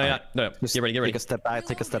 No, you're not. No. Just Get ready. Take a step back.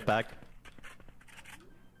 Take a step back.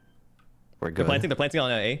 We're They're good. planting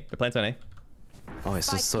on A. They're planting on A. Oh,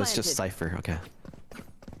 so it's Spike just Cypher. Okay.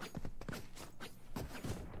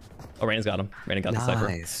 Oh, Raina's got him. Raina got the Cypher.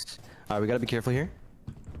 Nice. All right, we gotta be careful here.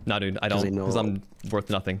 Nah, dude, I 'Cause don't, they know- because I'm worth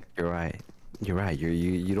nothing. You're right. You're right.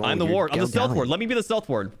 You don't. I'm the you're ward. I'm the stealth Galleon. ward. Let me be the stealth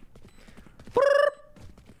ward.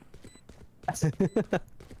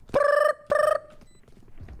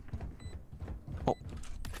 Oh,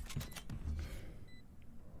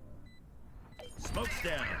 Smoke's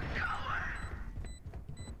down.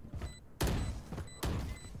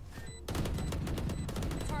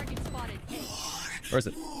 Target spotted A. Where is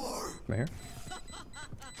it? Right here.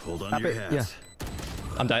 Hold on to your hats. yeah.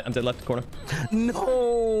 I'm dead left corner.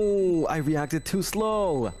 No, I reacted too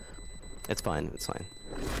slow. It's fine. It's fine.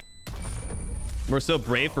 We're so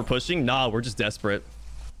brave for pushing. Nah, we're just desperate.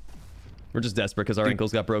 We're just desperate because our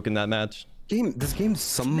ankles got broken that match. This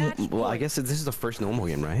game's well, I guess this is the first normal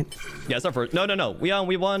game, right? Yeah, it's our first. No.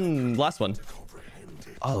 We won last one.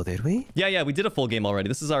 Oh, did we? Yeah. We did a full game already.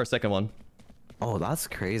 This is our second one. Oh, that's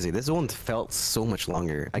crazy. This one felt so much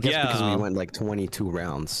longer. I guess because we went like 22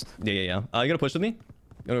 rounds. Yeah. You gonna push with me?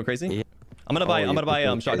 You gonna go crazy? Yeah. I'm gonna buy. Oh, I'm gonna buy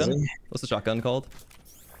you're shotgun. crazy? What's the shotgun called?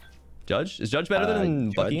 Judge? Is Judge better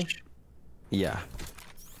than Bucky? Judge? Yeah.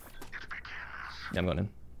 Yeah, I'm going in.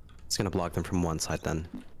 It's gonna block them from one side then.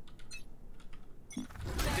 Stim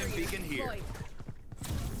beacon here.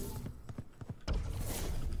 What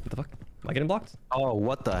the fuck? Am I getting blocked? Oh,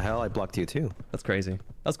 what the hell? I blocked you too. That's crazy.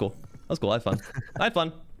 That's cool. That's cool. I had fun. I had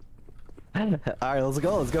fun. All right, let's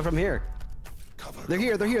go. Let's go from here. They're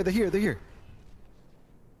here.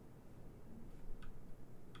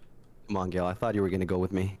 Come on, Gale. I thought you were gonna go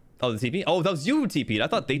with me. Oh, the TP? Oh, that was you who TP'd. I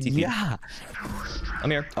thought they TP'd. Yeah.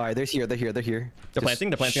 I'm here. All right, they're here. They're planting.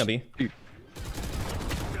 They're planting on B.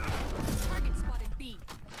 Target spotted B.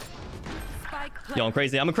 Spike Yo, I'm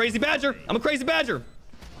crazy. I'm a crazy badger.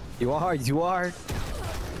 You are.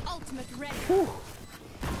 Ultimate ready.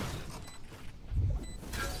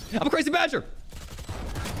 I'm a crazy badger,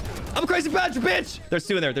 bitch. There's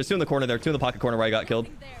two in there. There's two in the corner there. Two in the pocket corner where I got killed.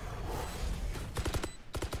 There.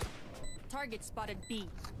 Target spotted B.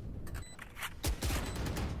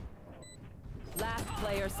 Last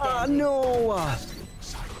player standing. No.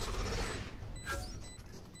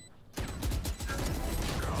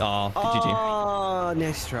 Aw, GG. Oh,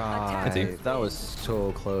 nice try. That's you. That was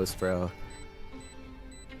so close, bro.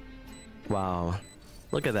 Wow.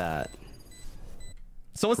 Look at that.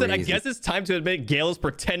 Someone said, I Crazy. guess it's time to admit Gale is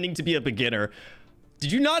pretending to be a beginner.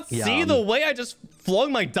 Did you not see Yeah, the way I just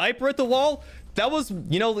flung my diaper at the wall? That was,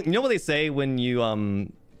 you know what they say when you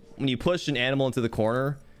push an animal into the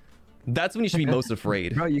corner? That's when you should be most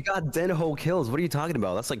afraid. Bro, you got 10 whole kills. What are you talking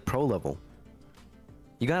about? That's like pro level.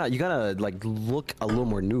 You gotta like look a little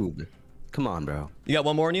more noob. Come on, bro. You got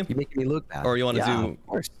one more in you? You're making me look bad. Or you want to do? Of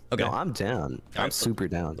course. Okay. No, I'm down. I'm super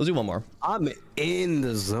down. Let's do one more. I'm in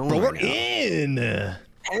the zone. Bro, we're right now. in.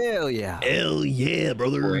 Hell yeah. Hell yeah,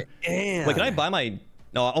 brother. Wait, can I buy my?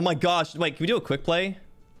 No. Oh my gosh. Wait, can we do a quick play?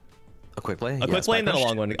 A quick play? A quick play and then a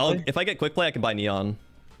long one. If I get quick play, I can buy neon.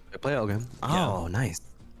 Quick play, okay. Oh, nice.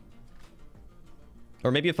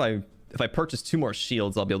 Or maybe if I purchase 2 more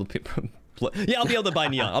shields, I'll be able to. Yeah, I'll be able to buy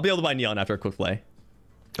neon. I'll be able to buy neon after a quick play.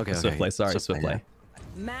 Okay. Swift play. Sorry, swift play.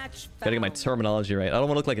 Match Gotta get my terminology right. I don't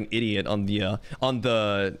want to look like an idiot on the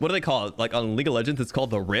what do they call it? Like on League of Legends, it's called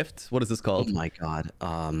the Rift. What is this called? Oh my god.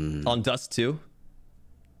 On Dust 2.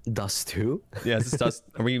 Dust 2? Yeah, this is Dust.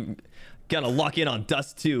 Are we gotta lock in on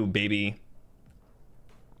Dust 2, baby?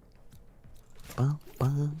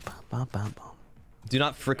 Do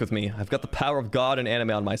not frick with me. I've got the power of God and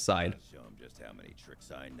anime on my side. Show him just how many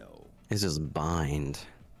tricks I know. It's just bind.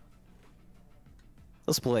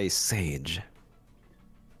 Let's play Sage.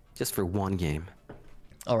 Just for one game.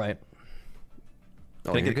 All right.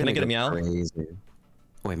 Oh, Can I get a meow? Crazy.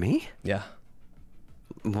 Wait, me? Yeah.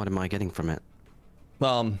 What am I getting from it?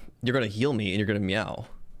 You're gonna heal me and you're gonna meow.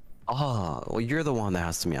 Oh, well, you're the one that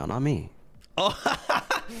has to meow, not me. Oh,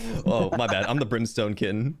 oh, my bad. I'm the brimstone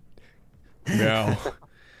kitten. Meow.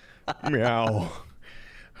 Meow.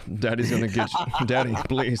 Daddy's gonna get you. Daddy,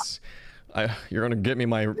 please. You're gonna get me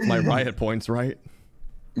my riot points, right?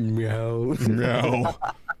 Meow. Meow.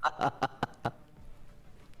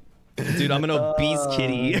 Dude, I'm an obese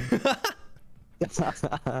kitty.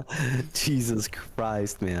 Jesus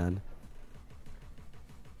Christ, man.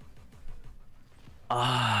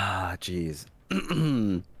 Ah, jeez.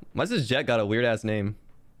 Why does this jet got a weird ass name?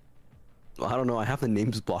 Well, I don't know. I have the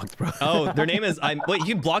names blocked, bro. Oh, their name is. Wait, you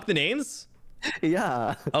can block the names?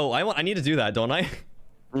 Yeah. Oh, I need to do that, don't I?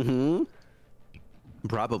 Mm-hmm.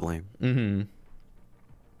 Probably. Mm-hmm.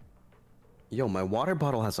 Yo, my water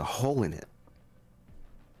bottle has a hole in it.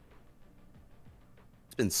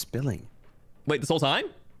 It's been spilling. Wait, this whole time?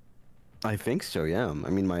 I think so, yeah. I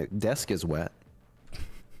mean, my desk is wet.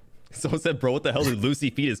 Someone said, bro, what the hell did Lucy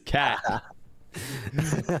feed his cat?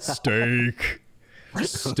 Steak.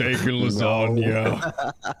 Steak and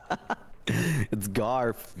lasagna. It's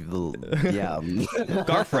Garf. Yeah.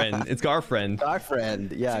 Garfriend. It's Garfriend.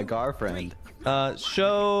 Garfriend. Yeah, Garfriend.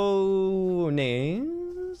 Show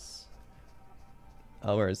names.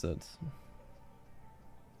 Oh, where is it?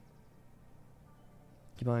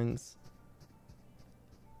 Keybinds.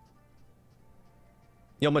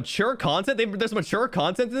 Yo, mature content? There's mature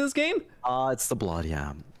content in this game? It's the blood,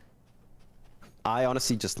 yeah. I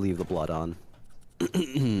honestly just leave the blood on.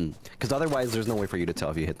 Because otherwise, there's no way for you to tell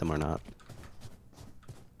if you hit them or not.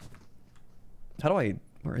 How do I...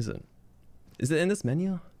 Where is it? Is it in this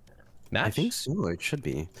menu? Match? I think so. It should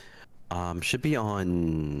be. Should be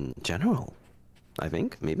on general. I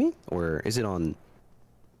think, maybe? Or is it on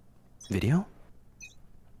video?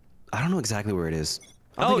 I don't know exactly where it is.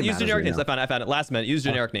 Oh, use generic names. I found it. Last minute. Use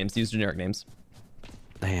generic names. Use generic names.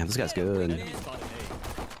 Damn, this guy's good.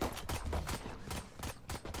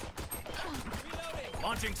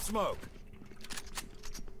 Launching smoke.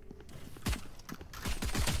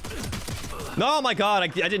 Oh my god, I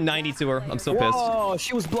did 90 to her. I'm so pissed. Oh,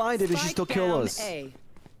 she was blinded and she still killed us.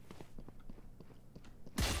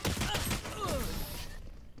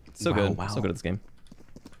 So good. So good at this game.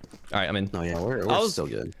 All right, I'm in. Oh yeah, we're still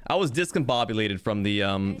good. I was discombobulated from the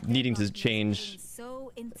needing to change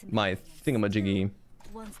my thingamajiggy.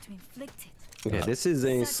 Okay, this is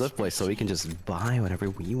a swift play, so we can just buy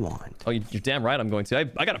whatever we want. Oh, you're damn right I'm going to.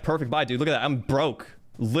 I got a perfect buy, dude. Look at that. I'm broke.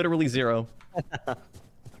 Literally zero.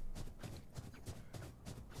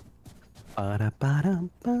 Damn,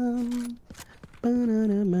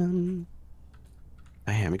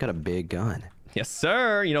 we got a big gun. Yes,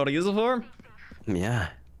 sir. You know what I use it for? Yeah.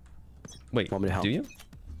 Wait, want me to help? do you?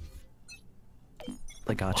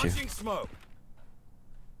 I got you. Launching smoke.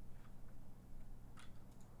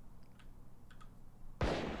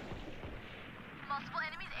 Multiple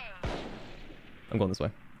enemies A. I'm going this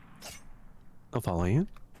way. I'll follow you.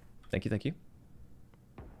 Thank you, thank you.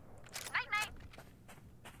 Night night.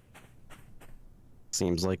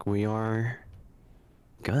 Seems like we are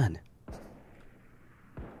good.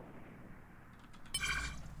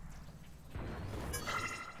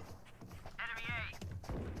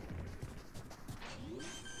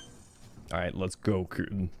 All right, let's go,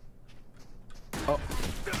 Curtin. Oh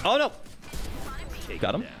no!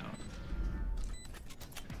 Got him.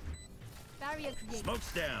 Barrier created.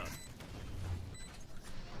 Smoke's down.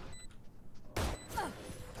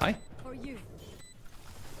 Hi. For you.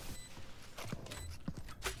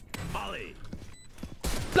 Molly.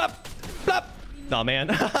 Blop, blop. Nah, man.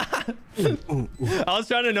 I was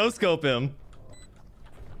trying to no-scope him.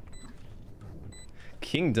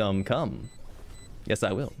 Kingdom come. Yes,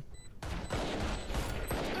 I will.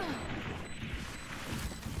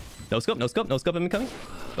 No scope, no scope, no scope incoming.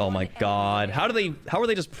 Oh my god. How are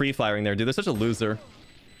they just pre-firing there, dude? They're such a loser.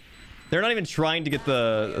 They're not even trying to get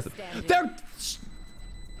the... They're...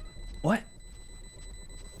 What?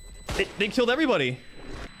 They killed everybody.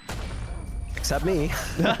 Except me.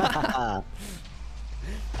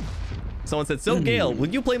 Someone said, so Gale, will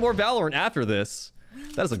you play more Valorant after this?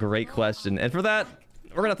 That is a great question. And for that,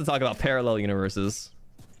 we're gonna have to talk about parallel universes.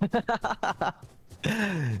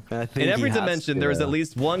 In every dimension, there is at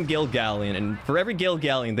least one Gale Galleon, and for every Gale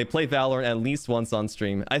Galleon, they play Valorant at least once on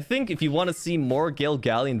stream. I think if you want to see more Gale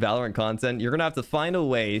Galleon Valorant content, you're gonna have to find a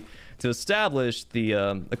way to establish the,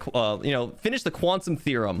 you know, finish the quantum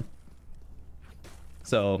theorem.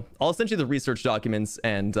 So I'll send you the research documents,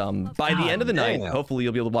 and by the end of the night, hopefully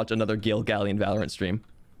you'll be able to watch another Gale Galleon Valorant stream.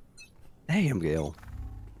 Damn, Gale.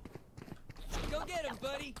 Go get him,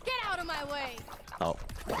 buddy. Get out of my way. Oh.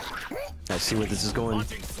 I see where this is going.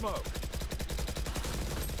 Launching smoke.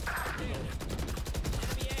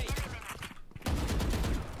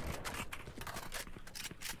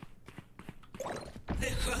 The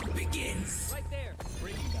hunt begins. Right there.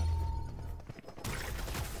 Bringing them.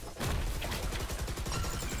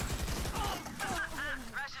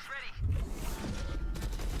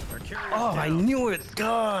 Our carrier's Oh, I down. knew it.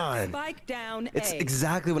 God. Spike down It's A.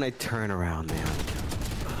 exactly when I turn around, man.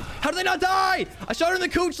 How did they not die? I shot her in the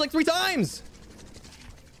cooch like 3 times.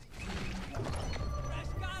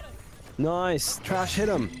 Nice. Trash hit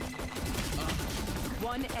him.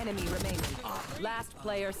 One enemy remaining. Last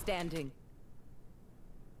player standing.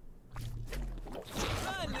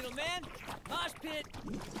 Run, little man. Mosh pit.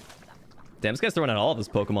 Damn, this guy's throwing out all of his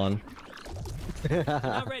Pokemon.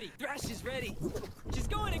 Not ready. Thrash is ready. She's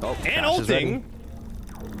going again. Oh, And Trash is ready. ulting.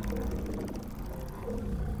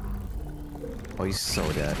 Oh, he's so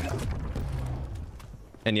dead.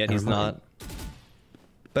 And yet he's Never mind. not.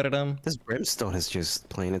 Ba-da-dum. This Brimstone is just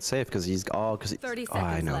playing it safe because he's all because 30 I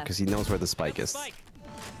seconds know left. because he knows where the spike is. Spike.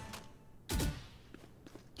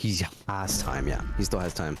 He has time, yeah. He still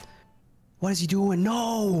has time. What is he doing?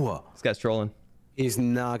 No! This guy's trolling. He's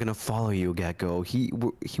not gonna follow you, Gecko. He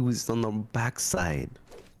was on the backside.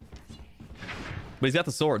 But he's got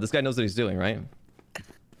the sword. This guy knows what he's doing, right?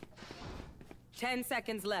 10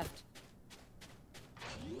 seconds left.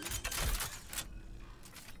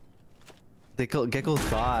 Gecko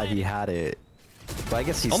thought he had it, but I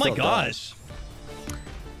guess he's. Oh my still gosh.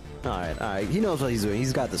 All right. He knows what he's doing.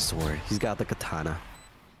 He's got the sword. He's got the katana.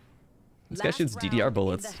 This guy Last shoots round DDR in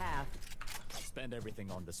bullets. the half. Spend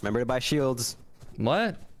everything on this. Remember to buy shields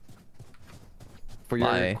What? for your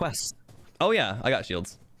Why? quest. Oh yeah, I got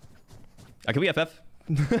shields. Can we FF?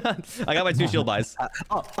 I got my 2 shield buys.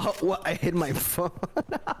 Oh, what? I hit my phone.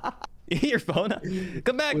 Your phone?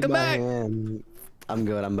 Come back, With come my back. hand. I'm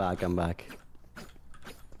good. I'm back.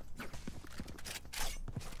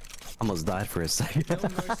 Almost died for a second. No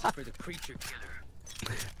mercy for the creature killer.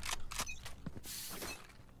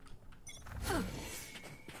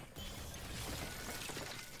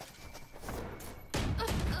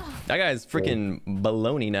 That guy's freaking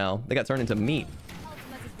baloney now. They got turned into meat.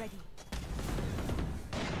 Ultimate is ready.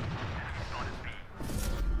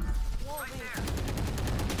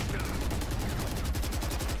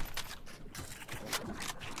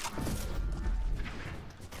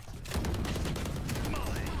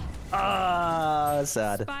 Ah,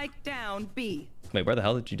 sad. Spike down B. Wait, where the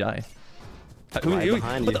hell did you die? Right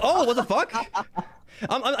behind what you. Oh, what the fuck?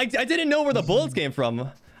 I didn't know where the bullets came from.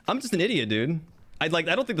 I'm just an idiot, dude. I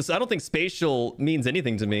don't think spatial means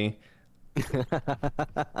anything to me.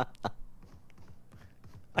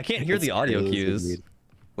 I can't hear the audio Crazy, cues. dude.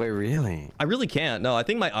 Wait, really? I really can't. No, I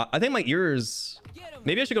think my ears.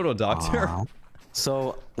 Maybe I should go to a doctor.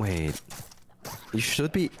 So wait, you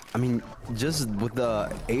should be. I mean, just with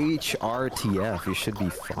the HRTF, you should be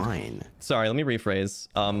fine. Sorry, let me rephrase.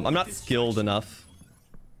 I'm not skilled enough.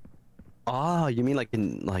 Ah, you mean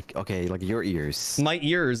like okay, like your ears. My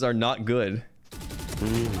ears are not good.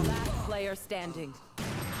 Last player standing.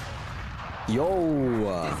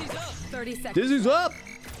 Yo. 30 seconds. Dizzy's up.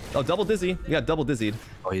 Oh, double dizzy. You got double dizzied.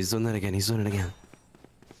 Oh, he's doing it again.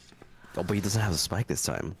 Oh, but he doesn't have a spike this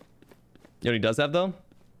time. You know what he does have though?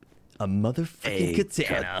 A motherfucking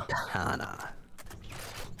katana. Katana.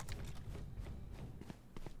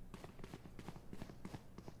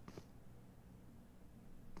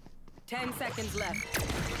 10 seconds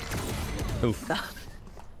left. Oof.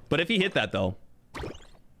 But if he hit that though.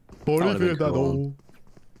 That would have been cool.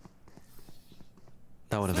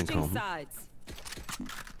 That would have been Switching cool. sides.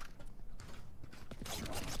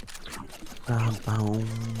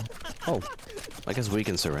 Oh, I guess we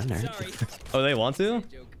can surrender. Sorry. Oh, they want to?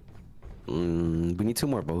 Joke. We need 2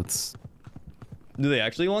 more boats. Do they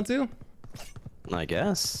actually want to? I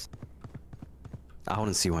guess. I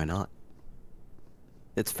wouldn't see why not.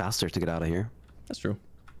 It's faster to get out of here. That's true.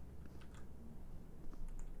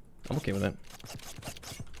 I'm okay with it.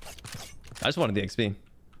 I just wanted the XP.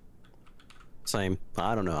 Same.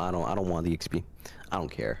 I don't know. I don't want the XP. I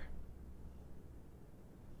don't care.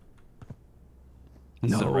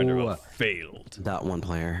 No. Surrender failed. That one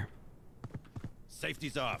player.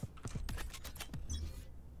 Safety's off.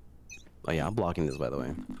 Oh yeah, I'm blocking this by the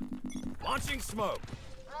way. Launching smoke.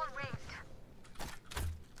 Wall raised.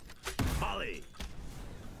 Molly.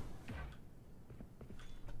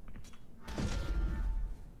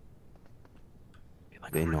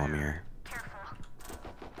 Like they know I'm here.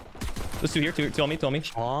 There's 2 here. 2 on me. 2 on me.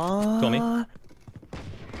 What? 2 on me.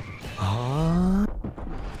 Huh?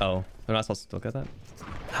 Oh, they're not supposed to look at that.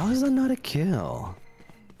 How is that not a kill?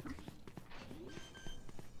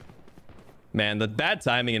 Man, the bad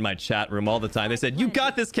timing in my chat room all the time. They said, "You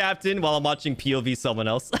got this, Captain," while I'm watching POV someone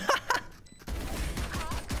else.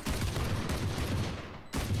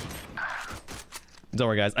 Don't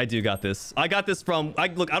worry, guys. I do got this. I got this from...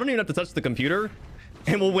 Look, I don't even have to touch the computer,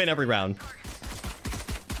 and we'll win every round.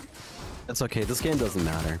 It's okay. This game doesn't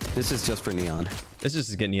matter. This is just for Neon. It's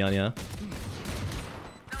just getting Neon, yeah.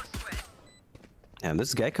 And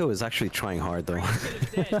this Gecko is actually trying hard, though.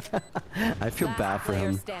 I feel bad for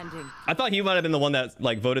him. Standing. I thought he might have been the one that,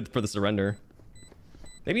 like, voted for the surrender.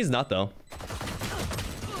 Maybe he's not, though.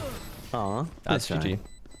 Aw, That's nice try. GG.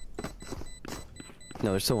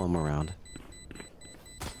 No, there's still one more round.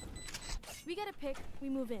 We get a pick, we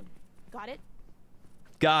move in. Got it?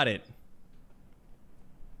 Got it.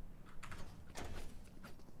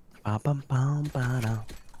 Ba-bum-bum-ba-da.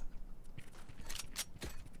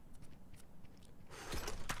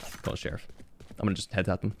 Call sheriff. I'm gonna just head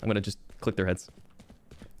tap them. I'm gonna just click their heads.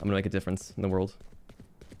 I'm gonna make a difference in the world.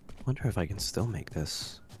 Wonder if I can still make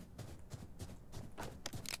this.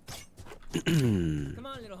 Come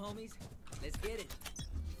on, little homies. Let's get it.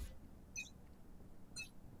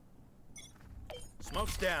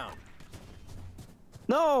 Smoke's down.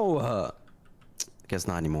 No! Guess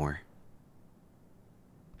not anymore.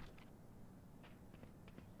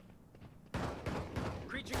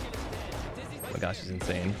 Creature kill is dead. Dizzy's Oh my gosh, he's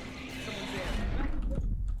insane. Someone's there.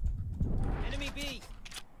 Enemy B.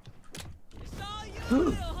 It's all you,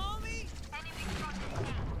 little homie.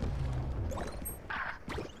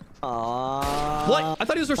 What? I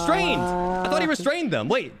thought he was restrained. I thought he restrained them.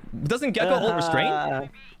 Wait, doesn't Gecko ult restrain?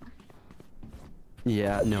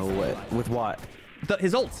 Yeah, no, with what?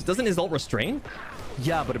 His ult. Doesn't his ult restrain?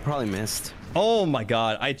 Yeah, but it probably missed. Oh my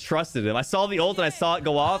god, I trusted him. I saw the ult and I saw it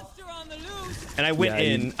go off. Monster on the loose. And I went Yeah,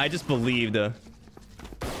 in. I just believed. What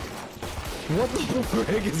the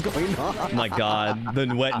frick is going on? Oh my god,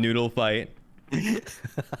 the wet noodle fight.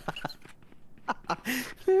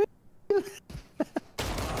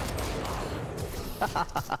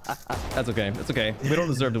 That's okay. That's okay. We don't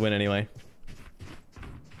deserve to win anyway.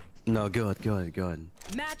 No, good.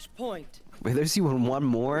 Match point. Wait, there's even one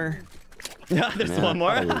more? Yeah, there's Man, one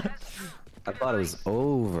more. I thought it was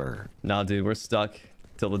over. Nah, dude, we're stuck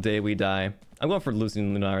till the day we die. I'm going for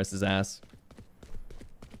losing Lunaris' ass.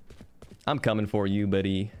 I'm coming for you,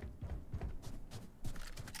 buddy.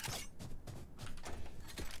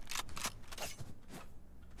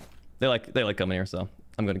 They like coming here, so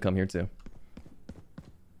I'm gonna come here too.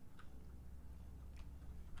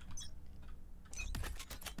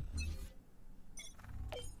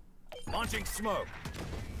 Launching smoke.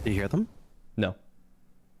 Do you hear them? No.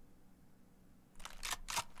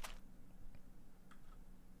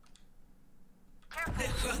 The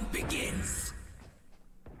hunt begins.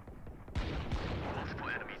 Multiple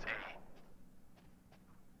enemies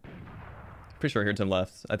A. Pretty sure I heard to the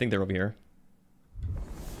left. I think they're over here.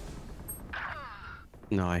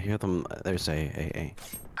 No, I hear them. There's a.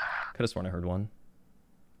 Could have sworn I heard one.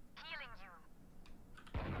 Healing you.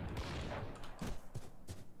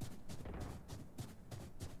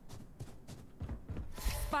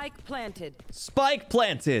 Spike planted. Spike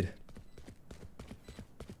planted.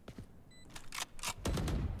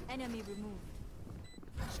 Enemy removed.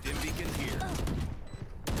 Stim beacon here.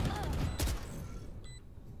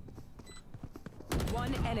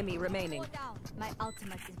 One enemy remaining. Go down. My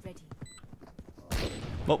ultimate is ready.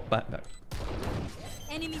 Oh, back.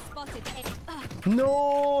 Enemy spotted.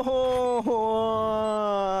 No.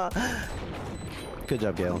 Good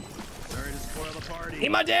job, Gale. Sorry to spoil the party.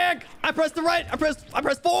 Eat my dick! I pressed the right. I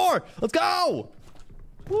pressed 4. Let's go.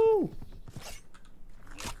 Woo.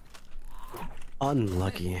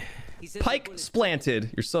 Unlucky. Pike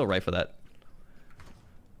splanted. You're so right for that.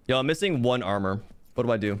 Yo, I'm missing 1 armor. What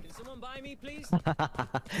do I do? Can someone buy me, please?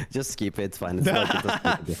 Just keep it. It's fine. It's like it doesn't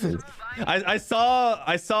make a difference. I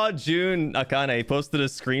saw June Akane posted a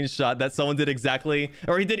screenshot that someone did exactly,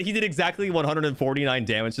 or he did exactly 149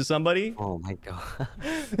 damage to somebody. Oh my god.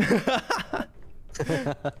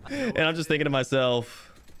 And I'm just thinking to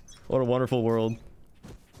myself, what a wonderful world.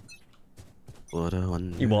 What a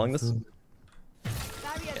wonderful. You walling this?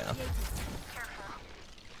 Yeah.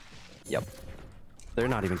 Yep. They're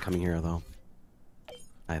not even coming here though.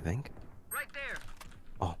 I think. Right there.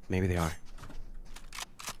 Oh, maybe they are.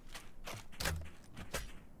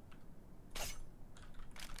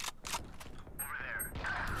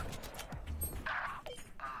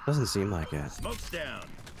 Doesn't seem like it. Smoke's down.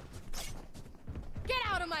 Get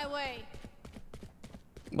out of my way.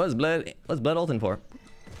 What's blood ulting for?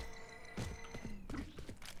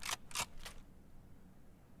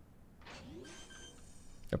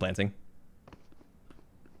 They're planting.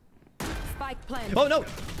 Spike planted. Oh no!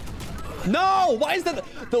 No! Why is that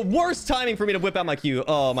the worst timing for me to whip out my Q?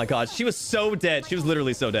 Oh my god, she was so dead. She was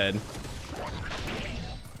literally so dead.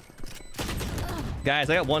 Guys,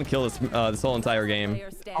 I got 1 kill this whole entire game.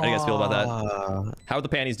 How do you guys feel about that? How are the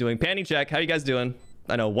panties doing? Panty check. How you guys doing?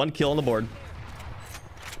 I know, 1 kill on the board.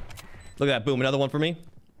 Look at that. Boom, another one for me.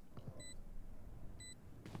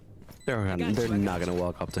 They're not gonna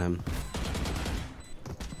walk up to him.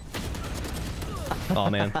 Oh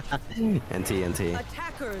man. NT.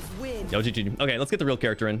 Attackers win. Yo, GG. Okay, let's get the real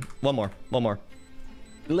character in. One more.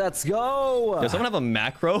 Let's go. Does someone have a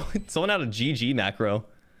macro? Someone had a GG macro.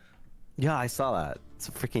 Yeah, I saw that. It's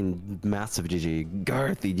a freaking massive GG.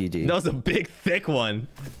 Girthy GG. That was a big, thick one.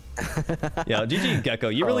 Yeah, GG Gecko.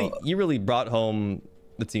 You really brought home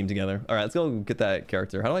the team together. All right, let's go get that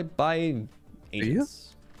character. How do I buy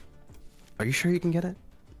agents? Are you sure you can get it?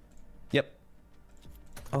 Yep.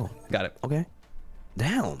 Oh, Got it. okay.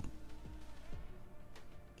 Damn.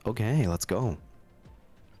 Okay, let's go.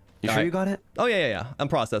 You All sure right. you got it? Oh yeah. I'm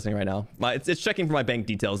processing right now. It's checking for my bank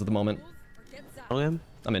details at the moment. Okay.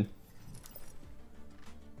 I'm in.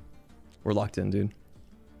 We're locked in, dude.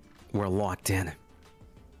 We're locked in.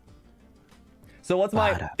 So what's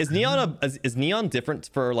my is Neon different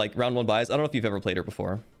for like round 1 buys? I don't know if you've ever played her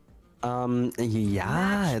before.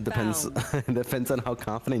 Yeah, it depends. It depends on how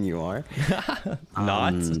confident you are.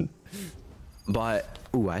 Not. But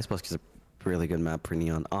I suppose it's a really good map for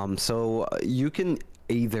Neon. So you can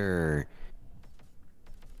either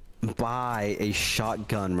buy a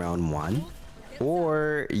shotgun round 1,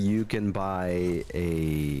 or you can buy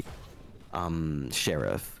a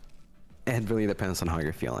sheriff. It really depends on how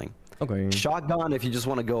you're feeling. Okay. Shotgun, if you just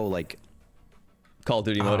want to go like Call of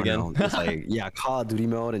Duty mode again. just like, yeah, Call of Duty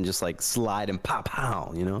mode and just like slide and pow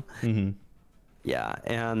pow, you know? Mm-hmm. Yeah,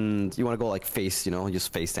 and you want to go like face, you know,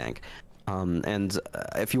 just face tank. And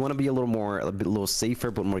if you want to be a little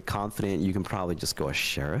safer but more confident, you can probably just go a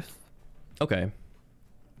sheriff. Okay.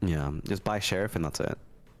 Yeah, just buy sheriff and that's it.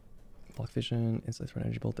 Block vision, insight for an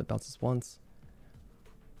energy bolt that bounces once.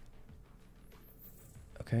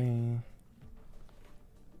 Okay.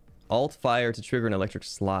 Alt fire to trigger an electric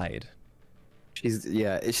slide. She's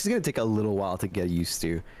gonna take a little while to get used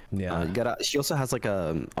to. Yeah. She also has like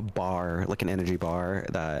a bar, like an energy bar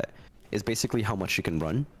that is basically how much you can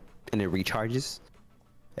run, and it recharges,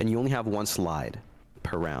 and you only have 1 slide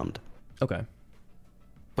per round. Okay.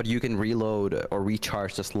 But you can reload or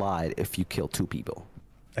recharge the slide if you kill 2 people.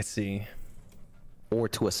 I see. Or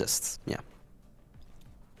 2 assists. Yeah.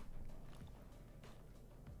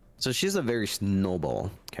 So she's a very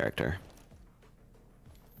snowball character.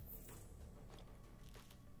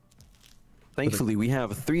 Thankfully, we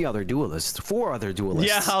have 4 other duelists.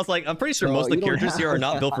 Yeah, I was like, I'm pretty sure So most of the you don't characters here are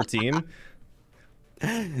not have- built for team.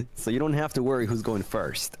 So you don't have to worry who's going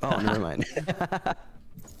first. Oh, never mind.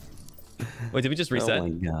 Wait, did we just reset? Oh my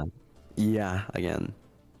god. Yeah, again.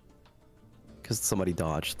 Because somebody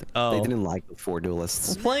dodged. Oh. They didn't like the 4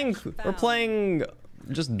 duelists. We're playing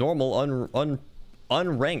just normal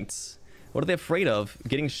unranked. What are they afraid of?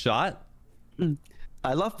 Getting shot?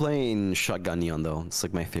 I love playing shotgun Neon though. It's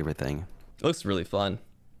like my favorite thing. It looks really fun.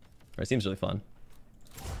 Or it seems really fun.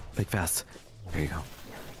 Big fast. There you go.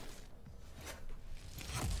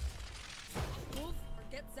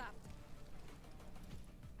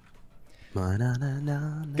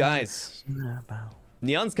 Guys,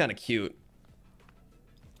 Neon's kind of cute.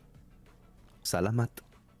 Salamat.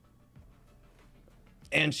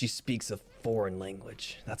 And she speaks a foreign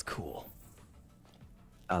language. That's cool.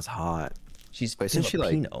 That's hot. She's Wait, isn't she like?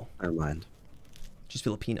 Filipino. Never mind. She's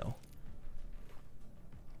Filipino.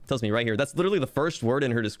 Tells me right here. That's literally the first word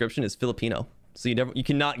in her description is Filipino. So you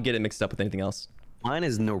cannot get it mixed up with anything else. Mine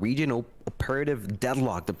is Norwegian operative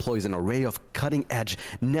Deadlock deploys an array of cutting-edge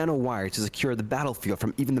nanowires to secure the battlefield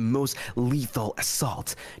from even the most lethal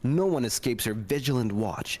assault. No one escapes her vigilant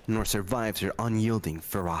watch, nor survives her unyielding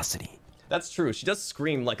ferocity. That's true. She does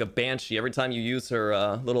scream like a banshee every time you use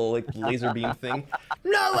her little like laser beam thing.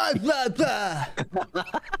 No, blah, blah.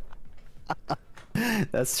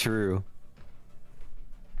 That's true.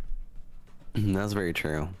 That's very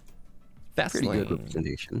true. Pretty Fascinating. good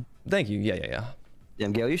representation. Thank you. Yeah.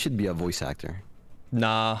 Damn, Gale, you should be a voice actor.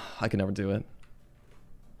 Nah, I can never do it.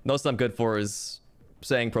 Most I'm good for is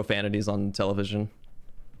saying profanities on television.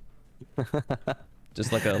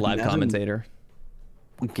 Just like a live commentator.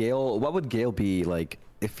 Gale, what would Gale be like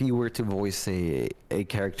if he were to voice a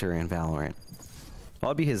character in Valorant? What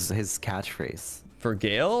would be his catchphrase? For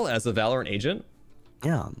Gale as a Valorant agent?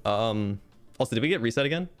 Yeah. Also, did we get reset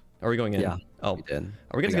again? Are we going in? Yeah. Oh, we did.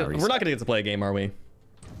 Are we gonna? We're not gonna get to play a game, are we?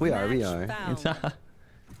 We are.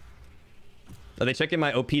 Are they checking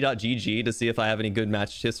my op.gg to see if I have any good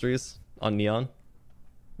match histories on Neon?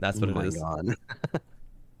 That's what it is. God.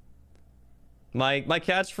 My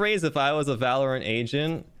catchphrase if I was a Valorant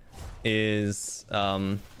agent is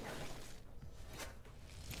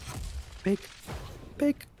Big.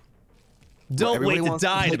 don't wait to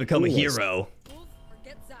die to become a coolest. hero.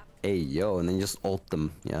 Hey yo, and then you just ult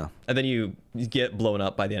them. Yeah. And then you get blown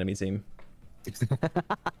up by the enemy team.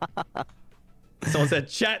 Someone said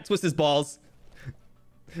chat twist his balls.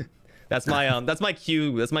 That's my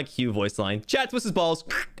cue voice line. Chat twist his balls.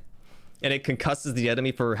 And it concusses the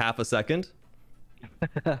enemy for half a second.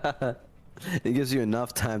 It gives you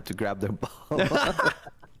enough time to grab their ball.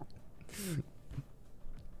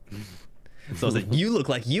 So I was like, you look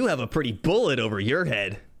like you have a pretty bullet over your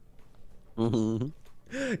head.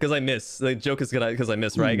 Because I miss. The joke is gonna because I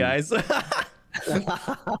miss, right, guys?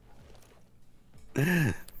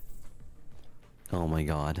 Oh my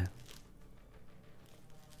god.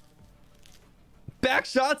 Back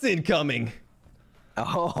shots incoming.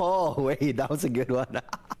 Oh wait, that was a good one.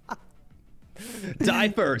 Die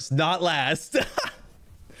first, not last.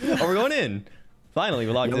 Oh, we're going in. Finally,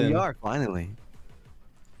 we're locked in. We are finally.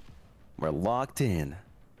 We're locked in.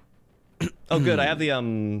 Oh, good. I have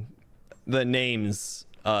the names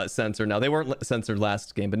censored now. They weren't censored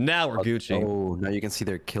last game, but now we're Gucci. Oh, now you can see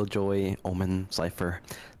their Killjoy, Omen, Cypher,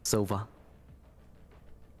 Sova.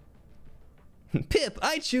 Pip,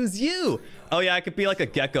 I choose you. Oh yeah, I could be like a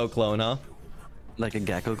Gecko clone, huh? Like a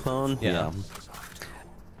Gecko clone? Yeah.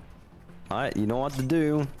 Alright, you know what to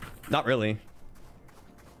do. Not really.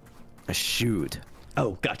 Shoot.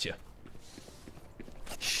 Oh, gotcha.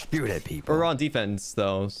 Shoot at people. We're on defense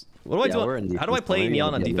though. What do I Yeah, we're do? in How do I defense. play We're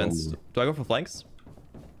Neon gonna on be defense? alone. Do I go for flanks?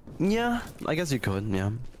 Yeah, I guess you could,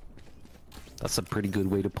 yeah. That's a pretty good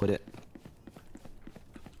way to put it.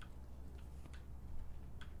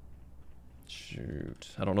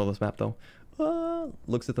 Shoot. I don't know this map though.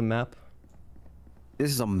 Looks at the map.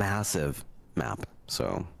 This is a massive map,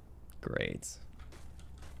 so Great.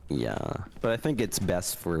 yeah. But I think it's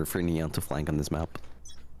best for Neon to flank on this map.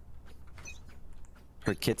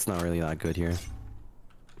 Her kit's not really that good here.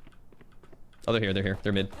 Oh, they're here. They're here.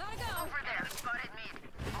 They're mid. Gotta go. Over there, spotted mid.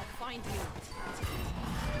 I'll find you.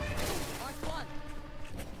 Mark one.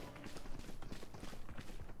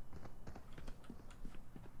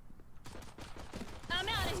 I'm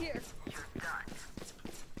out of here. You're done.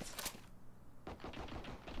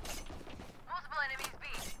 Multiple enemies B.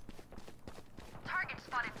 Target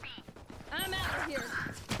spotted B. I'm out of here.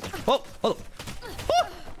 Oh, oh. Oh!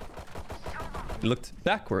 He looked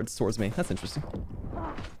backwards towards me. That's interesting.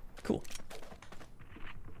 Cool.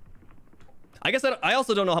 I guess I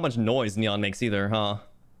also don't know how much noise Neon makes either, huh?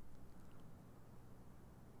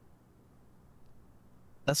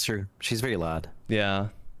 That's true. She's very loud. Yeah.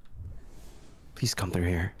 Please come through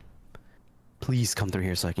here. Please come through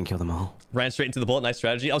here so I can kill them all. Ran straight into the bullet. Nice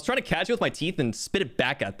strategy. I was trying to catch it with my teeth and spit it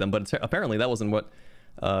back at them, but apparently that wasn't what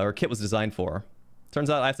our kit was designed for. Turns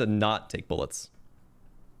out I have to not take bullets.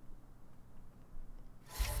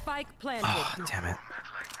 Spike planted. Oh, damn it.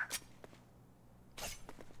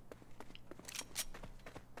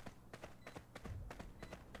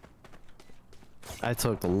 I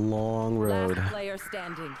took the long road. Last player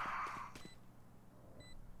standing.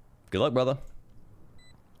 Good luck, brother.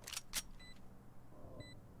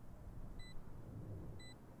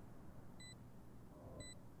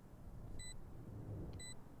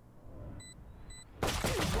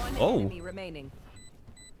 One Oh. enemy remaining.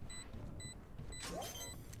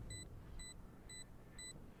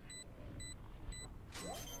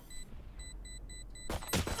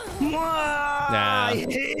 Nah. I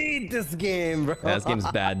hate this game, bro. Yeah, this game's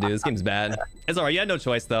bad, dude. This game's bad. It's alright. You had no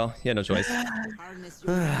choice, though. You had no choice. Harness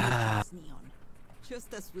your neon,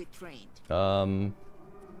 just as we trained.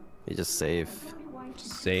 You just save.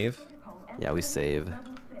 Save? Yeah, we save.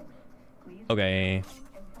 Okay.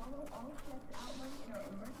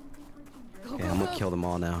 Okay, I'm gonna kill them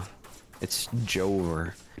all now. It's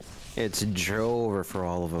Jover. It's Jover for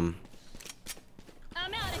all of them.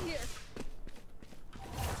 I'm out of here.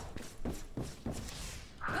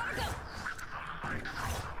 Gotta go.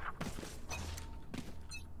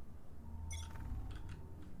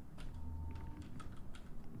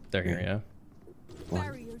 They're here, yeah.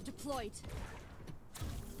 Barrier deployed.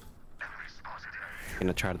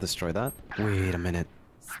 Gonna try to destroy that. Wait a minute.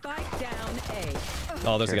 Spike down A.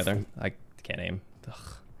 Oh, they're together. I can't aim. Ugh.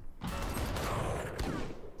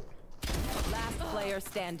 Last player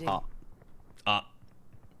standing.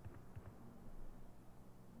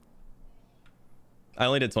 I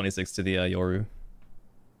only did 26 to the Yoru.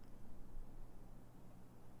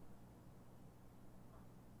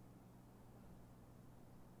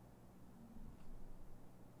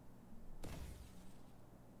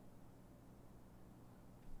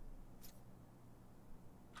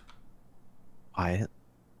 Quiet.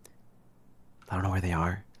 I don't know where they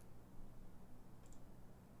are.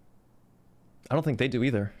 I don't think they do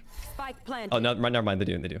either. Spike planted. Oh, no, never mind. They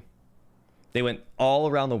do. They do. They went all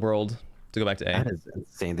around the world to go back to A. That is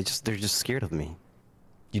insane. They're just scared of me.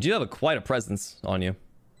 You do have quite a presence on you.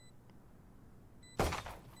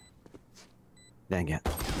 Dang it.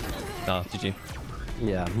 Oh, GG.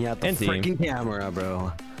 Yeah, he had the And team. freaking camera,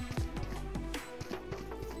 bro.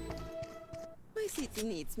 My city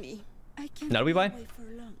needs me. I can't Now do we buy? away for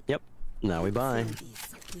long. Yep. Now we buy. Send these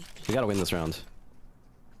quickly. We gotta win this round.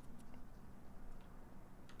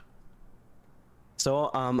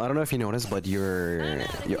 So, I don't know if you noticed, but your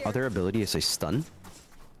other ability is a stun.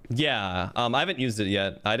 Yeah. I haven't used it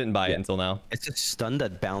yet. I didn't buy it until now. It's a stun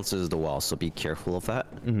that bounces the wall, so be careful of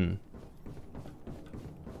that. Mm-hmm.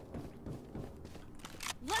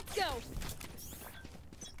 Let's go.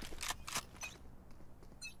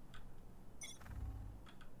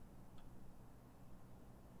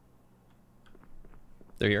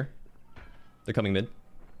 They're here. They're coming mid.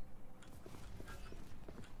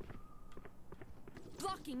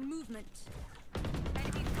 Blocking movement.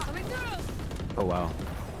 Coming through. Oh wow.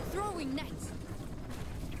 Throwing net.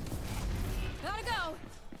 Gotta go.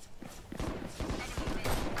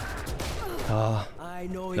 I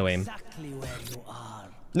know No aim. exactly where you are.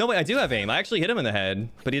 No, wait, I do have aim. I actually hit him in the head,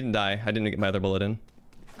 but he didn't die. I didn't get my other bullet in.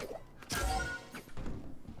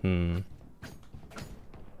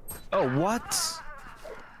 Oh, what?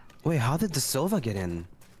 Wait, how did the Silva get in?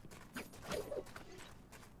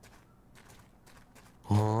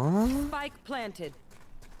 Huh? Spike planted.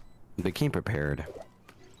 They came prepared.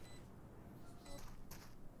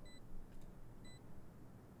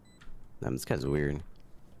 Damn, this guy's weird.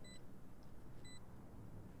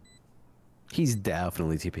 He's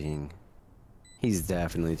definitely TPing. He's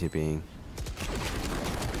definitely TPing.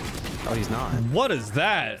 Oh, he's not. What is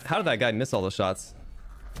that? How did that guy miss all those shots?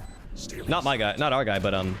 Not my guy, not our guy,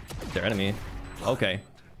 but their enemy. Okay.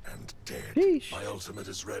 And dead. Sheesh. My ultimate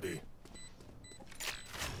is ready.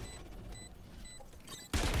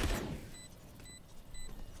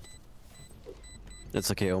 It's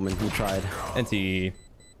okay, Omen. We tried. NT.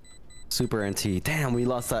 Super NT. Damn, we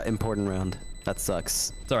lost that important round. That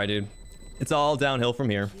sucks. It's alright, dude. It's all downhill from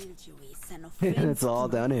here. It's all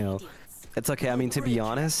downhill. It's okay. I mean, to be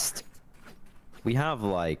honest, we have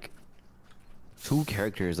like three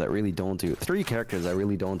characters that really don't do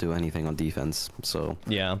anything on defense. So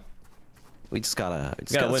Yeah. we just gotta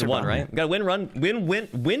Win one, survive. right? Gotta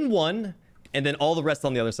win one, and then all the rest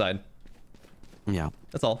on the other side. Yeah,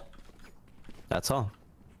 That's all. that's all.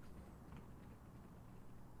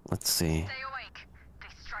 Let's see. Stay awake. They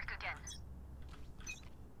strike again.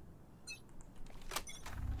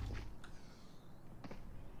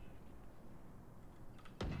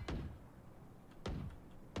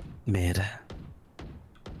 Mid.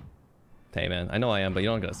 Hey, man. I know I am, but you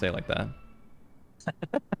don't gotta say it like that.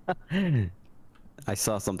 I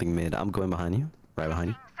saw something mid. I'm going behind you. Right behind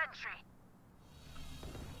you. Sentry.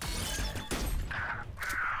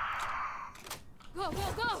 Go,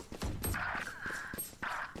 go, go.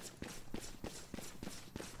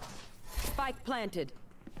 Spike planted.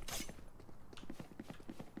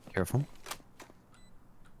 Careful.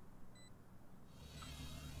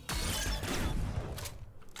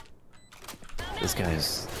 This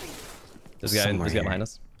guy's. This guy somewhere here. behind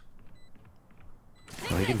us.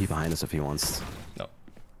 Oh, he can be behind us if he wants. No.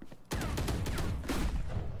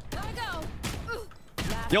 Gotta go. Ooh.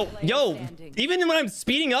 Last Yo, even when I'm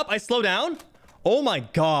speeding up, I slow down? Oh my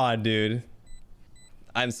god, dude.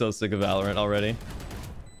 I'm so sick of Valorant already.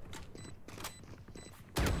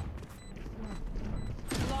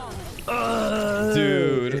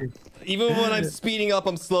 Dude. Even when I'm speeding up,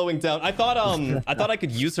 I'm slowing down. I thought I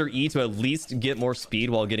could use her E to at least get more speed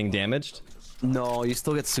while getting damaged. No, you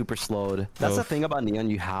still get super slowed. That's the thing about Neon.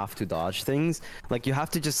 You have to dodge things. Like, you have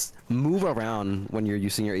to just move around when you're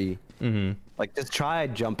using your E. Like, just try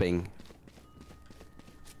jumping.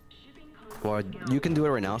 Or you can do it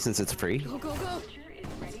right now since it's free. Go, go, go.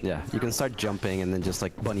 Yeah, you can start jumping and then just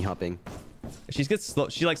like bunny hopping. She gets slow.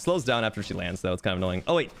 She like slows down after she lands, though. It's kind of annoying.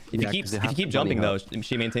 Oh wait, if you keep jumping though,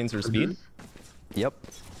 she maintains her speed. Yep.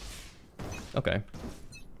 Okay.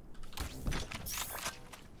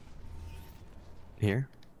 Here.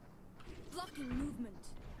 Blocking movement.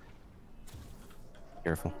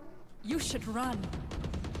 Careful. You should run.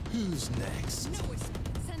 Who's next? No escape.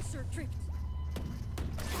 Sensor tripped.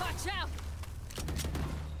 Watch out.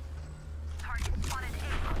 Target spotted A.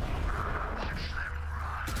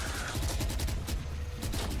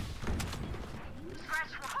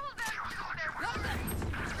 Scratch, hold them.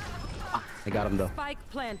 I got him though. Spike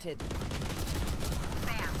planted.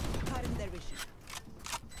 Bam.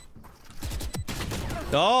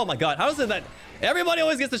 Oh my god, how is it that everybody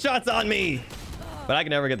always gets the shots on me, but I can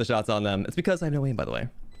never get the shots on them? It's because I have no aim, by the way.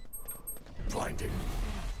 Blinding.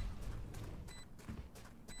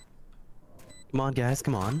 Come on, guys,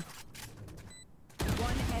 come on.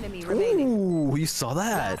 One enemy remaining. Ooh, you saw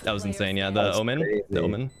that? That was insane. Yeah, the omen. crazy. The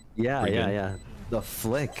omen. Yeah, Pretty yeah, good. yeah. The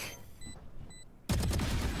flick.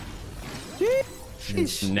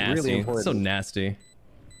 It's nasty. So nasty.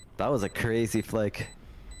 That was a crazy flick.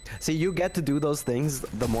 See, you get to do those things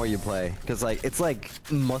the more you play, because like it's like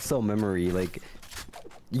muscle memory. Like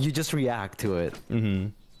you just react to it.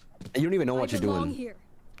 You don't even know what you're doing. Here.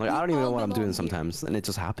 Like I don't even know what I'm doing sometimes, and it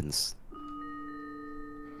just happens.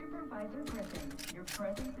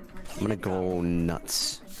 I'm gonna go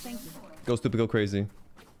nuts. Go stupid, go crazy.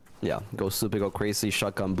 Yeah, go stupid, go crazy,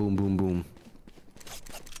 shotgun, boom, boom, boom.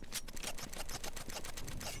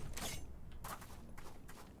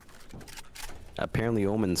 Apparently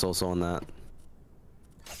Omen's also on that.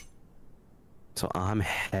 So I'm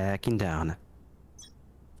hacking down.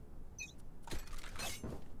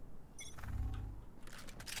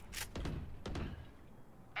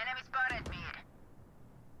 Enemy spotted mid.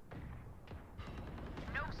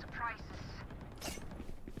 No surprises.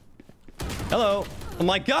 Hello. Oh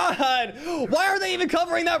my god! Why are they even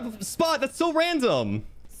covering that spot? That's so random.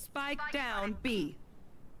 Spike down B.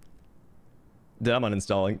 Dude, I'm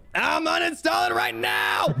uninstalling. I'm uninstalling right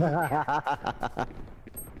now!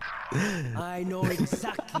 I know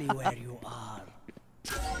exactly where you are.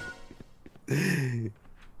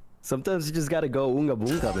 Sometimes you just gotta go Oonga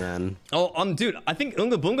Boonga, man. Oh, dude, I think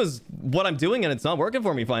Oonga Boonga's what I'm doing and it's not working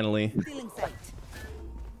for me finally.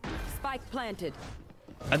 Spike planted.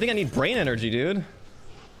 I think I need brain energy, dude.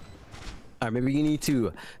 Alright, maybe you need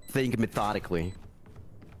to think methodically.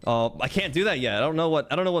 Oh, I can't do that yet. I don't know what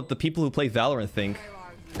the people who play Valorant think.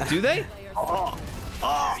 Do they?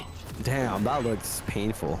 Damn, that looks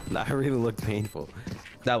painful. That really looked painful.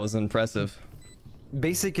 That was impressive.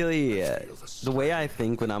 Basically, the way I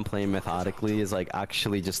think when I'm playing methodically is like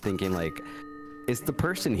actually just thinking like, is the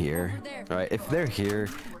person here, right? If they're here,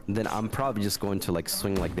 then I'm probably just going to like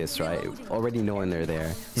swing like this, right? Already knowing they're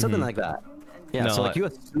there, something like that. Yeah. No, so like you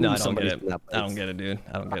assume no, I don't get somebody's it. in that I don't place. get it, dude.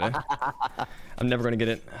 I don't get it. I'm never gonna get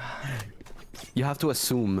it. You have to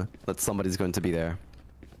assume that somebody's going to be there.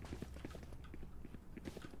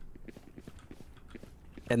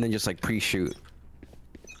 And then just like pre-shoot.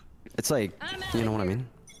 It's like, you know what I mean?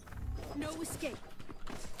 No escape.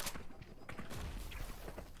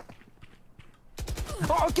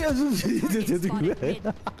 Oh, okay.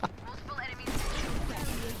 Multiple enemies.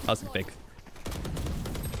 That's fake.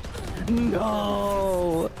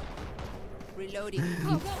 No. Reloading.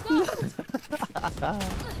 Go, go, go.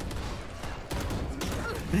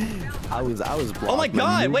 I was blocked. Oh my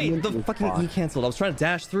god! Wait, the movement was fucking E blocked. canceled. I was trying to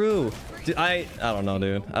dash through. Dude, I don't know,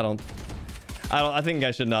 dude. I think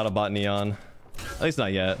I should not have bought Neon. At least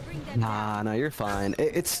not yet. Nah, no, you're fine.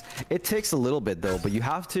 It takes a little bit though, but you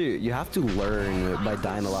have to learn by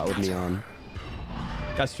dying a lot with Neon.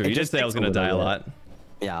 That's true. It You did just say I takes was a gonna little die a bit. lot.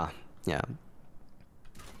 Yeah, yeah.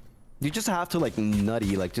 You just have to like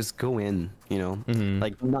nutty, like just go in, you know,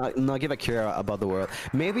 like not give a care about the world.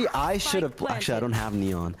 Maybe I should have. Actually, I don't have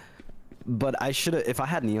Neon, but I should have. If I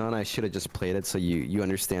had Neon, I should have just played it so you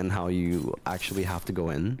understand how you actually have to go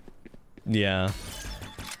in. Yeah.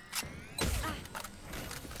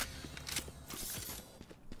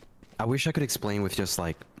 I wish I could explain with just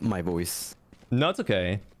like my voice. No, it's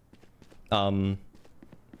okay. I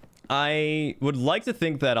would like to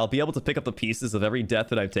think that I'll be able to pick up the pieces of every death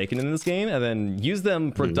that I've taken in this game and then use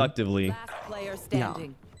them productively. Last player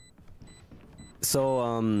standing. So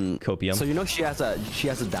Copium. So you know she has a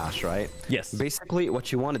dash, right? Yes. Basically,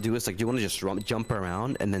 what you want to do is like you want to just jump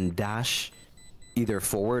around and then dash, either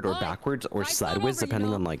forward or backwards or sideways,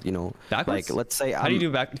 depending on like backwards. Like let's say how do you do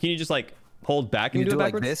back? Can you just like hold back and you do it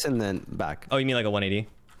like backwards? this and then back. Oh, you mean like a 180?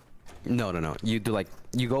 No. You do like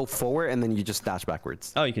you go forward and then you just dash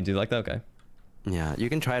backwards. Oh, you can do like that. Okay. Yeah, you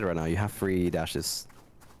can try it right now. You have free dashes.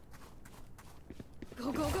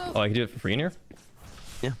 Go, go, go. Oh, I can do it for free in here.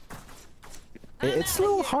 Yeah. It's a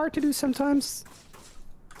little hard to do sometimes.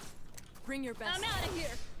 Bring your best. I'm out of here.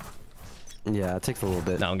 Yeah, it takes a little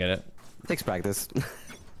bit. No, I don't get it. It takes practice. I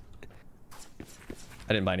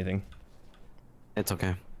didn't buy anything. It's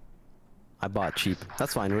okay. I bought cheap.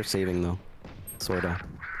 That's fine. We're saving though. Sorta.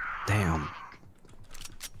 Damn.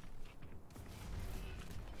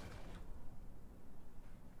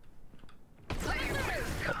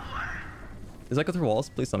 Does that go through walls?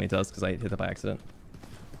 Please tell me it does, because I hit that by accident.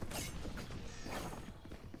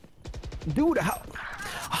 Dude,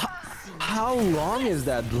 how long is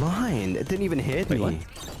that blind? It didn't even hit me.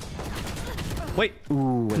 Wait.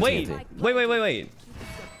 Ooh, wait. I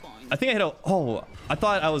think I hit a... Oh, I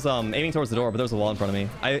thought I was aiming towards the door, but there was a wall in front of me.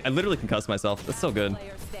 I literally concussed myself. That's so good.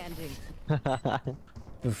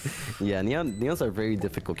 Yeah, Neon's a very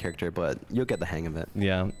difficult character, but you'll get the hang of it.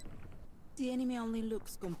 Yeah. The enemy only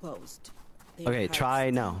looks composed. Okay,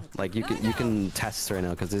 try now. Like you can test right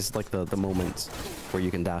now because this is like the moment where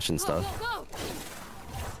you can dash and stuff.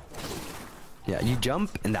 Yeah, you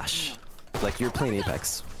jump and dash, like you're playing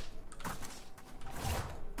Apex.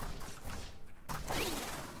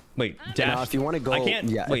 Wait, dash. Now, if you want to go, I can't.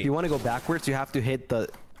 Yeah, wait. if you want to go backwards, you have to hit the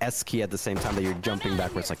S key at the same time that you're jumping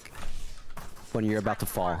backwards, like when you're about to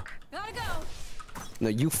fall. Gotta go. No,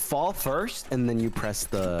 you fall first and then you press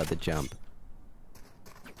the jump.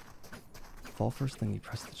 Fall first, then you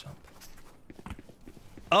press the jump.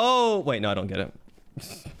 Oh wait, no, I don't get it.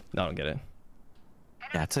 No, I don't get it.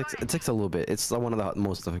 Yeah, it takes a little bit. It's one of the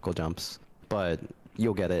most difficult jumps, but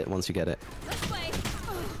you'll get it once you get it.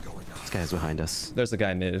 This guy's behind us. There's a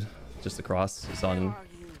guy mid, just across. He's on.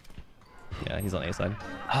 Yeah, he's on A side.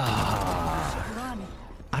 I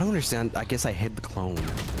don't understand. I guess I hit the clone.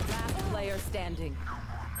 Last player standing.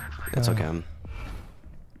 It's okay.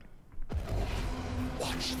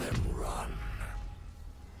 Watch them run.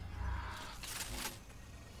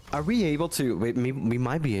 Are we able to? Wait, we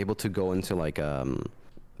might be able to go into like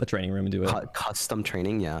the training room and do it. Custom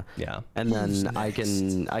training, yeah. Yeah. And then I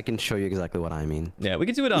can show you exactly what I mean. Yeah, we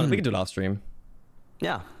can do it on. We can do it off stream.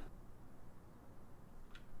 Yeah.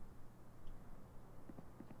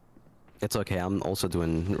 It's okay. I'm also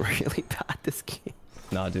doing really bad this game.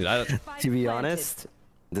 No, dude. To be honest,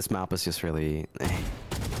 this map is just really.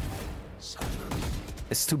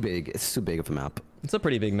 It's too big. It's too big of a map. It's a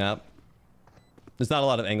pretty big map. There's not a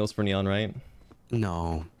lot of angles for Neon, right?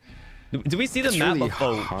 No. Do we see the it's map? Really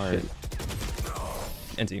oh, hard.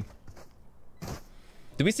 shit. NT.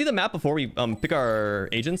 Do we see the map before we pick our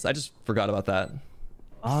agents? I just forgot about that.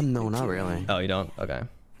 No, not really. Oh, you don't? Okay.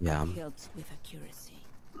 Yeah.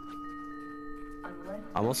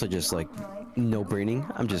 I'm also just like no braining.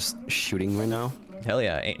 I'm just shooting right now. Hell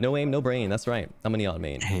yeah. Ain't no aim, no brain. That's right. I'm a Neon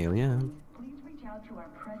main. Hell yeah.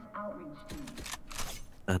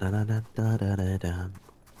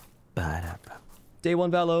 Day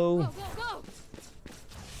one Valo.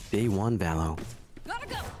 Day one Valo. Gotta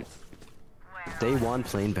go. Day one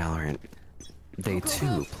playing Valorant. Day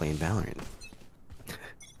two playing Valorant.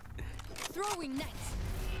 Throwing next.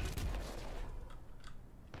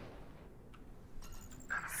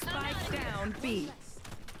 Spike down B.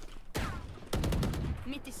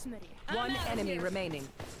 One enemy remaining.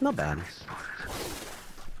 Not bad.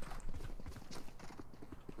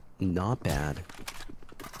 Not bad.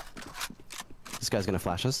 This guy's gonna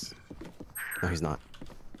flash us. No, he's not.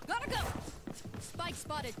 Gotta go. Spike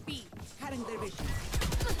spotted B. Cutting their vision.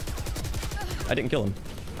 I didn't kill him.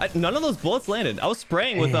 None of those bullets landed. I was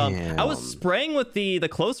spraying with the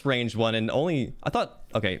close range one and only I thought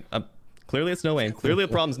okay, clearly it's no aim. Clearly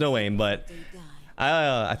the problem's no aim, but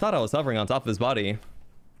I thought I was hovering on top of his body.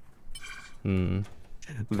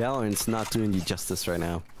 Valorant's not doing you justice right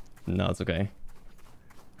now. No, it's okay.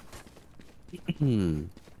 You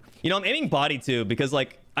know, I'm aiming body too because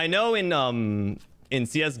like I know in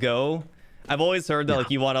CS:GO, I've always heard that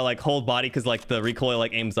like you want to like hold body because like the recoil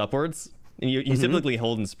like aims upwards and you typically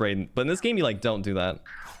hold and spray, but in this game you like don't do that.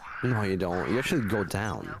 No, you don't. You actually go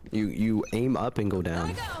down. You aim up and go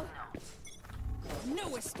down.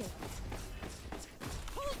 No escape.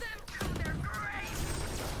 Hold them to their graves.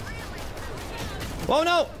 Oh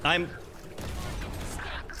no! I'm.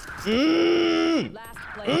 Last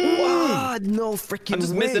player. What? No freaking I'm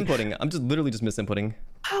just way. misinputting. I'm just literally just misinputting.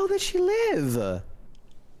 How did she live?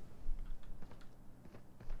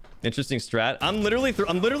 Interesting strat. I'm literally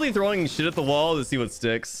throwing shit at the wall to see what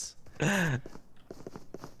sticks.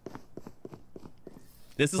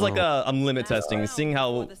 This is like I'm limit testing, seeing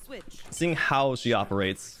how she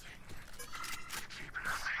operates.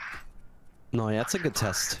 No, yeah, that's a good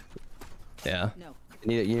test. Yeah. No.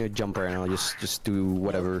 You need to jump around. I'll just do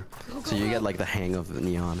whatever, so you get like the hang of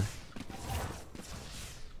Neon.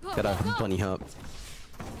 Gotta bunny hop.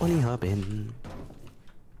 Bunny hopping.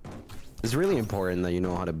 It's really important that you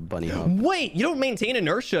know how to bunny hop. Wait, you don't maintain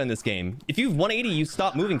inertia in this game. If you have 180, you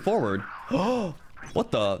stop moving forward. Oh,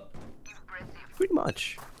 what the? Pretty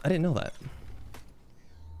much. I didn't know that.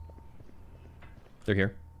 They're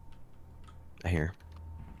here. I hear.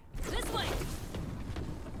 This way.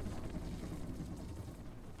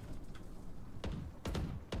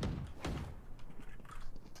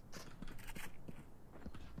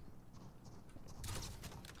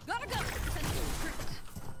 Gotta go.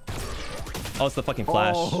 Oh, it's the fucking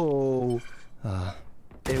flash. Oh.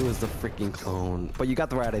 It was the freaking clone. But you got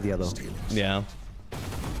the right idea though. Yeah.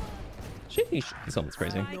 Sheesh. This one's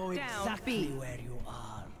crazy. I know exactly where you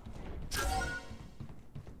are.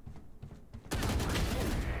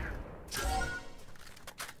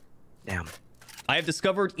 Damn. I have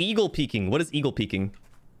discovered eagle peeking. What is eagle peeking?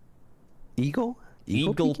 Eagle?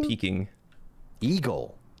 Eagle peeking.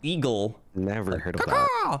 Eagle. Eagle. Never heard of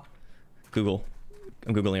that. Google.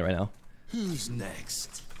 I'm Googling it right now. Who's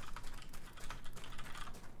next?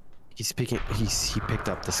 He's picking. He picked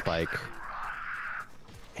up the spike.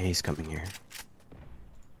 And he's coming here.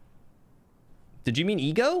 Did you mean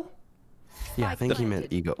ego? Yeah, I think he meant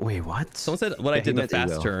ego. Wait, what? Someone said what I Yeah, he did the meant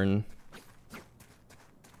fast ego. turn.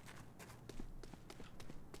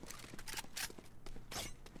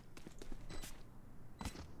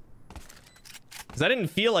 Because I didn't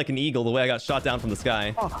feel like an eagle the way I got shot down from the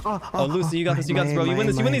sky. Oh, Lucy, you got this, you got this, bro. You win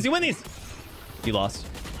this, you win these, you win these! You lost.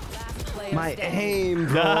 My aim,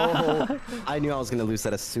 bro. I knew I was gonna lose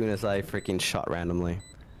that as soon as I freaking shot randomly.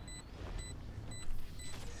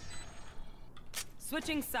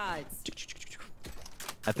 Switching sides.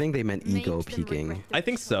 I think they meant ego peeking. I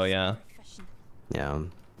think so, yeah. Yeah.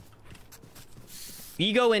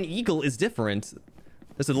 Ego and eagle is different.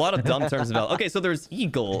 There's a lot of dumb terms about. Okay, so there's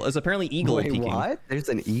eagle. There's apparently eagle Wait, peeking. what? There's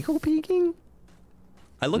an eagle peeking?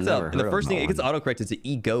 I looked Never up, and the heard of first thing that it gets one. autocorrected to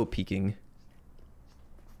ego peeking.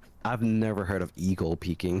 I've never heard of eagle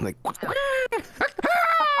peeking. Like,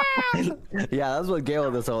 yeah, that's what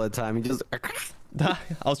Gale does all the time. He just I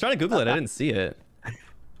was trying to Google it. I didn't see it.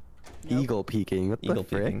 eagle peeking. What Eagle the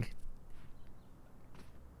frick? peeking.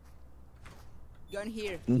 Gun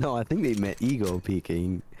here. No, I think they meant ego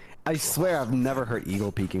peeking. I swear I've never heard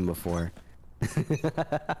eagle peeking before.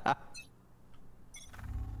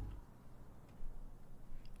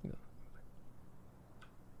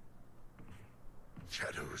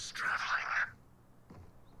 Shadows traveling.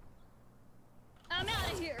 I'm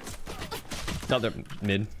out of here. Oh, they're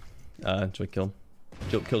mid. Joy kill.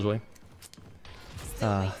 Killjoy.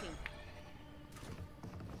 Was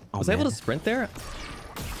I able to sprint there?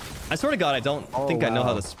 I swear to God, I don't think I know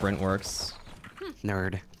how the sprint works.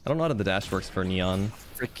 Nerd. I don't know how the dash works for Neon.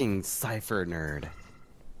 Freaking Cypher nerd.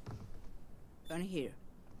 Gun here.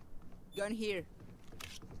 Gun here.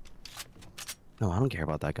 No, I don't care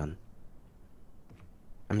about that gun.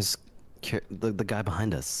 I'm just the guy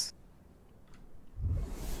behind us.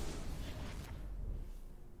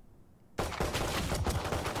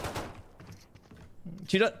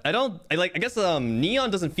 I guess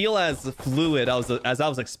Neon doesn't feel as fluid as I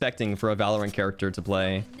was expecting for a Valorant character to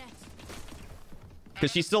play.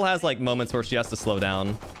 Because she still has like moments where she has to slow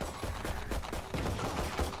down.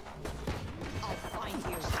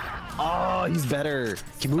 Oh, he's better.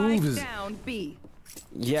 He moves. Down B.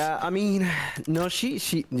 Yeah, I mean, no, she's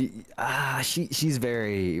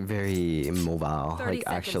very, very mobile. 30 Like seconds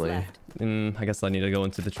actually. left. I guess I need to go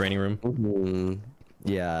into the training room.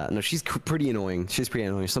 Yeah, no, she's pretty annoying. She's pretty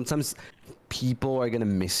annoying. Sometimes people are gonna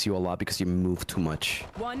miss you a lot because you move too much,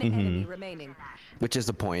 One enemy remaining. which is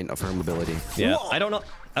the point of her mobility. Yeah, I don't know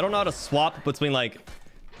how to swap between like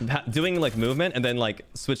doing like movement and then like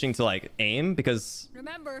switching to like aim, because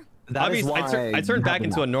Remember, That is obviously why I turn you back have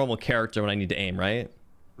into the a normal character when I need to aim, right?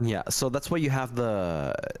 Yeah, so that's why you have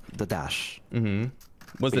the dash. Was it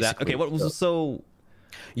that? Basically, Okay, what was so?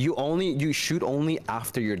 You shoot only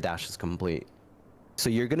after your dash is complete. So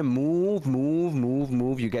you're gonna move, move, move,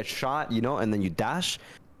 move. You get shot, you know, and then you dash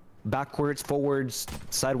backwards, forwards,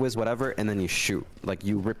 sideways, whatever, and then you shoot. Like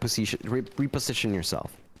you reposition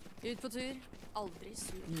yourself.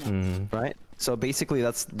 Right? So basically,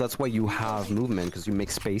 that's why you have movement, because you make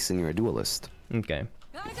space and you're a duelist. Okay.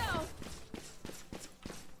 Gotta go.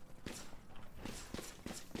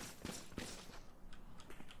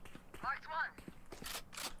 Marked one.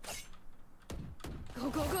 Go,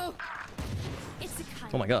 go, go. It's a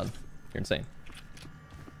kind. Oh my god, you're insane.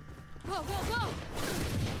 Go, go, go.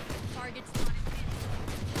 Targets.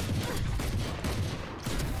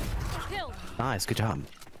 Killed. Nice, good job.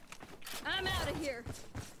 I'm out of here.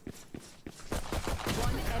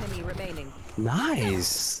 One enemy remaining.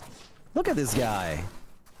 Nice. Look at this guy.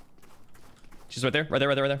 She's right there, right there,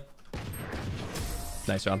 right there, right there.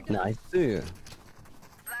 Nice job. Nice, dude.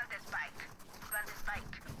 Plant this spike. Plant this spike.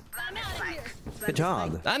 I'm out of here. Good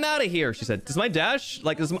job. I'm out of here, she said. Does my dash,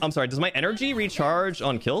 like, I'm sorry, does my energy recharge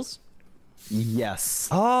on kills? Yes.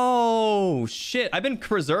 Oh, shit. I've been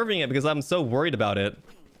preserving it because I'm so worried about it.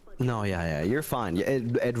 No, yeah, you're fine.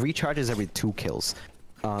 It recharges every 2 kills.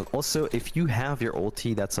 Also, if you have your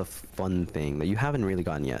ulti, that's a fun thing that you haven't really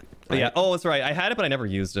gotten yet. Right? Yeah. Oh, that's right. I had it, but I never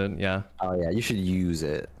used it. Yeah. Oh yeah, you should use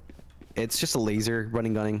it. It's just a laser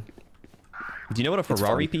gunning. Do you know what a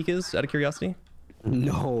Ferrari peak is, out of curiosity?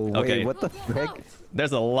 No. Okay. Wait, what the frick?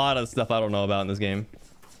 There's a lot of stuff I don't know about in this game.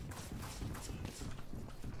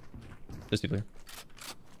 There's people here.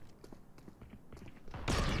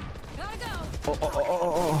 Gotta go.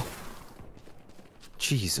 Oh.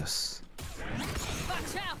 Jesus.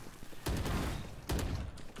 Watch out.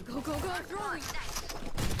 Go, go, go. Throwing.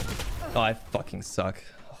 Oh, I fucking suck.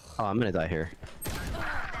 Oh, I'm gonna die here.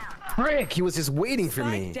 Frick, he was just waiting for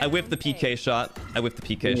me. I whiffed the PK shot.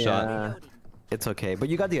 Shot. It's okay, but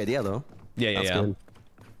you got the idea though. Yeah. Good.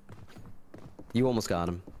 You almost got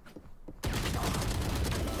him.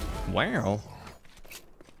 Wow.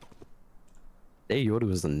 Hey, Yoda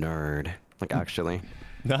was a nerd. Like, actually.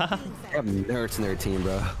 I have nerds in their team,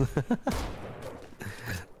 bro.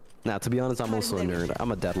 Nah, to be honest, I'm also a nerd.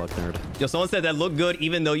 I'm a deadlock nerd. Yo, someone said that looked good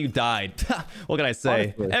even though you died. What can I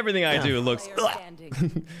say? Honestly. Everything I do looks...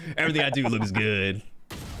 Everything I do looks good.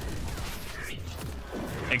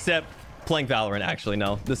 Except playing Valorant, actually.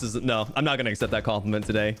 No, no, I'm not going to accept that compliment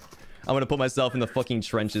today. I'm going to put myself in the fucking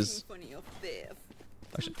trenches.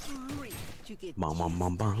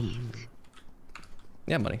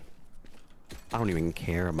 Yeah, money. I don't even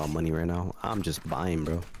care about money right now. I'm just buying,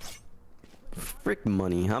 bro. Frick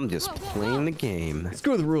money. I'm just playing the game.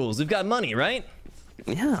 Screw the rules. We've got money, right?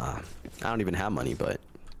 Yeah. I don't even have money, but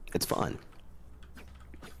it's fun.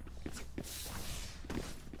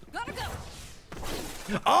 Gotta go.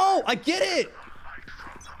 Oh, I get it.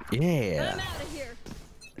 Yeah. I'm out of here.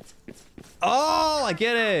 Oh, I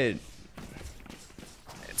get it.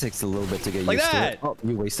 It takes a little bit to get Like used that. to it. Oh,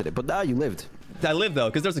 you wasted it, but now you lived. I live though,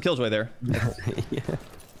 because there's a killjoy there. Yeah.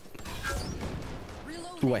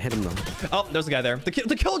 Ooh, I hit him though. Oh, there's a guy there. The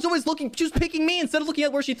killjoy is looking. She was picking me instead of looking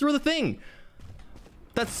at where she threw the thing.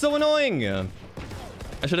 That's so annoying. I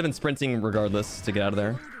should have been sprinting regardless to get out of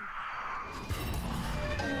there.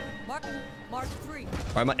 Mark 3.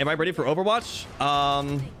 Am I ready for Overwatch?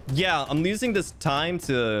 Yeah, I'm using this time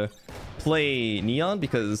to play Neon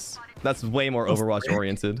because that's way more Overwatch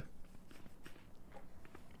oriented.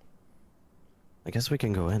 I guess we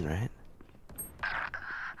can go in, right?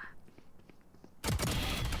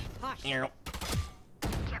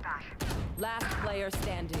 Last player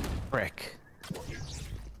standing. Frick.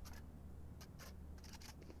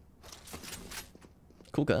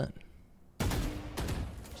 Cool gun.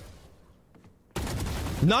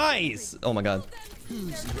 Nice! Oh my god.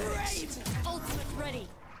 Ultimate ready.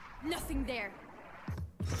 Nothing there.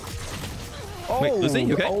 Oh, wait, Lucy,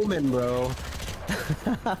 you okay? Omen, bro.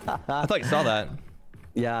 I thought you saw that.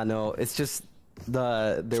 Yeah, no, it's just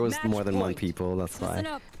there was more than one people, that's Listen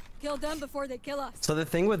why. up. Kill them before they kill us. So the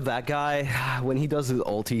thing with that guy, when he does his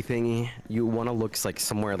ulti thingy, you want to look like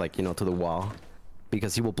somewhere like, you know, to the wall.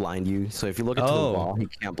 Because he will blind you. So if you look into the wall, he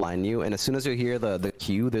can't blind you. And as soon as you hear the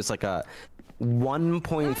cue, there's like a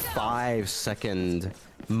 1.5 second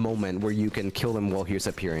moment where you can kill him while he's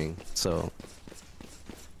appearing. So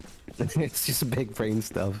it's just big brain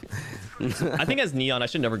stuff. I think as Neon, I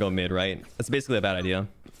should never go mid, right? That's basically a bad idea.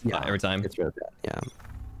 Yeah, every time. It's really bad. Yeah.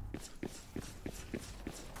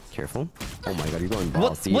 Careful. Oh my god, you're going balls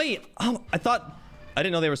What? deep. Wait. Oh, I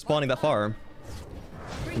didn't know they were spawning that far.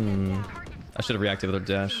 I should have reacted with a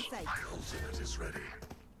dash.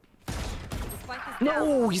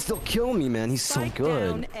 No, he still killed me, man. He's so good.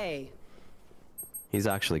 Down A. He's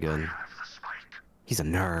actually good. He's a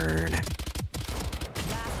nerd.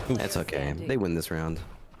 It's okay. They win this round.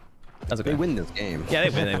 That's okay. They win this game. Yeah, they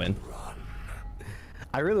win. They win.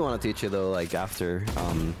 I really want to teach you though, like after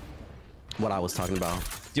what I was talking about. Do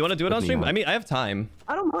you want to do it on stream? I mean, I have time.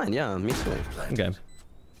 I don't mind. Yeah, me too. Okay.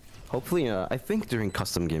 Hopefully, I think during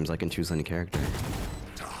custom games I can choose any character.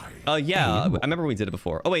 Yeah, I remember we did it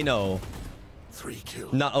before. Oh wait, no. 3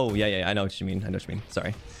 kills. Not. Oh yeah. I know what you mean. I know what you mean.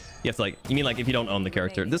 Sorry. You have to like. You mean like if you don't own the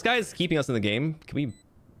character? This guy's keeping us in the game. Can we?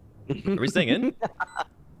 Are we staying in?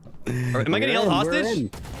 Or am I getting held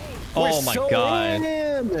hostage? Oh my god.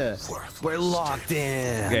 We're locked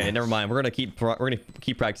in. Okay, never mind. We're gonna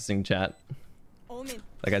keep practicing chat.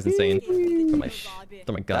 That guy's insane.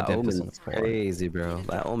 Throw my goddamn pistol on the floor. Crazy, bro.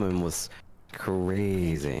 That omen was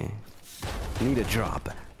crazy. Need a drop.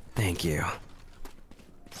 Thank you.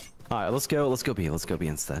 All right, let's go. Let's go B. Let's go B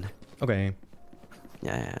instead. Okay.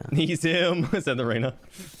 Yeah. He's him. Said the Reyna.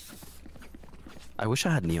 I wish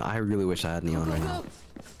I had Neon. I really wish I had Neon right now.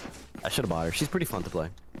 I should have bought her. She's pretty fun to play.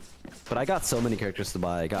 But I got so many characters to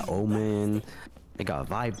buy. I got Omen. I got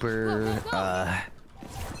Viper.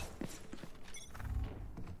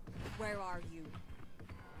 Where are you?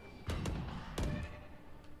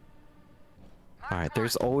 Alright,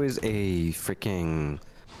 there's always a freaking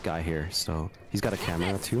guy here. So he's got a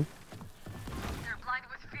camera too. They're blind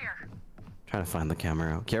with fear. Trying to find the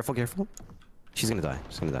camera. Careful, careful. She's gonna die.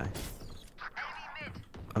 She's gonna die.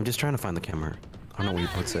 I'm just trying to find the camera. I don't know where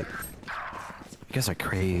he puts it. You guys are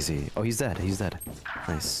crazy. Oh, he's dead. He's dead.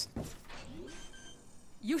 Nice.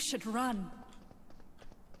 You should run.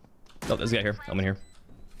 Oh, there's a guy here. I'm in here.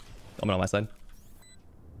 I'm on my side.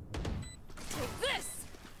 Take this.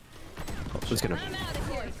 Oh, she's gonna. I'm out of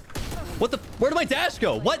here. What the? Where did my dash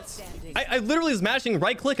go? What? I literally was mashing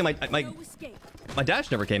right click and No escape. my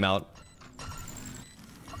dash never came out.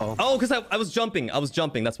 Oh. Oh, because I was jumping. I was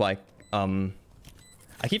jumping. That's why.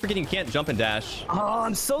 I keep forgetting you can't jump and dash. Oh,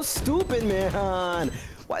 I'm so stupid, man.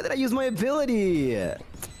 Why did I use my ability? I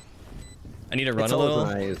need to run It's a little.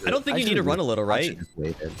 organized. I don't think I you need to should've run a little, I right? should've just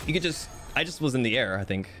waited. You could just. I just was in the air, I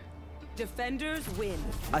think. Defenders win.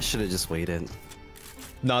 I should have just waited.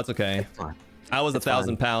 No, it's okay. Fine. I was It's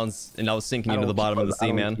 1,000 fine. pounds and I was sinking I into the don't bottom keep of the us- I sea,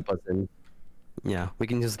 don't man. keep us in. Yeah, we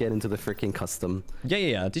can just get into the freaking custom.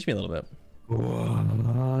 Yeah. Teach me a little bit.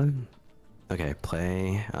 Okay,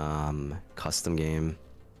 play, custom game,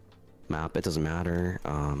 map, it doesn't matter,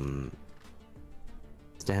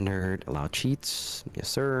 standard, allow cheats, yes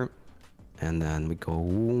sir, and then we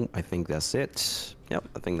go, I think that's it. Yep,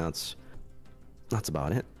 I think that's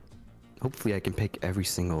about it. Hopefully I can pick every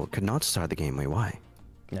single, could not start the game, wait, why?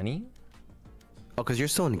 Nani? Oh, because you're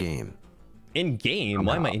still in game. In game?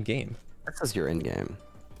 Why am I in game? That says you're in game.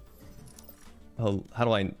 Oh, how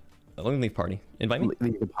do I? Let me leave party. Invite me.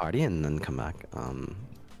 Leave the party and then come back,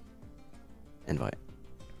 invite.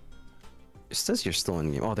 It says you're still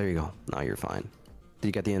in game. Oh, there you go. Now you're fine. Did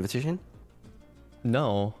you get the invitation?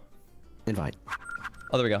 No. Invite.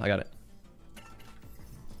 Oh, there we go. I got it.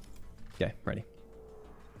 Okay, ready.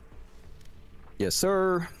 Yes,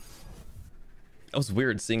 sir. That was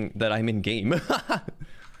weird seeing that I'm in game. I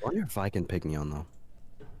wonder if I can pick Neon though.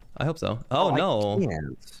 I hope so. Oh no. I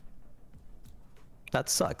can't. That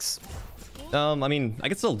sucks. I mean, I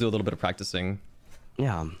could still do a little bit of practicing.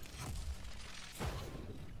 Yeah.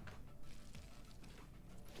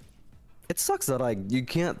 It sucks that like you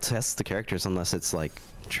can't test the characters unless it's like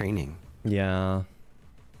training. Yeah.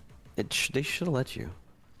 They should have let you.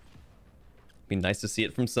 Be nice to see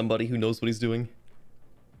it from somebody who knows what he's doing.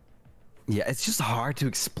 Yeah, it's just hard to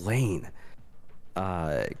explain.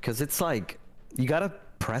 Cause it's like you gotta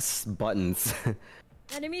press buttons.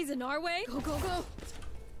 Enemies in our way. Go, go, go.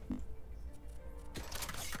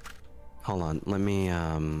 Hold on, let me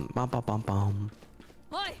bum.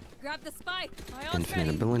 Oi, grab the spike. My ult's Infinite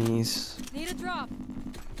ready. abilities. Need a drop.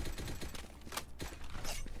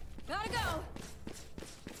 Gotta go.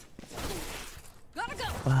 Gotta go.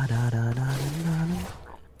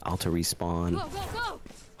 Auto respawn. Go, go, go.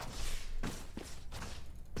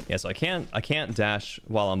 Yeah, so I can't dash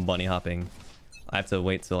while I'm bunny hopping. I have to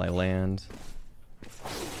wait till I land.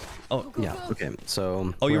 Oh, Yeah. Okay.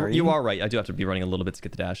 So. oh, where you are right. I do have to be running a little bit to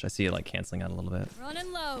get the dash. I see it like canceling out a little bit.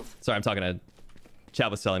 Running low. Sorry, I'm talking to. Chad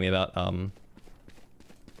was telling me about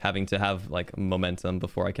having to have like momentum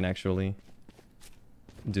before I can actually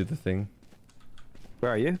do the thing.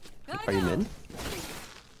 Where are you? Are you mid?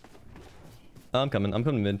 I'm coming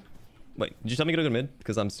mid. Wait, did you tell me to go mid?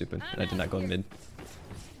 Because I'm stupid and I did not go mid.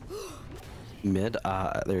 Mid?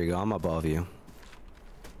 There you go. I'm above you.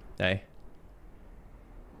 Hey.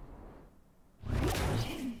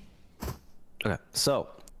 Okay, so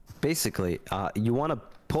basically, you want to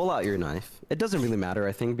pull out your knife. It doesn't really matter,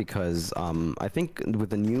 I think, because I think with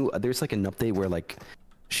the new there's like an update where like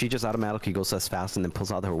she just automatically goes as fast and then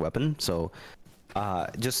pulls out her weapon. So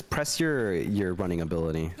just press your running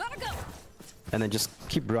ability. And then just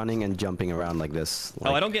keep running and jumping around like this.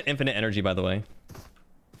 Like, oh, I don't get infinite energy, by the way.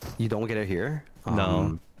 You don't get it here?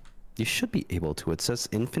 No. You should be able to. It says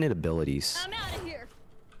infinite abilities. I'm out of here.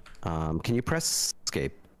 Can you press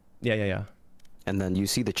escape? Yeah. And then you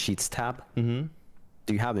see the cheats tab? Mm-hmm.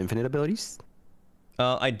 Do you have infinite abilities?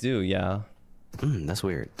 I do, yeah. That's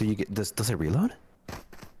weird. Do you get does it reload?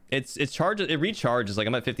 It recharges. Like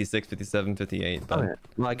I'm at 56, 57, 58. But... Okay.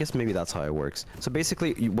 Well, I guess maybe that's how it works. So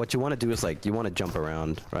basically, what you want to do is like you want to jump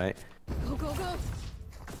around, right? Go, go, go.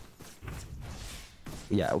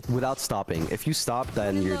 Yeah, without stopping. If you stop,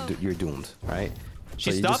 then you're doomed, right?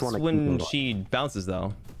 She so stops when she bounces,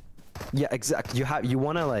 though. Yeah, exactly. You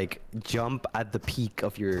want to like jump at the peak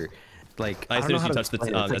of your like. As soon as you touch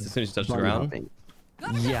the ground.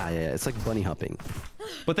 Hopping. Yeah, it's like bunny hopping.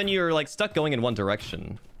 But then you're like stuck going in one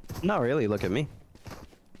direction. Not really. Look at me.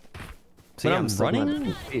 So yeah, I'm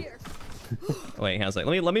running. Wait, hang on a second.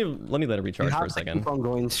 Let me let it recharge for a second. Keep on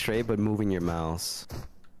going straight, but moving your mouse.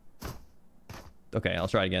 Okay, I'll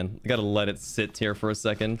try again. I gotta let it sit here for a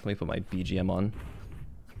second. Let me put my BGM on.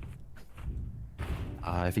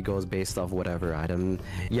 If it goes based off whatever item,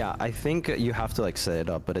 yeah, I think you have to like set it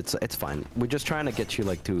up, but it's fine. We're just trying to get you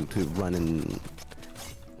like to run in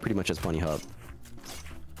pretty much as bunny hop.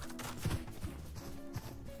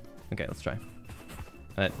 Okay, let's try.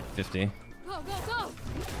 At 50. Go, go, go.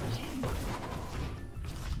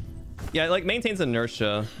 Yeah, it like maintains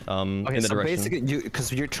inertia in the so direction. basically,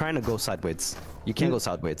 because you're trying to go sideways, you can't go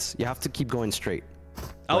sideways. You have to keep going straight.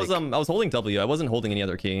 I was holding W. I wasn't holding any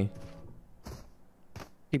other key.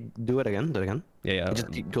 Do it again. Do it again. Yeah.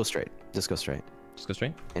 Just go straight. Just go straight. Just go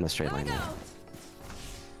straight. In a straight line. Yeah.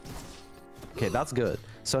 Okay, that's good.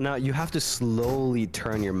 So now you have to slowly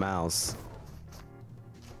turn your mouse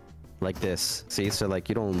like this. See, so like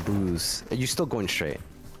you don't lose. You're still going straight.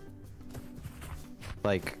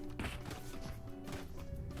 Like.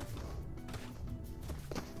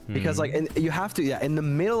 Because like, and you have to, in the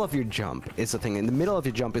middle of your jump is the thing. In the middle of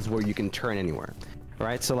your jump is where you can turn anywhere,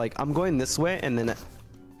 right? So like, I'm going this way, and then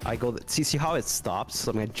I go. See how it stops?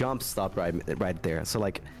 So I'm gonna jump, stop right there. So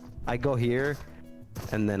like, I go here,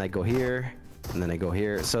 and then I go here, and then I go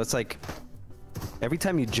here. So it's like, every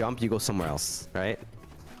time you jump, you go somewhere else, right?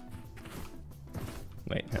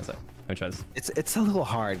 Wait, hang on a sec. Let me try this. It's a little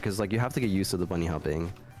hard because like you have to get used to the bunny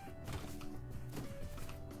hopping.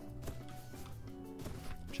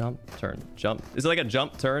 Jump, turn, jump. Is it like a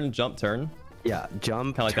jump, turn, jump, turn? Yeah,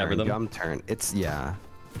 jump, kind of like turn, that rhythm? jump, turn. It's, yeah.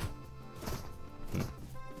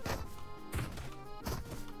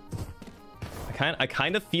 I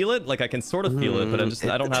kind of feel it. Like I can sort of feel it, but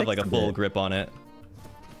I don't have like a full grip on it.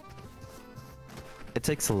 It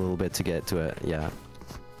takes a little bit to get to it, yeah.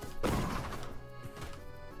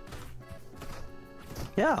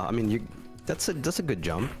 Yeah, I mean, that's a good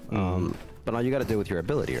jump. But all you got to do with your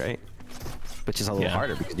ability, right? Which is a little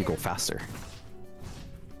harder because you go faster.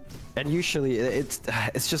 And usually it's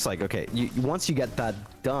just like, okay, once you get that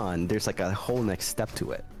done, there's like a whole next step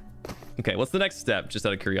to it. Okay, what's the next step? Just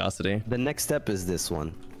out of curiosity. The next step is this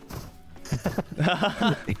one.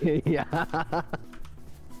 Yeah.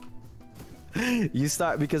 You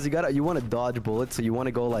start because you want to dodge bullets, so you want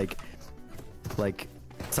to go like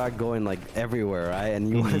start going like everywhere, right? And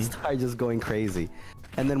you want to start just going crazy.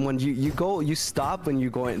 And then when you stop when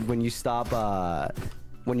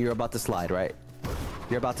you're about to slide, right?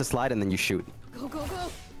 You're about to slide and then you shoot. Go, go,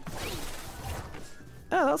 go.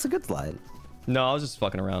 Yeah, that was a good slide. No, I was just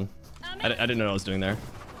fucking around. I didn't know what I was doing there.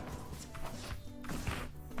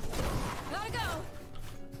 Gotta go.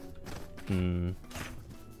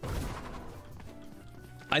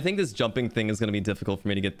 I think this jumping thing is going to be difficult for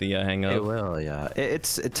me to get the hang of. It will, yeah. It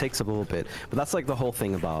takes a little bit, but that's like the whole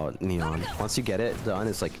thing about Neon. Once you get it done,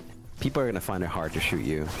 it's like people are gonna find it hard to shoot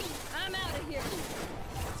you. I'm out of here.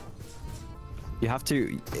 You have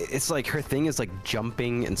to. It's like her thing is like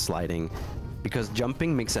jumping and sliding, because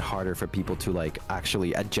jumping makes it harder for people to like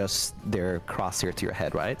actually adjust their crosshair to your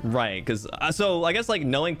head, right? Right, because so I guess like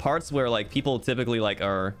knowing parts where like people typically like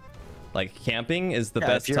are. Like camping is the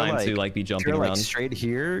best time to like be jumping around. Like straight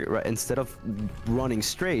here, right? Instead of running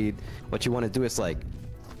straight, what you want to do is like,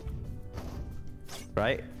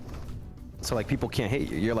 right? So like people can't hit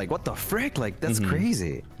you. You're like, what the frick? Like that's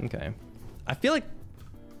crazy. Okay. I feel like,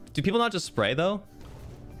 do people not just spray though?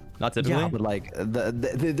 Not typically. Yeah, but like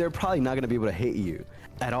they're probably not gonna be able to hit you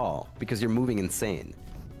at all because you're moving insane.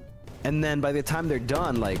 And then by the time they're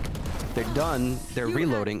done, they're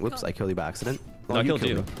reloading. Whoops, I killed you by accident. Oh, No, I killed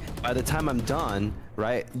you. me. By the time I'm done,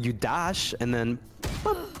 right, you dash and then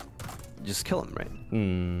boop, just kill him,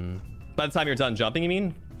 right? By the time you're done jumping, you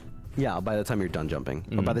mean? Yeah, by the time you're done jumping.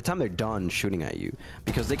 Or by the time they're done shooting at you.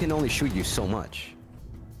 Because they can only shoot you so much.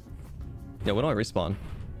 Yeah, when do I respawn?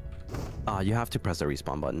 You have to press the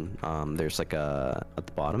respawn button. There's like a at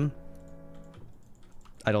the bottom.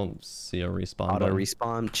 I don't see a respawn Auto button.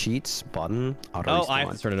 respawn, cheats, button, auto Oh, respawn. I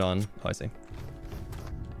have to turn it on. Oh, I see.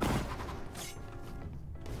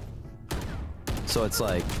 So it's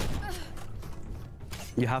like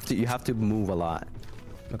you have to move a lot.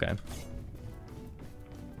 Okay.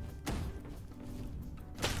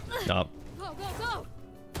 No. Go, go, go!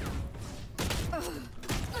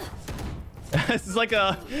 It's like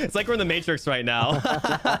we're in the Matrix right now.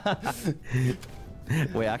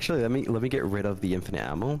 Wait, actually, let me get rid of the infinite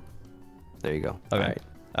ammo. There you go. Okay.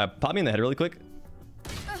 All right. Pop me in the head really quick.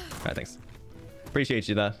 All right, thanks. Appreciate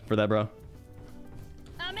you for that, bro.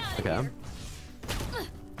 I'm out of Okay. here.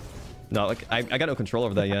 No, like I got no control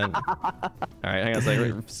over that yet. All right, hang on a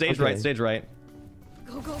second. Stage right, stage right.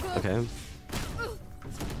 Go, go, go! Okay.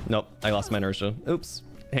 Nope, I lost my inertia. Oops.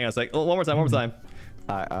 Hang on a sec. Oh, one more time, one more time.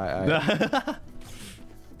 All right.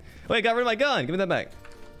 Wait, got rid of my gun. Give me that back.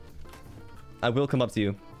 I will come up to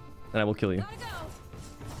you, and I will kill you. Gotta go!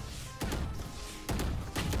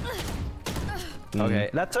 Okay,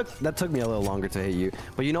 that took me a little longer to hit you,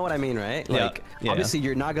 but you know what I mean, right? Like, yeah. obviously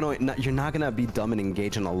you're not gonna be dumb and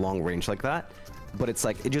engage in a long range like that, but it's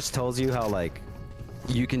like it just tells you how like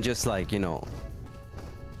you can just like, you know,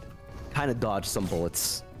 kind of dodge some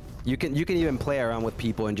bullets. You can even play around with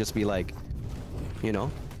people and just be like, you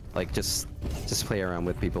know, like just play around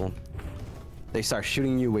with people. They start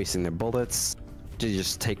shooting you, wasting their bullets. You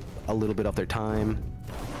just take a little bit of their time.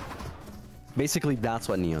 Basically, that's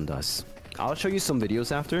what Neon does. I'll show you some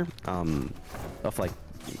videos after of like,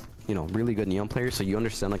 you know, really good Neon players, so you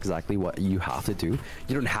understand exactly what you have to do.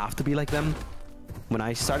 You don't have to be like them. When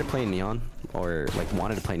I started playing Neon, or like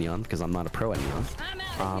wanted to play Neon, because I'm not a pro at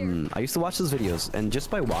Neon, I used to watch those videos, and just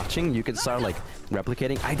by watching, you could start like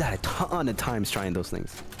replicating. I died a ton of times trying those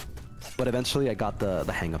things, but eventually I got the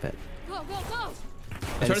hang of it. Go, go, go!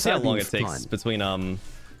 I'm trying to see how long it takes between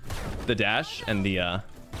the dash and the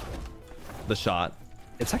shot.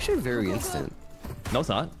 It's actually very instant. No, it's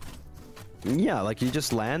not. Yeah, like you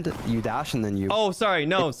just land, you dash, and then you. Oh, sorry.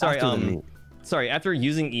 No, It's sorry. faster than me. Sorry. After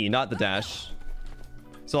using E, not the dash.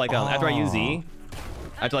 So like after I use E,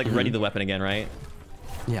 I have to like ready the weapon again, right?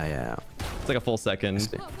 Yeah. It's like a full second.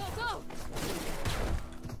 Go, go, go!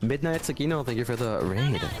 Midnight Sakino, thank you for the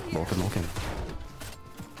raid. Welcome.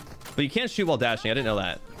 But you can't shoot while dashing. I didn't know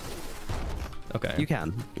that. Okay. You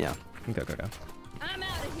can, yeah. Okay. I'm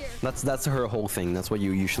out of here! That's her whole thing. That's what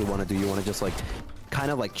you usually want to do. You want to just like, kind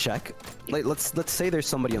of like check. Like let's say there's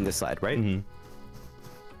somebody on this side, right?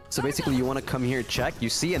 So basically, you want to come here, check, you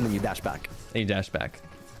see, and then you dash back. And you dash back.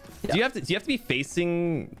 Yeah. Do you have to be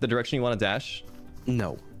facing the direction you want to dash?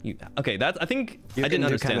 No. Okay, that's I think You I didn't can do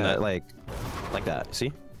understand kinda that. like that.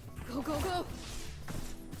 See? Go, go, go!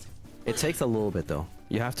 It takes a little bit though.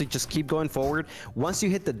 You have to just keep going forward. Once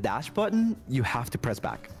you hit the dash button, you have to press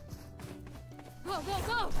back. Go, go,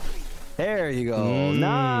 go! There you go.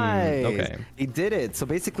 Nice. Okay. He did it. So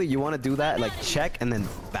basically, you want to do that, like check and then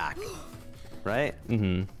back, right?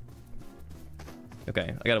 Okay,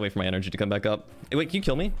 I gotta wait for my energy to come back up. Hey, wait, can you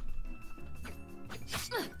kill me?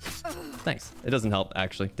 Thanks. It doesn't help,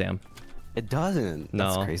 actually. Damn. It doesn't.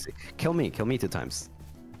 No. That's crazy. Kill me 2 times.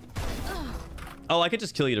 Oh, I could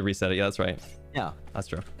just kill you to reset it. Yeah, that's right. Yeah. That's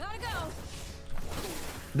true. Gotta go!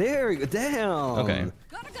 There you go. Damn. Okay.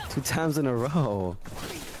 Gotta go! 2 times in a row.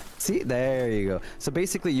 See, there you go. So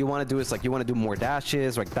basically, you want to do is like you want to do more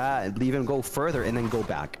dashes like that, and even go further, and then go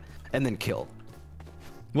back, and then kill.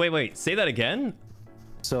 Wait. Say that again?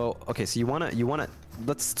 So okay, so you wanna.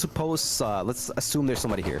 Let's suppose. Let's assume there's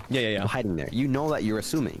somebody here. Yeah. Hiding there. You know that you're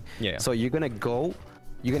assuming. Yeah. So you're gonna go.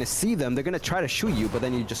 You're gonna see them. They're gonna try to shoot you, but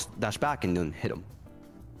then you just dash back and then hit them.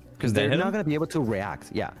 Because they're not gonna be able to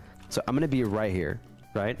react. Yeah. So I'm gonna be right here,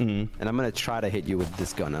 right? And I'm gonna try to hit you with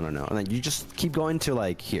this gun. I don't know. And then you just keep going to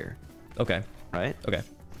like here. Okay. Right? Okay.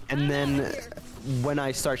 And then when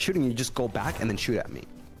I start shooting, you just go back and then shoot at me.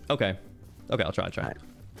 Okay. I'll try. Right.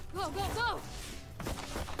 Go, go, go!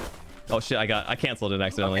 Oh shit, I canceled it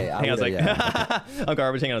accidentally. Okay, hang on a second. yeah. I'm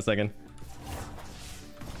garbage, hang on a second.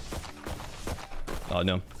 Oh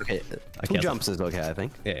no. Okay, I 2 canceled. jumps is okay, I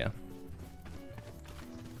think. Yeah.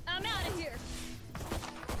 I'm out of here!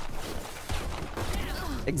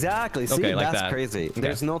 Exactly. See, Okay, like that's that. crazy. Okay.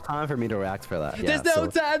 There's no time for me to react for that. Yeah, There's no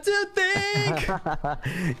time to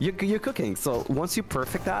think. you're cooking. So once you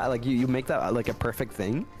perfect that, like you make that like a perfect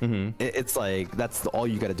thing, it's like that's all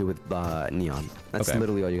you got to do with Neon. That's Okay.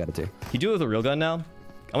 literally all you got to do. You do it with a real gun now?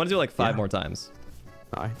 I want to do it like 5 more times.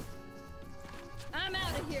 All right. I'm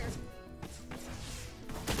out of here.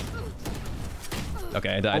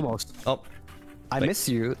 Okay, I died. Almost. Oh. I miss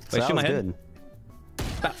you. So Wait, that shoot was my good. head.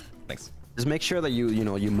 Ah, thanks. Just make sure that you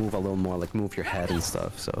move a little more, like move your head and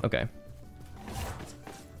stuff. So. Okay.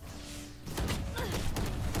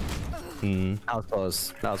 That was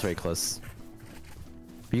close. That was very close.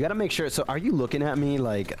 You gotta make sure. So, are you looking at me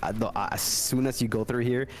like as soon as you go through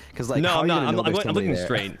here? Because like, No, how I'm not. I'm there's somebody looking there?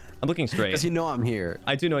 straight. I'm looking straight. Because you know I'm here.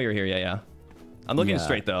 I do know you're here. Yeah, yeah. I'm looking Yeah.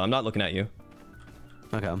 straight though. I'm not looking at you.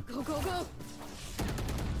 Okay. Go, go, go.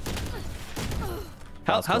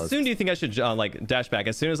 How close. soon do you think I should like dash back?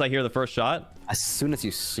 As soon as I hear the first shot? As soon as you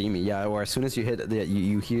see me, yeah, or as soon as you hit,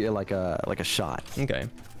 you hear like a shot. Okay.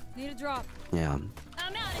 Need a drop. Yeah.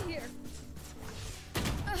 I'm out of here.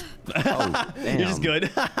 Oh, damn. You're just good.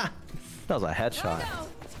 That was a headshot. No.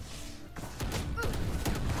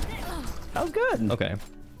 That was good. Okay.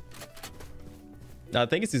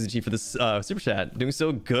 Thank you, Susan G, for this super chat. Doing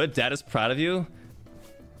so good. Dad is proud of you.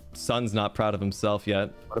 Son's not proud of himself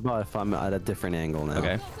yet. What about if I'm at a different angle now?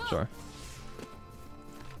 Okay, sure.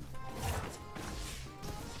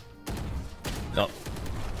 No.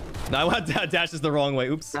 No, I dashes the wrong way.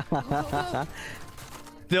 Oops. That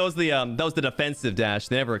was the defensive dash.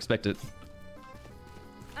 They never expect it.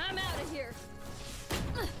 I'm out of here.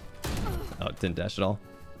 Oh, it didn't dash at all.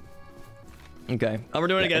 Okay. Oh, we're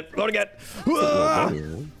doing it again. We're going again.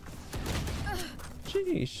 Damn.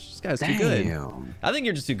 Sheesh, this guy's too good. Damn. I think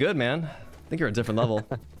you're just too good, man. I think you're a different level.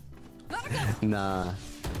 Nah.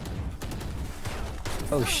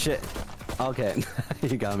 Oh shit. Okay.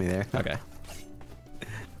 You got me there. Okay.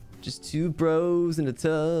 Just two bros in a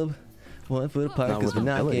tub. 1 foot apart because we're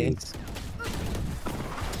not gay. abilities.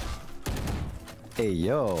 Hey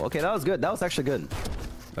yo. Okay, that was good. That was actually good.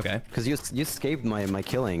 Okay. Because you escaped my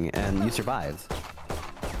killing and you survived.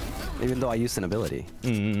 Even though I used an ability.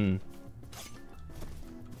 Mm-hmm.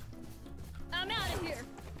 I'm out of here.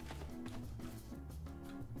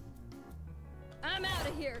 I'm out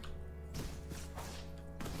of here.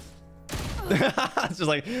 It's just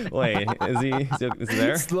like, wait, is he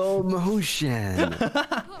there? Slow motion. Go, go,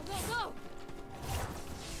 go.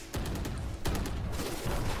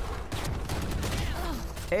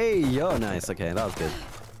 Hey yo, nice. Okay, that was good.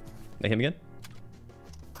 Make him again?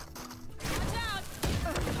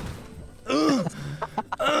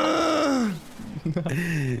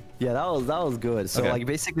 Yeah, that was good. So Okay. like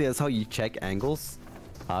basically that's how you check angles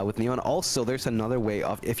with Neon. Also, there's another way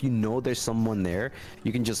of if you know there's someone there,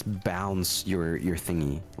 you can just bounce your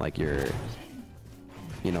thingy, like your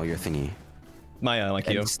thingy, My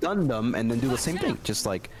Q. and stun them, and then do the same thing. Just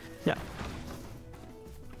like, yeah.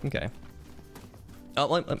 Okay. Oh,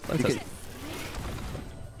 let me test.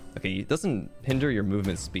 Okay, it doesn't hinder your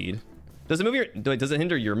movement speed. Does it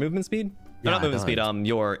hinder your movement speed? No, Yeah, not it movement speed. does.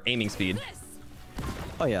 Your aiming speed.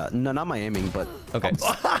 Oh yeah, no, not my aiming, but Okay.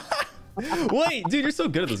 Wait, dude, you're so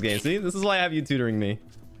good at this game. See, this is why I have you tutoring me.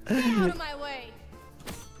 Get out of my way.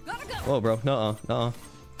 Gotta go. Whoa, bro. Nuh-uh.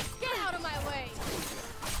 Get out of my way.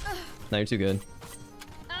 Now you're too good.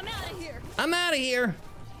 I'm out of here. I'm out of here.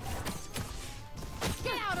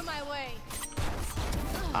 Get out of my way.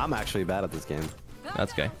 I'm actually bad at this game.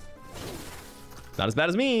 That's okay. Not as bad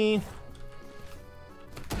as me.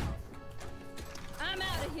 I'm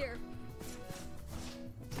out of here.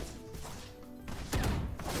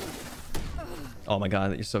 Oh my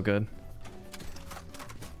god, you're so good.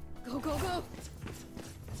 Go, go, go.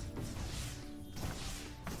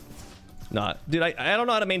 Not, dude. I don't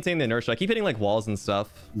know how to maintain the inertia. I keep hitting like walls and stuff.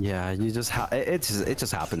 Yeah, you just it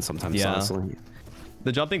just happens sometimes. Yeah. Honestly.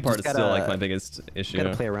 The jumping part is Just still gotta- like my biggest issue. You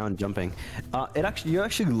gotta play around jumping. You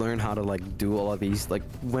actually learn how to like do all of these, like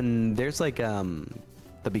when there's like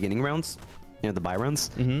the beginning rounds, the buy rounds.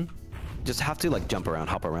 Just have to like jump around,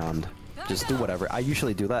 hop around, just do whatever. I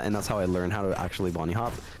usually do that, and that's how I learn how to actually bunny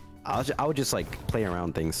hop. I would just like play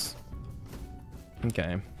around things.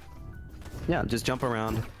 Okay. Yeah, just jump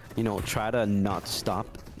around. Try to not stop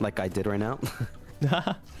like I did right now.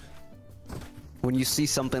 When you see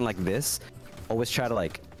something like this, always try to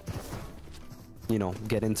like,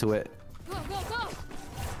 get into it. Go, go, go.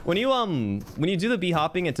 When you do the bee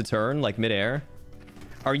hopping into turn like midair,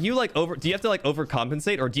 are you like do you have to like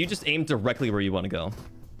overcompensate, or do you just aim directly where you want to go?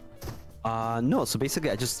 No. So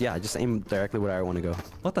basically, I just aim directly where I want to go.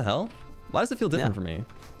 What the hell? Why does it feel different Yeah. for me?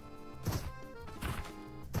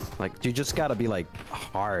 Like you just gotta be like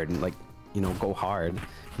hard, like you know, go hard.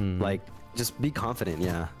 Like just be confident.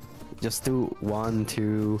 Yeah. Just do 1,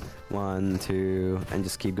 2, 1, 2, and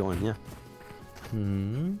just keep going. Yeah.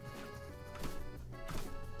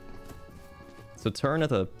 So turn at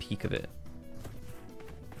the peak of it.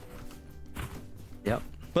 Yep.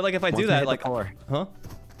 But like if I do that, like, huh?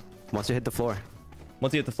 Once you hit the floor.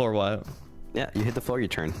 Once you hit the floor, what? Yeah, you hit the floor, you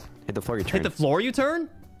turn. Hit the floor, you turn. Hit the floor, you turn?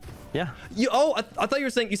 Yeah. I thought you were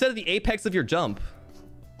saying, you said at the apex of your jump.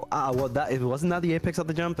 Well, it wasn't that the apex of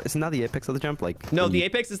the jump. It's not the apex of the jump. Like no, the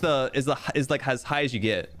apex is like as high as you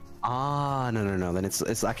get. Ah, no. Then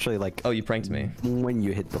it's actually like. Oh, you pranked me. When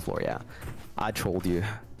you hit the floor, yeah. I trolled you.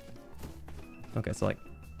 Okay, so like.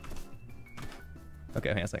 Okay,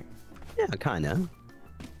 hang on a second. Yeah, kinda.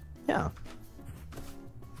 Yeah.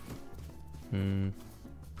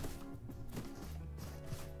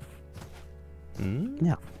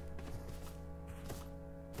 Yeah.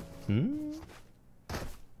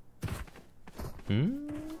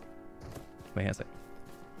 Wait a sec.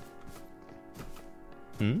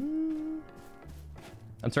 I'm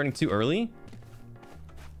turning too early?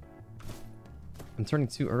 I'm turning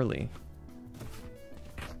too early.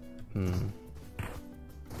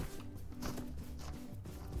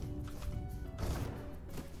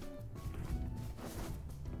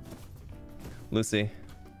 Lucy.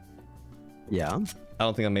 Yeah? I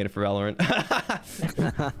don't think I made it for Valorant.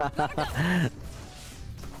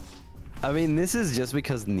 I mean, this is just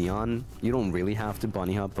because Neon, you don't really have to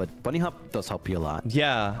bunny hop, but bunny hop does help you a lot.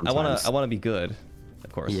 Yeah, sometimes. I wanna be good,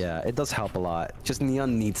 of course. Yeah, it does help a lot. Just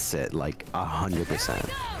Neon needs it like 100%.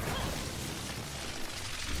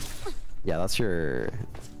 Yeah, that's your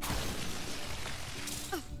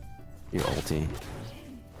ulti.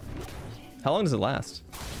 How long does it last?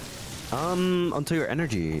 Until your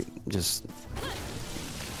energy just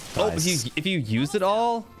dies. Oh, if you use it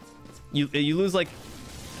all, you lose like.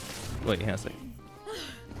 Wait, hang on a second.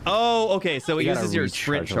 Oh, okay. So it uses your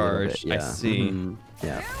sprint charge. Yeah. I see.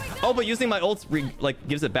 Yeah. Oh, but using my ult like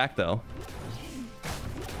gives it back though.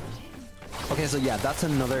 Okay, so yeah, that's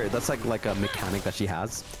like a mechanic that she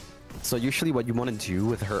has. So usually what you want to do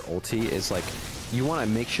with her ulti is like you want to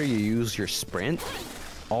make sure you use your sprint,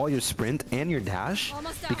 all your sprint and your dash,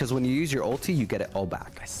 because when you use your ulti, you get it all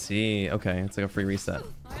back. I see. Okay, it's like a free reset.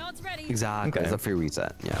 Exactly. Okay. It's a free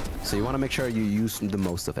reset. Yeah. So you want to make sure you use the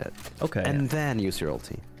most of it. Okay. And then use your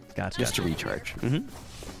ulti. Gotcha. Just to recharge.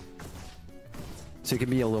 So you can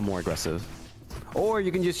be a little more aggressive. Or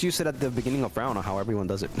you can just use it at the beginning of round, or how everyone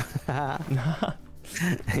does it.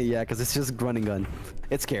 Yeah, because it's just run and gun.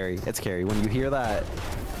 It's scary. It's scary. When you hear that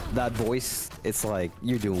voice, it's like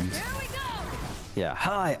you're doomed. Yeah.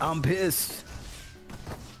 Hi, I'm pissed.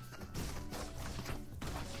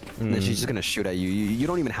 And then she's just gonna shoot at you. You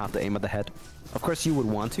don't even have to aim at the head. Of course you would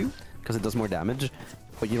want to, because it does more damage,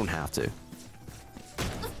 but you don't have to.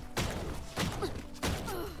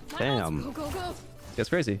 Damn. Go. That's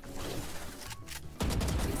crazy.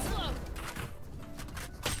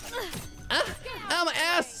 Ah, my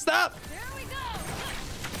ass! Stop!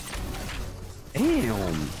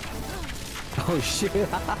 Damn. Oh shit.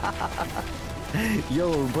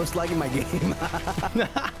 Yo, bro's lagging my game.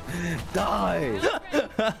 Die.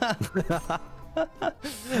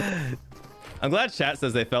 I'm glad chat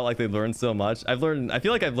says they felt like they learned so much. I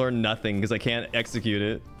feel like I've learned nothing because I can't execute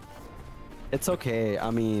it. It's okay. I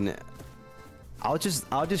mean, I'll just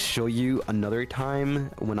show you another time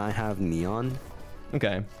when I have Neon.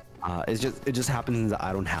 Okay. It just happens that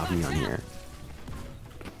I don't have Neon here.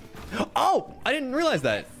 Oh, I didn't realize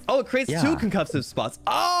that. Oh, it creates Yeah. two concussive spots.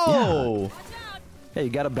 Oh. Hey, you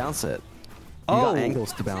gotta bounce it. You got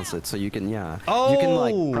angles to bounce it, so you can, yeah. Oh. You can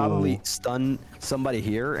like probably stun somebody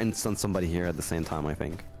here and stun somebody here at the same time, I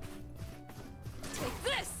think. Take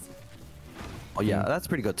this. Oh yeah, that's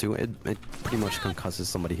pretty good too. It pretty much concusses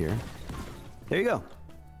somebody here. There you go.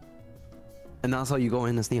 And that's how you go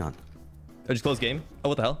in as Neon. Oh, just close game? Oh,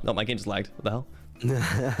 what the hell? No, my game just lagged. What the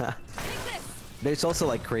hell? There's also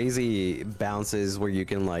like crazy bounces where you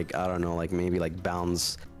can like, I don't know, like maybe like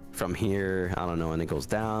bounce from here, I don't know, and it goes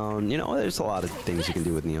down. You know, there's a lot of things you can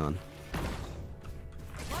do with Neon.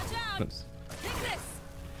 Oops.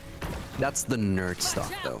 That's the nerd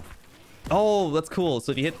stuff though. Oh, that's cool.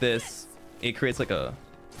 So if you hit this, it creates like a...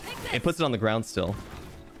 It puts it on the ground still.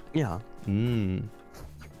 Yeah. Yeah,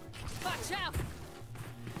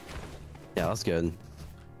 that's good.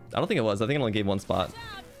 I don't think it was. I think it only gave one spot.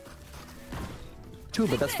 Two,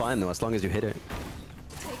 but that's fine though, as long as you hit it.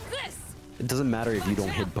 It doesn't matter if you don't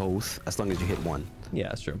hit both, as long as you hit one. Yeah,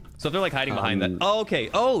 that's true. So if they're like hiding behind that. Oh, okay.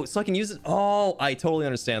 Oh, so I can use it. Oh, I totally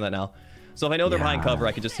understand that now. So if I know they're behind cover,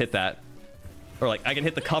 I can just hit that. Or like I can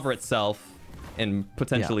hit the cover itself and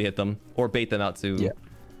potentially hit them, or bait them out to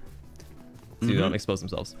expose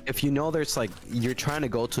themselves. If you know there's like you're trying to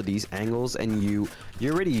go to these angles and you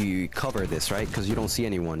already cover this, right? Because you don't see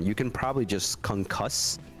anyone. You can probably just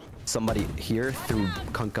concuss somebody here through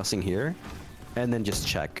concussing here, and then just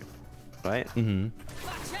check, right?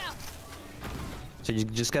 So you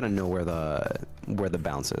just gotta know where the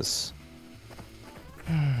bounce is.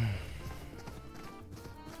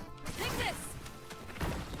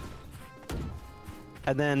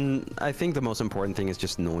 And then I think the most important thing is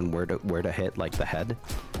just knowing where to hit, like the head,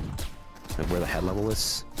 like where the head level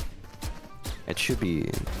is. It should be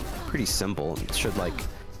pretty simple. It should like,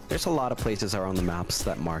 there's a lot of places around the maps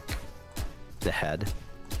that mark the head.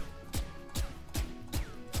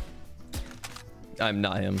 I'm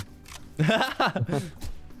not him.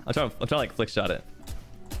 I'm trying to like flick shot it.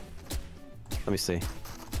 Let me see.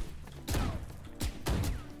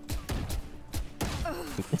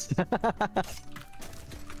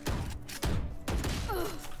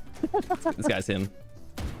 This guy's him.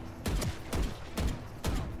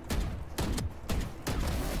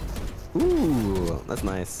 Ooh, that's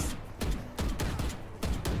nice.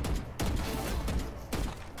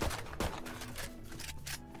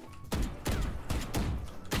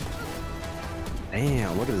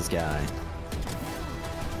 Damn, look at this guy.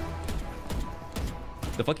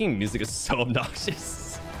 The fucking music is so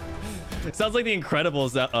obnoxious. It sounds like the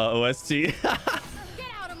Incredibles OST. Get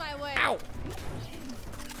out of my way. Ow.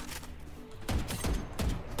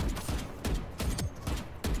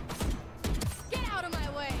 Get out of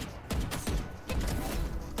my way.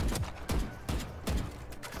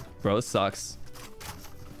 Bro, this sucks.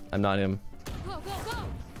 I'm not him. Go, go, go.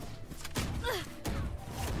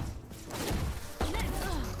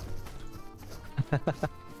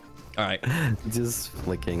 All right. Just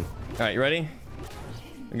flicking. All right, you ready?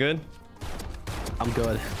 You good? I'm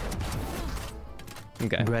good.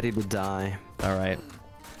 Okay. Ready to die. All right.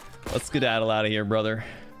 Let's skedaddle out of here, brother.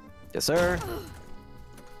 Yes, sir.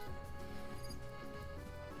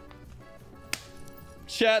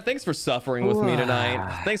 Chat, thanks for suffering with me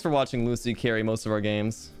tonight. Thanks for watching Lucy carry most of our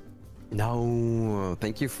games. No,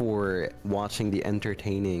 thank you for watching the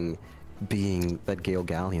entertaining being that Gale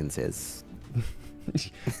Galleons is.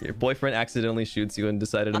 Your boyfriend accidentally shoots you and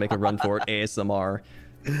decided to make a run for it. ASMR.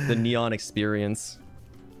 The neon experience.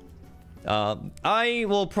 I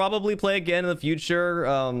will probably play again in the future.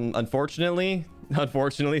 Unfortunately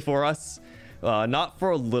for us, not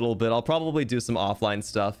for a little bit. I'll probably do some offline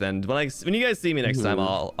stuff, and when you guys see me next time,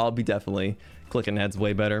 I'll be definitely clicking heads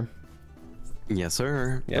way better. Yes,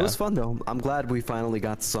 sir. Yeah. It was fun though. I'm glad we finally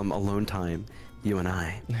got some alone time, you and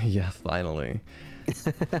I. Yeah, finally.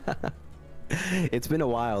 It's been a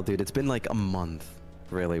while, dude. It's been like a month,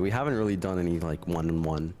 really. We haven't really done any like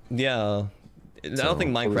one-on-one. Yeah. I don't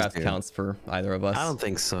think Minecraft counts for either of us. I don't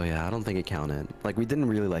think so, yeah. I don't think it counted. Like, we didn't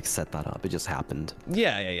really like set that up. It just happened.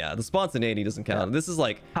 Yeah. The spontaneity doesn't count. Yeah. This is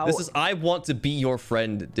like, this is I want to be your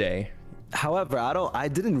friend day. However, I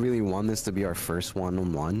didn't really want this to be our first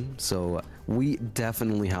one-on-one, so we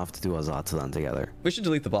definitely have to do a Zatsudan together. We should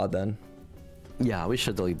delete the VOD then. Yeah, we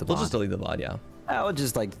should delete the VOD. We'll just delete the VOD, yeah. I would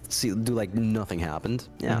just like do like nothing happened.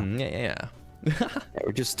 Yeah. Yeah.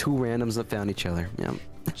 We're just two randoms that found each other. Yeah.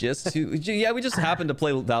 Just two. Yeah, we just happened to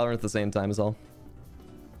play Valorant at the same time is all.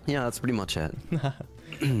 Yeah, that's pretty much it.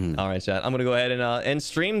 All right, chat. I'm gonna go ahead and end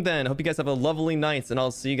stream then. Hope you guys have a lovely night, and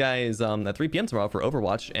I'll see you guys at 3 p.m. tomorrow for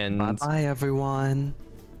Overwatch. And bye everyone.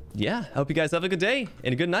 Yeah, I hope you guys have a good day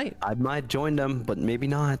and a good night. I might join them, but maybe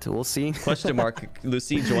not. We'll see. Question mark.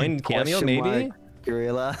 Lucy joined cameo maybe.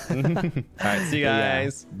 Gorilla. All right, see you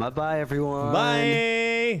guys. Yeah. Bye everyone.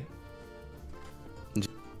 Bye.